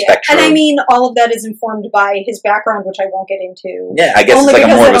like the spectrum. And I mean, all of that is informed by his background, which I won't get into. Yeah, I guess Only it's like a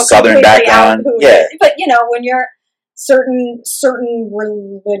because more of a it'll southern completely background. out who it Yeah, is. But when you're certain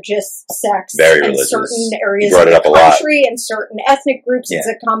religious sects Very and religious. certain areas You brought of it up the a lot. country and certain ethnic groups, it's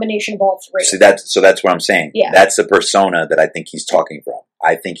Yeah. a combination of all three. so that's what I'm saying. Yeah. That's the persona that I think he's talking from.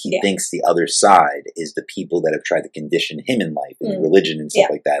 I think he Yeah. thinks the other side is the people that have tried to condition him in life and religion and stuff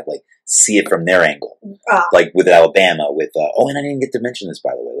Yeah. like that. Like see it from their angle. Ah. Like with Alabama, and I didn't get to mention this,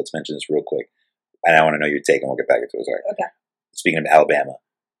 by the way. Let's mention this real quick. And I want to know your take, and we'll get back into it. Sorry. Okay. Speaking of Alabama,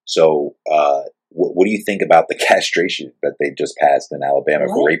 so what do you think about the castration that they just passed in Alabama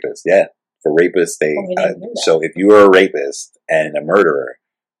for What? rapists? Yeah, for rapists, they. Oh, I didn't know that. So if you are a rapist and a murderer,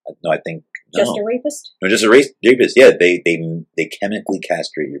 no, I think Just a rapist? no, just a rapist. Yeah, they chemically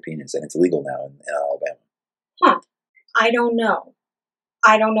castrate your penis, and it's illegal now in Alabama. Huh. I don't know.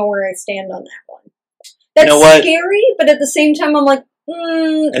 I don't know where I stand on that one. That's know what? scary, but at the same time, I'm like,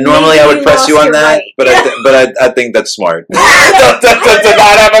 And normally I would press you on that, right. but I think that's smart. to not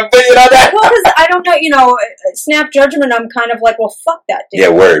have an opinion on that. Well, because I don't know, snap judgment, I'm kind of like, well, fuck that, dude. Yeah,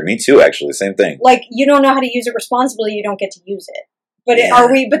 word. Me too, actually. Same thing. Like, you don't know how to use it responsibly, you don't get to use it. But Yeah. are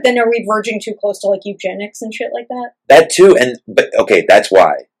we verging too close to, like, eugenics and shit like that? That too, but okay, that's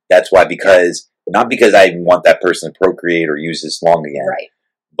why. That's why, because, not because I want that person to procreate or use this long again. Right.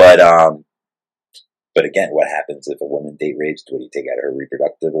 But again, what happens if a woman date rapes? Do you take out her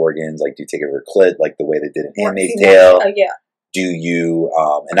reproductive organs? Like, do you take out her clit, like the way they did in Handmaid's Tale? Yeah. Do you,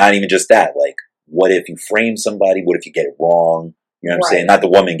 and not even just that, like, what if you frame somebody? What if you get it wrong? You know what I'm Right. saying? Not the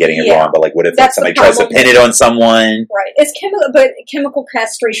woman getting it Yeah. wrong, but like, what if like, That's somebody the tries to problem. pin it on someone? Right. It's chemical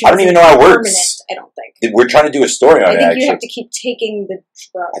castration. I don't even know how it permanent, works. I don't think. We're trying to do a story on I it, think actually. you have to keep taking the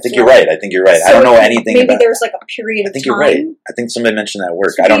drugs. I think you're right. I So don't know anything maybe about there's like a period I of think time. you're right. I think somebody mentioned that at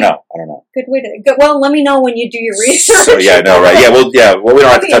work. So I don't know. Good way to go. Well, let me know when you do your research. So yeah, no, right. Well, we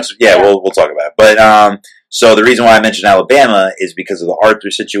don't have to touch. Yeah, Yeah. we'll talk about it. But so the reason why I mentioned Alabama is because of the Arthur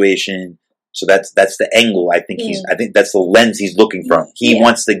situation. So that's the angle. I think I think that's the lens he's looking from. He Yeah.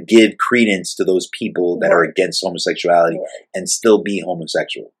 wants to give credence to those people that are Right. against homosexuality Right. and still be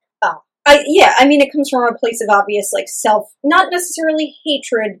homosexual. I mean, it comes from a place of obvious, like, not necessarily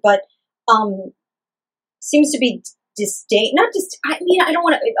hatred, but seems to be disdain. I don't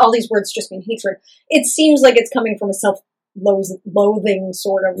want to, all these words just mean hatred. It seems like it's coming from a self-loathing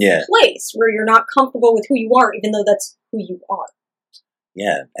sort of place, where you're not comfortable with who you are, even though that's who you are.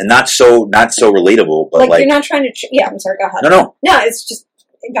 Yeah, and not so relatable, but like you're not trying to, I'm sorry, go ahead. No, it's just,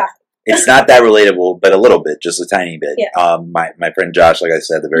 go ahead. it's not that relatable, but a little bit, just a tiny bit. Yeah. My friend Josh, like I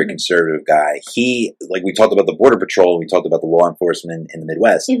said, the very conservative guy, he, like we talked about the Border Patrol, we talked about the law enforcement in the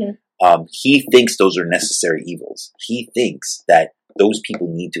Midwest. He thinks those are necessary evils. He thinks that those people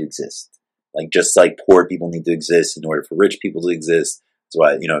need to exist. Like, just like poor people need to exist in order for rich people to exist.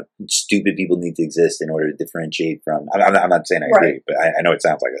 That's why, stupid people need to exist in order to differentiate from. I'm not saying I agree, but I know it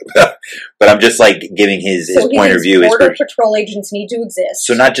sounds like it. But I'm just like giving his point of view. Border Patrol agents need to exist.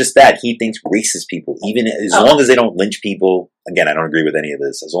 So not just that, he thinks racist people, even as long as they don't lynch people. Again, I don't agree with any of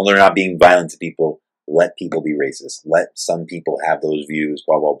this. As long as they're not being violent to people, let people be racist. Let some people have those views.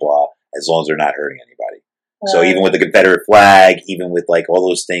 Blah blah blah. As long as they're not hurting anybody. So even with the Confederate flag, even with like all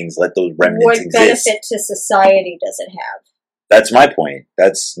those things, let those remnants exist. What benefit to society does it have? That's my point.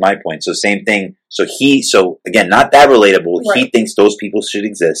 So same thing. So again, not that relatable. Right. He thinks those people should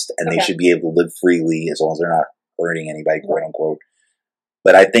exist and they should be able to live freely as long as they're not hurting anybody, quote unquote.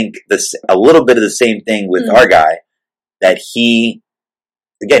 But I think a little bit of the same thing with our guy, that he's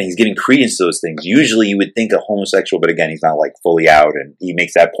giving credence to those things. Usually you would think a homosexual, but again, he's not like fully out, and he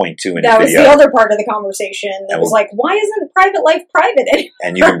makes that point too in his video. That was the other part of the conversation. That was like, why isn't private life private anymore?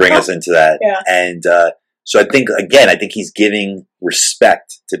 And you can bring us into that. Yeah. And so I think he's giving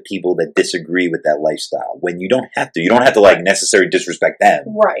respect to people that disagree with that lifestyle when you don't have to. You don't have to like necessarily disrespect them.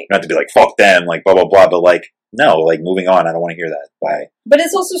 Right. You don't have to be like, fuck them, like blah, blah, blah. But like, no, like moving on. I don't want to hear that. Bye. But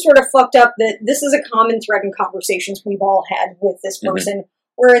it's also sort of fucked up that this is a common thread in conversations we've all had with this person,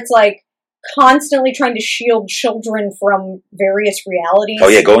 where it's like constantly trying to shield children from various realities. Oh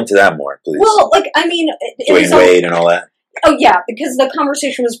yeah, go into that more, please. Well, like, I mean, Dwayne Wade and all that. Oh yeah, because the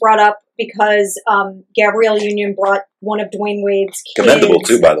conversation was brought up because Gabrielle Union brought one of Dwayne Wade's kids, Commendable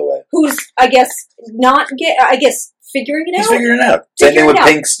too, by the way. who's I guess figuring it out. He's figuring it out. Same thing with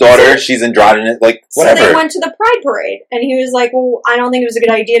Pink's daughter. She's androgynous, like whatever. So they went to the Pride Parade, and he was like, "Well, I don't think it was a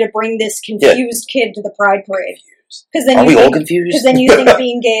good idea to bring this confused kid to the Pride Parade." Because then are we all confused? Because then you think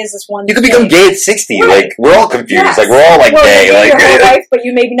being gay is this one. You could become gay at 60. Right. Like we're all confused. Yes. Like we're all like gay. You're Like your whole life, but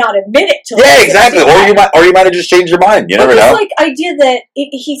you maybe not admit it to. Yeah, exactly. Or you might have just changed your mind. You never know. Like idea that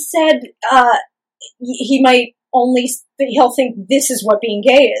he said he might he'll think this is what being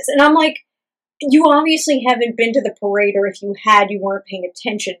gay is, and I'm like, you obviously haven't been to the parade, or if you had, you weren't paying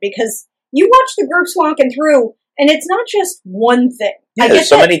attention, because you watch the groups walking through, and it's not just one thing. Yeah, there's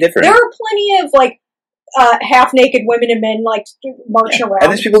so many different. There are plenty of like half-naked women and men like marching around,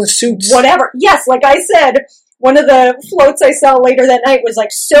 and there's people in suits. Whatever. Yes, like I said, one of the floats I saw later that night was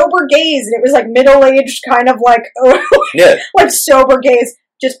like sober gays, and it was like middle-aged, kind of like like sober gays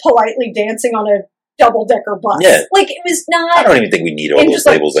just politely dancing on a double-decker bus. Yeah. Like, it was not... I don't even think we need all those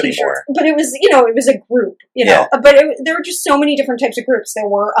labels anymore. But it was, it was a group, know. But there were just so many different types of groups. There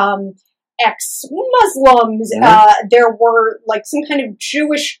were ex-Muslims. There were, like, some kind of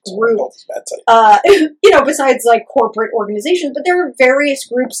Jewish group. Besides, like, corporate organizations. But there were various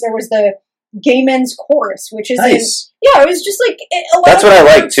groups. There was the gay men's chorus, which is Nice. it was just like That's what I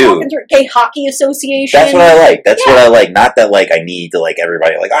like, too. Gay Hockey Association. That's what I like. That's what I like. Not that like I need to like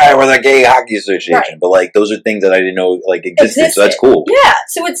everybody like, all right, we're the gay hockey association, Right. but like those are things that I didn't know like existed. So that's cool. Yeah,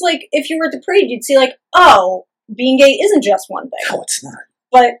 so it's like if you were at the parade, you'd see like, oh, being gay isn't just one thing. No, it's not.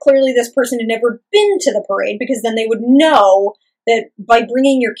 But clearly, this person had never been to the parade because then they would know that by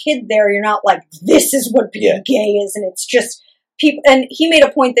bringing your kid there, you're not like, this is what being gay is, and it's just people. And he made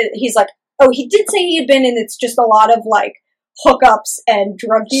a point that he's like, oh, he did say he had been, and it's just a lot of like hookups and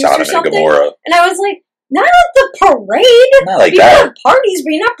drug use Sodom or something. and Gomorrah. And I was like, not at the parade. Not like People that. have parties,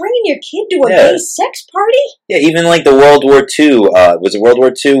 but you're not bringing your kid to a Yeah. gay sex party. Yeah, even like the World War II, was it World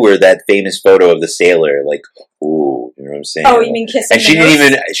War II where that famous photo of the sailor, like, ooh, you know what I'm saying? Oh, you mean kissing? And she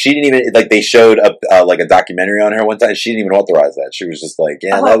didn't even, like, they showed up, like a documentary on her one time. She didn't even authorize that. She was just like,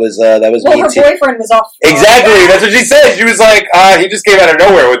 yeah, that was Well, me her too. boyfriend was off. Exactly, that's what she said. She was like, he just came out of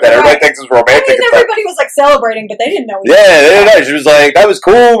nowhere with that. Everybody thinks it's romantic. I mean, and stuff. everybody was like celebrating, but they didn't know. Yeah, they didn't know. She was like, that was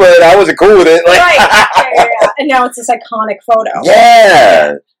cool, but I wasn't cool with it. Like, Right. Yeah. And now it's this iconic photo.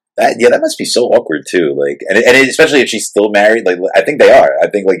 Yeah. That must be so awkward too. Like, and especially if she's still married. Like, I think they are. I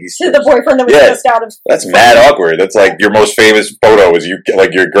think like you To the boyfriend that was just out of. That's mad awkward. That's like your most famous photo is you,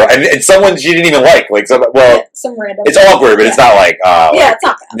 like your girl, and someone she didn't even like. Like, some some random. It's awkward, but it's not like it's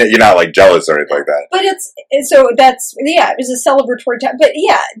not bad. you're not like jealous or anything like that. But it's so that's it was a celebratory time. But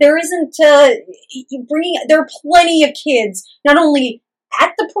yeah, there isn't there are plenty of kids not only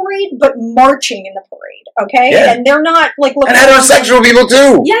at the parade but marching in the parade. Okay, and they're not like looking. And heterosexual people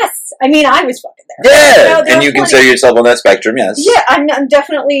too. Yes, I mean I was fucking there. Yeah, there and you consider yourself on that spectrum. Yes. Yeah, I'm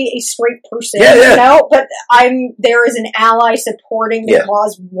definitely a straight person. Yeah. You know, but I'm there as an ally supporting the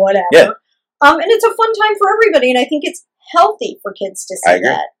cause, whatever. Yeah. And it's a fun time for everybody, and I think it's healthy for kids to see I agree.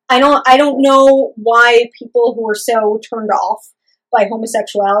 that. I don't know why people who are so turned off by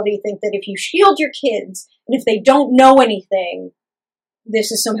homosexuality think that if you shield your kids and if they don't know anything,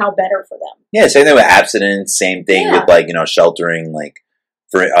 this is somehow better for them. Yeah, same thing with abstinence. Same thing with like sheltering. Like,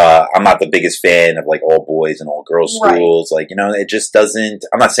 for I'm not the biggest fan of like all boys and all girls schools. Like, it just doesn't.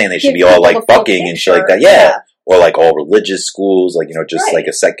 I'm not saying they should be all like fucking and shit like that. Yeah. Or like all religious schools. Like just like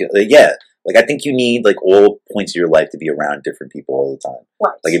a second. Like, I think you need, like, all points of your life to be around different people all the time.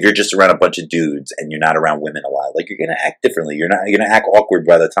 Right. Like, if you're just around a bunch of dudes and you're not around women a lot, like, you're going to act differently. You're going to act awkward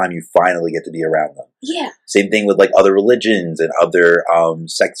by the time you finally get to be around them. Yeah. Same thing with, like, other religions and other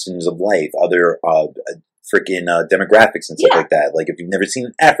sections of life, other freaking demographics and stuff like that. Like, if you've never seen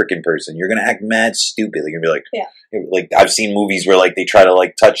an African person, you're going to act mad stupid. Like, you're going to be like, like, I've seen movies where, like, they try to,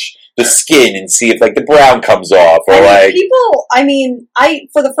 like, touch the skin and see if, like, the brown comes off. Or, I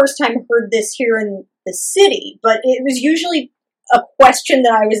for the first time heard this here in the city, but it was usually a question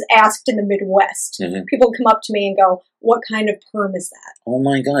that I was asked in the Midwest. Mm-hmm. People would come up to me and go, what kind of perm is that? Oh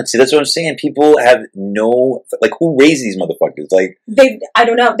my God. See, that's what I'm saying. People have no, like, who raised these motherfuckers? Like, I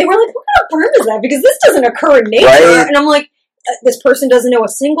don't know. They were like, what kind of perm is that? Because this doesn't occur in nature. Right? And I'm like, this person doesn't know a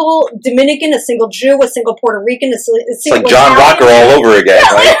single Dominican, a single Jew, a single Puerto Rican, a single it's like Italian. John Rocker all over again.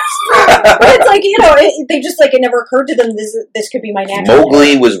 Yeah, but it's like, they just like, it never occurred to them this could be my natural.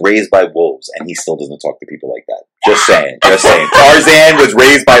 Mowgli was raised by wolves, and he still doesn't talk to people like that. Just saying. Tarzan was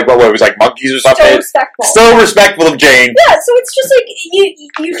raised by, what it was like monkeys or something? Still respectful of Jane. Yeah, so it's just like,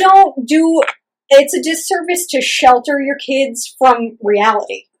 you don't do, it's a disservice to shelter your kids from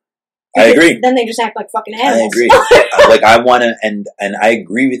reality. I agree. Then they just act like fucking animals. I agree. Like, I want to, and I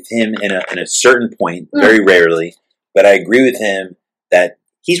agree with him in a certain point, very rarely, but I agree with him that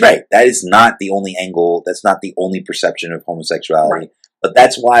he's right. That is not the only angle. That's not the only perception of homosexuality. Right. But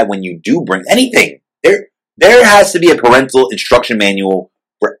that's why when you do bring anything, there has to be a parental instruction manual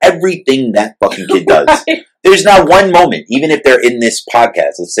for everything that fucking kid does. Right. There's not one moment, even if they're in this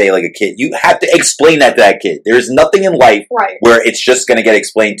podcast, let's say like a kid, you have to explain that to that kid. There's nothing in life where it's just going to get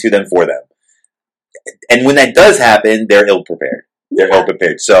explained to them for them. And when that does happen, they're ill-prepared. They're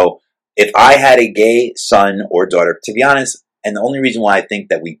ill-prepared. So if I had a gay son or daughter, to be honest, and the only reason why I think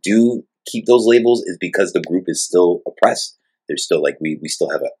that we do keep those labels is because the group is still oppressed. There's still like, we still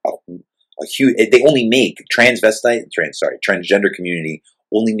have a huge, they only make transgender community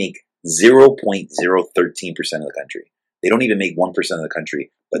only make 0.013% of the country. They don't even make 1% of the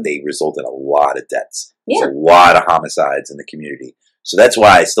country, but they result in a lot of deaths. There's a lot of homicides in the community. So that's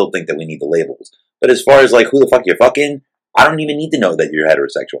why I still think that we need the labels. But as far as like who the fuck you're fucking, I don't even need to know that you're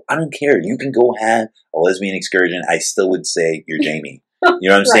heterosexual. I don't care. You can go have a lesbian excursion. I still would say you're Jamie. You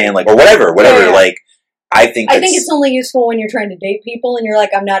know what I'm saying? Like, or whatever. Yeah. Like, I think it's only useful when you're trying to date people and you're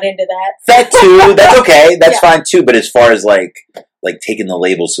like, I'm not into that. That too. That's okay. That's fine too. But as far as like taking the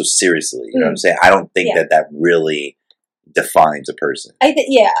labels so seriously, you know what I'm saying? I don't think that really defines a person. And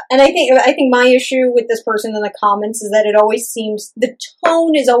I think my issue with this person in the comments is that it always seems the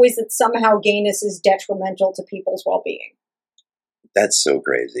tone is always that somehow gayness is detrimental to people's well-being. That's so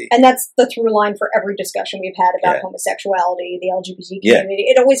crazy. And that's the through line for every discussion we've had about homosexuality, the LGBT community.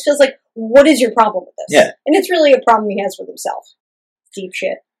 It always feels like, what is your problem with this? Yeah. And it's really a problem he has with himself. Deep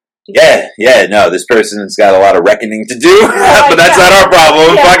shit. No, this person's got a lot of reckoning to do, but that's not our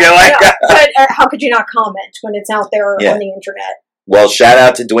problem. But how could you not comment when it's out there on the internet? Well, shout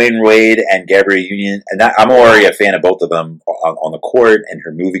out to Dwayne Wade and Gabrielle Union. And I'm already a fan of both of them on the court and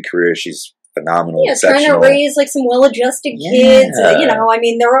her movie career. She's phenomenal. Yeah, trying to raise like some well-adjusted kids. I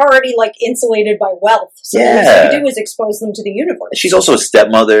mean, they're already like insulated by wealth. So what you do is expose them to the universe. She's also a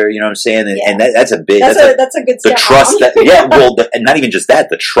stepmother. You know what I'm saying? And that's a big. That's a good. The trust that and not even just that.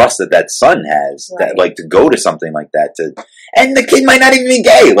 The trust that son has that like to go to something like that and the kid might not even be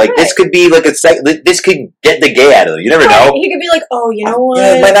gay. Like this could be like this could get the gay out of them. You never know. He could be like, oh, you know what?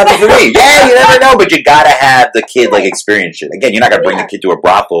 It might not be for me. Yeah, you never know. But you gotta have the kid like experience it. Again, you're not gonna bring the kid to a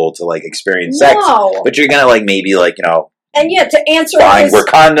brothel to like experience sex, but you're gonna like maybe like and to answer find where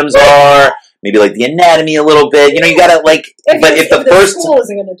condoms are, maybe like the anatomy a little bit. You gotta like. If the first school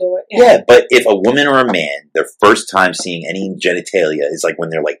isn't gonna do it, but if a woman or a man, their first time seeing any genitalia is like when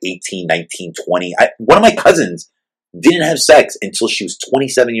they're like 18, 19, 20. One of my cousins didn't have sex until she was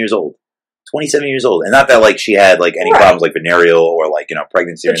 27 years old. 27 years old. And not that like she had like any problems like venereal or like,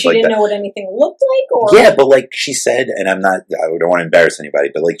 pregnancy or anything like that. But she didn't know what anything looked like? Or? Yeah, but like she said, and I don't want to embarrass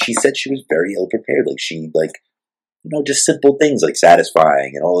anybody, but like she said she was very ill prepared. Like she like, just simple things like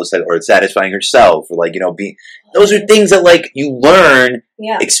satisfying and all this, or satisfying herself or like, those are things that like you learn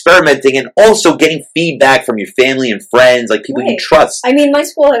experimenting and also getting feedback from your family and friends, like people you trust. I mean, my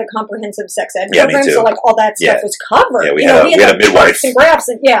school had a comprehensive sex ed program, so like all that stuff was covered. Yeah, we had a midwife. And graphs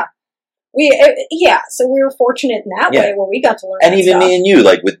and so we were fortunate in that way where we got to learn. And even me and you,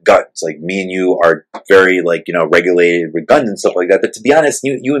 like with guns, like me and you are very like regulated with guns and stuff like that. But to be honest,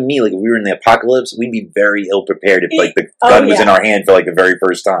 you and me, like if we were in the apocalypse, we'd be very ill prepared if like the gun was in our hand for like the very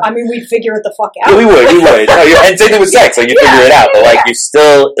first time. I mean, we'd figure it the fuck out. Yeah, we would. And same thing with sex, like you figure it out. But like you're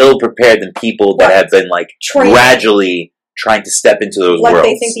still ill prepared than people that have been like gradually trying to step into those worlds.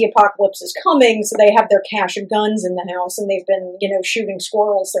 They think the apocalypse is coming, so they have their cache of guns in the house, and they've been, shooting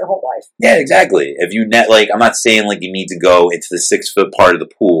squirrels their whole life. Yeah, exactly. If you I'm not saying like you need to go into the 6-foot part of the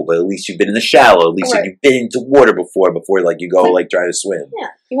pool, but at least you've been in the shallow. At least you've been into water before like you go like try to swim. Yeah,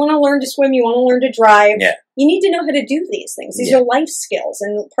 you want to learn to swim. You want to learn to drive. Yeah, you need to know how to do these things. These are life skills,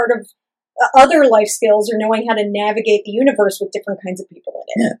 and part of other life skills are knowing how to navigate the universe with different kinds of people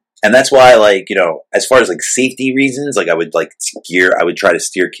in it. Yeah. And that's why, like, as far as like safety reasons, like I would try to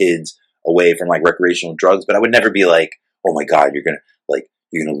steer kids away from like recreational drugs, but I would never be like, oh my God, you're gonna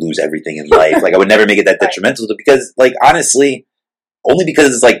lose everything in life. Like I would never make it that detrimental because, like, honestly, only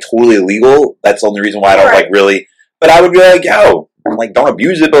because it's like totally illegal. That's the only reason why I don't like really. But I would be like, like don't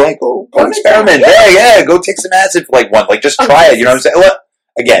abuse it, but like go experiment. Yeah, go take some acid for like one, like just try it. You know what I'm saying? Well,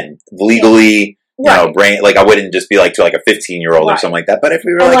 again, legally. Brain, like I wouldn't just be like to like a 15-year-old or something like that. But if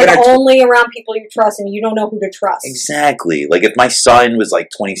we were like only around people you trust and you don't know who to trust. Exactly. Like if my son was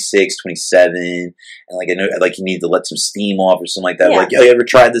like 26, 27, and like I know like he needed to let some steam off or something like that. Like, you ever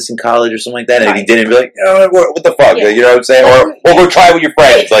tried this in college or something like that? And if he didn't, be like, what the fuck? You know what I'm saying? Or go try it with your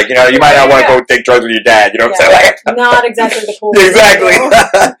friends. Like, you might not want to go take drugs with your dad. You know what I'm saying? Like, not exactly the cool. Exactly.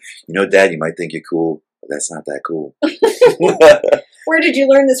 Dad, you might think you're cool, but that's not that cool. Where did you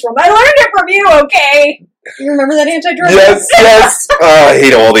learn this from? I learned it from you, okay? You remember that anti-drug? Yes. I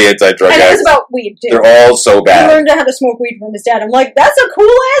hate all the anti-drug guys. And it was about weed, too. They're all so bad. He learned how to smoke weed from his dad. I'm like, that's a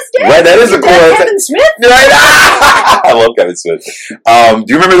cool-ass dad. Right, that is a cool-ass Kevin Smith? I love Kevin Smith. Do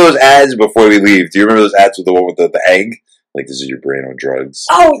you remember those ads before we leave? Do you remember those ads with the one with the egg? Like, this is your brain on drugs.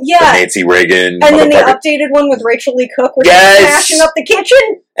 Oh, yeah. The Nancy Reagan. And then the updated one with Rachel Lee Cook where she's smashing up the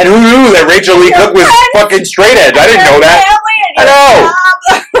kitchen. And who knew that Rachel Lee Cook was fucking straight edge? I didn't know that. I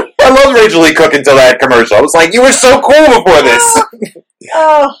know. I loved Rachel Lee Cook until that commercial. I was like, you were so cool before this.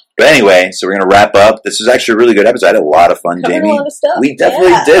 But anyway, so we're going to wrap up. This was actually a really good episode. I had a lot of fun, Jamie. A lot of stuff. We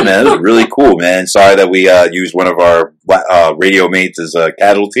definitely did, man. It was really cool, man. Sorry that we used one of our radio mates as a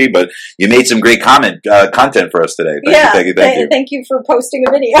casualty, but you made some great content for us today. Thank you. Thank you for posting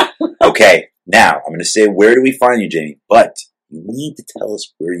a video. Okay, now I'm going to say, where do we find you, Jamie? But you need to tell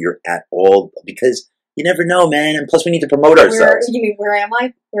us where you're at because you never know, man. And plus, we need to promote ourselves. You mean, where am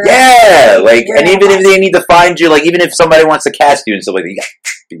I? Even if they need to find you, like, even if somebody wants to cast you and stuff like that, you gotta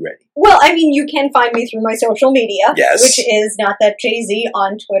be ready. Well, I mean, you can find me through my social media, which is Not That Jay-Z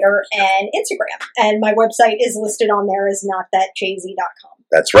on Twitter and Instagram. And my website is listed on there as notthatjz.com.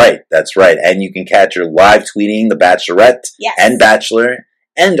 That's right. That's right. And you can catch her live tweeting The Bachelorette Yes. and Bachelor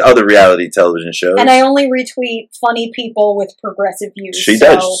and other reality television shows. And I only retweet funny people with progressive views. She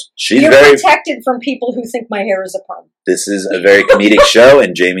so does. She's you're very. protected from people who think my hair is a perm. This is a very comedic show,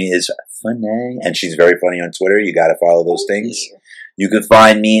 and Jamie is funny, and she's very funny on Twitter. You got to follow those things. You can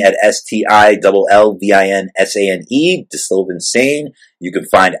find me at STILLVINSANE, Distilled Insane. You can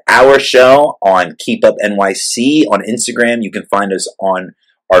find our show on Keep Up NYC on Instagram. You can find us on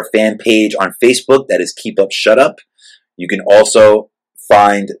our fan page on Facebook. That is Keep Up Shut Up. You can also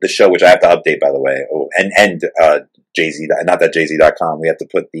find the show, which I have to update, by the way. Oh, and Jay-Z, not that Jay-Z.com. We have to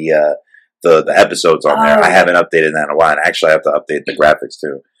put the episodes on there. I haven't updated that in a while. And actually, I have to update the graphics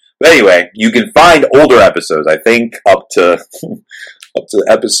too. But anyway, you can find older episodes. I think up to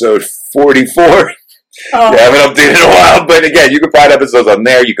episode 44. Oh. I haven't updated in a while. But again, you can find episodes on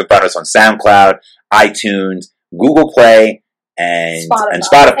there. You can find us on SoundCloud, iTunes, Google Play, and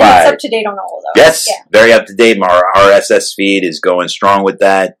Spotify. And it's up to date on all of those. Yes, very up to date. Our RSS feed is going strong with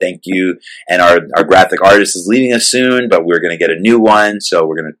that. Thank you. And our graphic artist is leaving us soon, but we're going to get a new one. So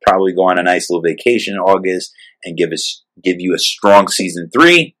we're going to probably go on a nice little vacation in August and give you a strong season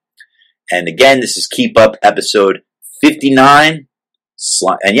 3. And again, this is Keep Up episode 59.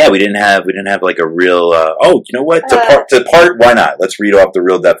 And yeah, we didn't have like a real. You know what? To part. Why not? Let's read off the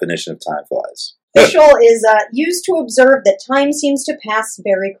real definition of time flies. Official is used to observe that time seems to pass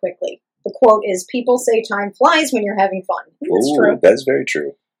very quickly. The quote is, "People say time flies when you're having fun." That's true. That's very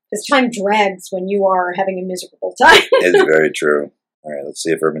true. Because time drags when you are having a miserable time. It's very true. All right, let's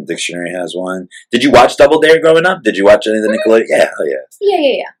see if Urban Dictionary has one. Did you watch Double Dare growing up? Did you watch any of the Nickelodeon? Yeah, oh yeah.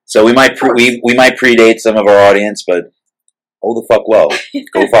 Yeah. So we might we might predate some of our audience, but oh the fuck well.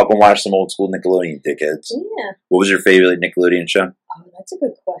 Go fucking watch some old school Nickelodeon, dickheads. Yeah. What was your favorite Nickelodeon show? Oh, that's a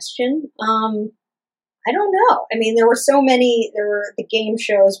good question. I don't know. I mean, there were so many. There were the game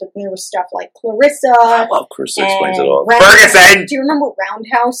shows, but then there was stuff like Clarissa. I love Clarissa explains it all. Ferguson! Do you remember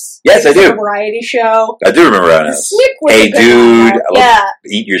Roundhouse? Yes, I do. A variety show. I do remember Roundhouse. Snick was Hey, a good dude. one. I love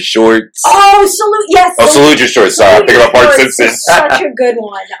Eat Your Shorts. Oh, salute! Yes. Oh, Salute Your Shorts. Sorry, I'm thinking about Bart Simpson. Such a good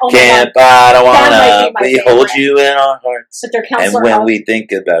one. Oh Can't my God. I don't That might wanna. be my We favorite. hold you in our hearts. But their And counselor. when we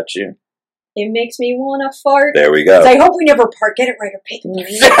think about you. It makes me want to fart. There we go. So I hope we never part. Get it right or pay the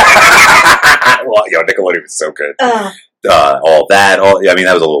money. Well, yo, Nickelodeon was so good. Uh, I mean,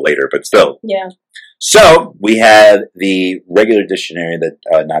 that was a little later, but still. Yeah. So, we have the regular dictionary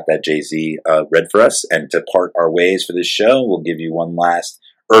that, not that Jay-Z, read for us. And to part our ways for this show, we'll give you one last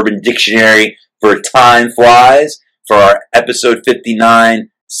Urban Dictionary for Time Flies for our episode 59,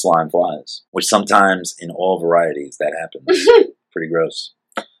 Slime Flies. Which sometimes, in all varieties, that happens. Pretty gross.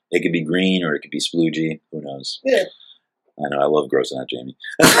 It could be green or it could be sploogey. Who knows? Yeah. I know, I love grossing out Jamie.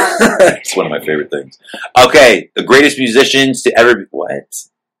 It's one of my favorite things. Okay, the greatest musicians to ever be... What?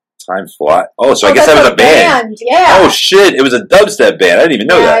 Time flies. Oh, so I guess that was a band. Yeah. Oh, shit. It was a dubstep band. I didn't even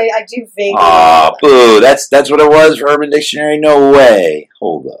know that. I do vaguely. Aw, boo. That's what it was for Urban Dictionary? No way.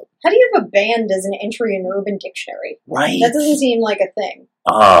 Hold up. How do you have a band as an entry in Urban Dictionary? Right. That doesn't seem like a thing.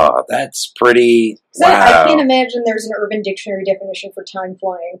 Oh, that's pretty... Wow. I can't imagine there's an Urban Dictionary definition for time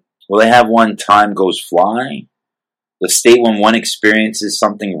flying. Well, they have one, Time Goes Fly. The state when one experiences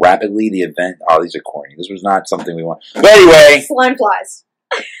something rapidly, the event... Oh, these are corny. This was not something we want. But anyway... Slime flies.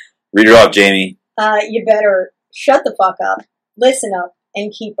 Read it off, Jamie. You better shut the fuck up, listen up,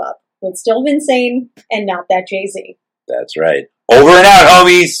 and keep up with Still Insane and Not That Jay-Z. That's right. Over and out,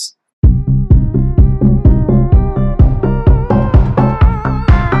 homies!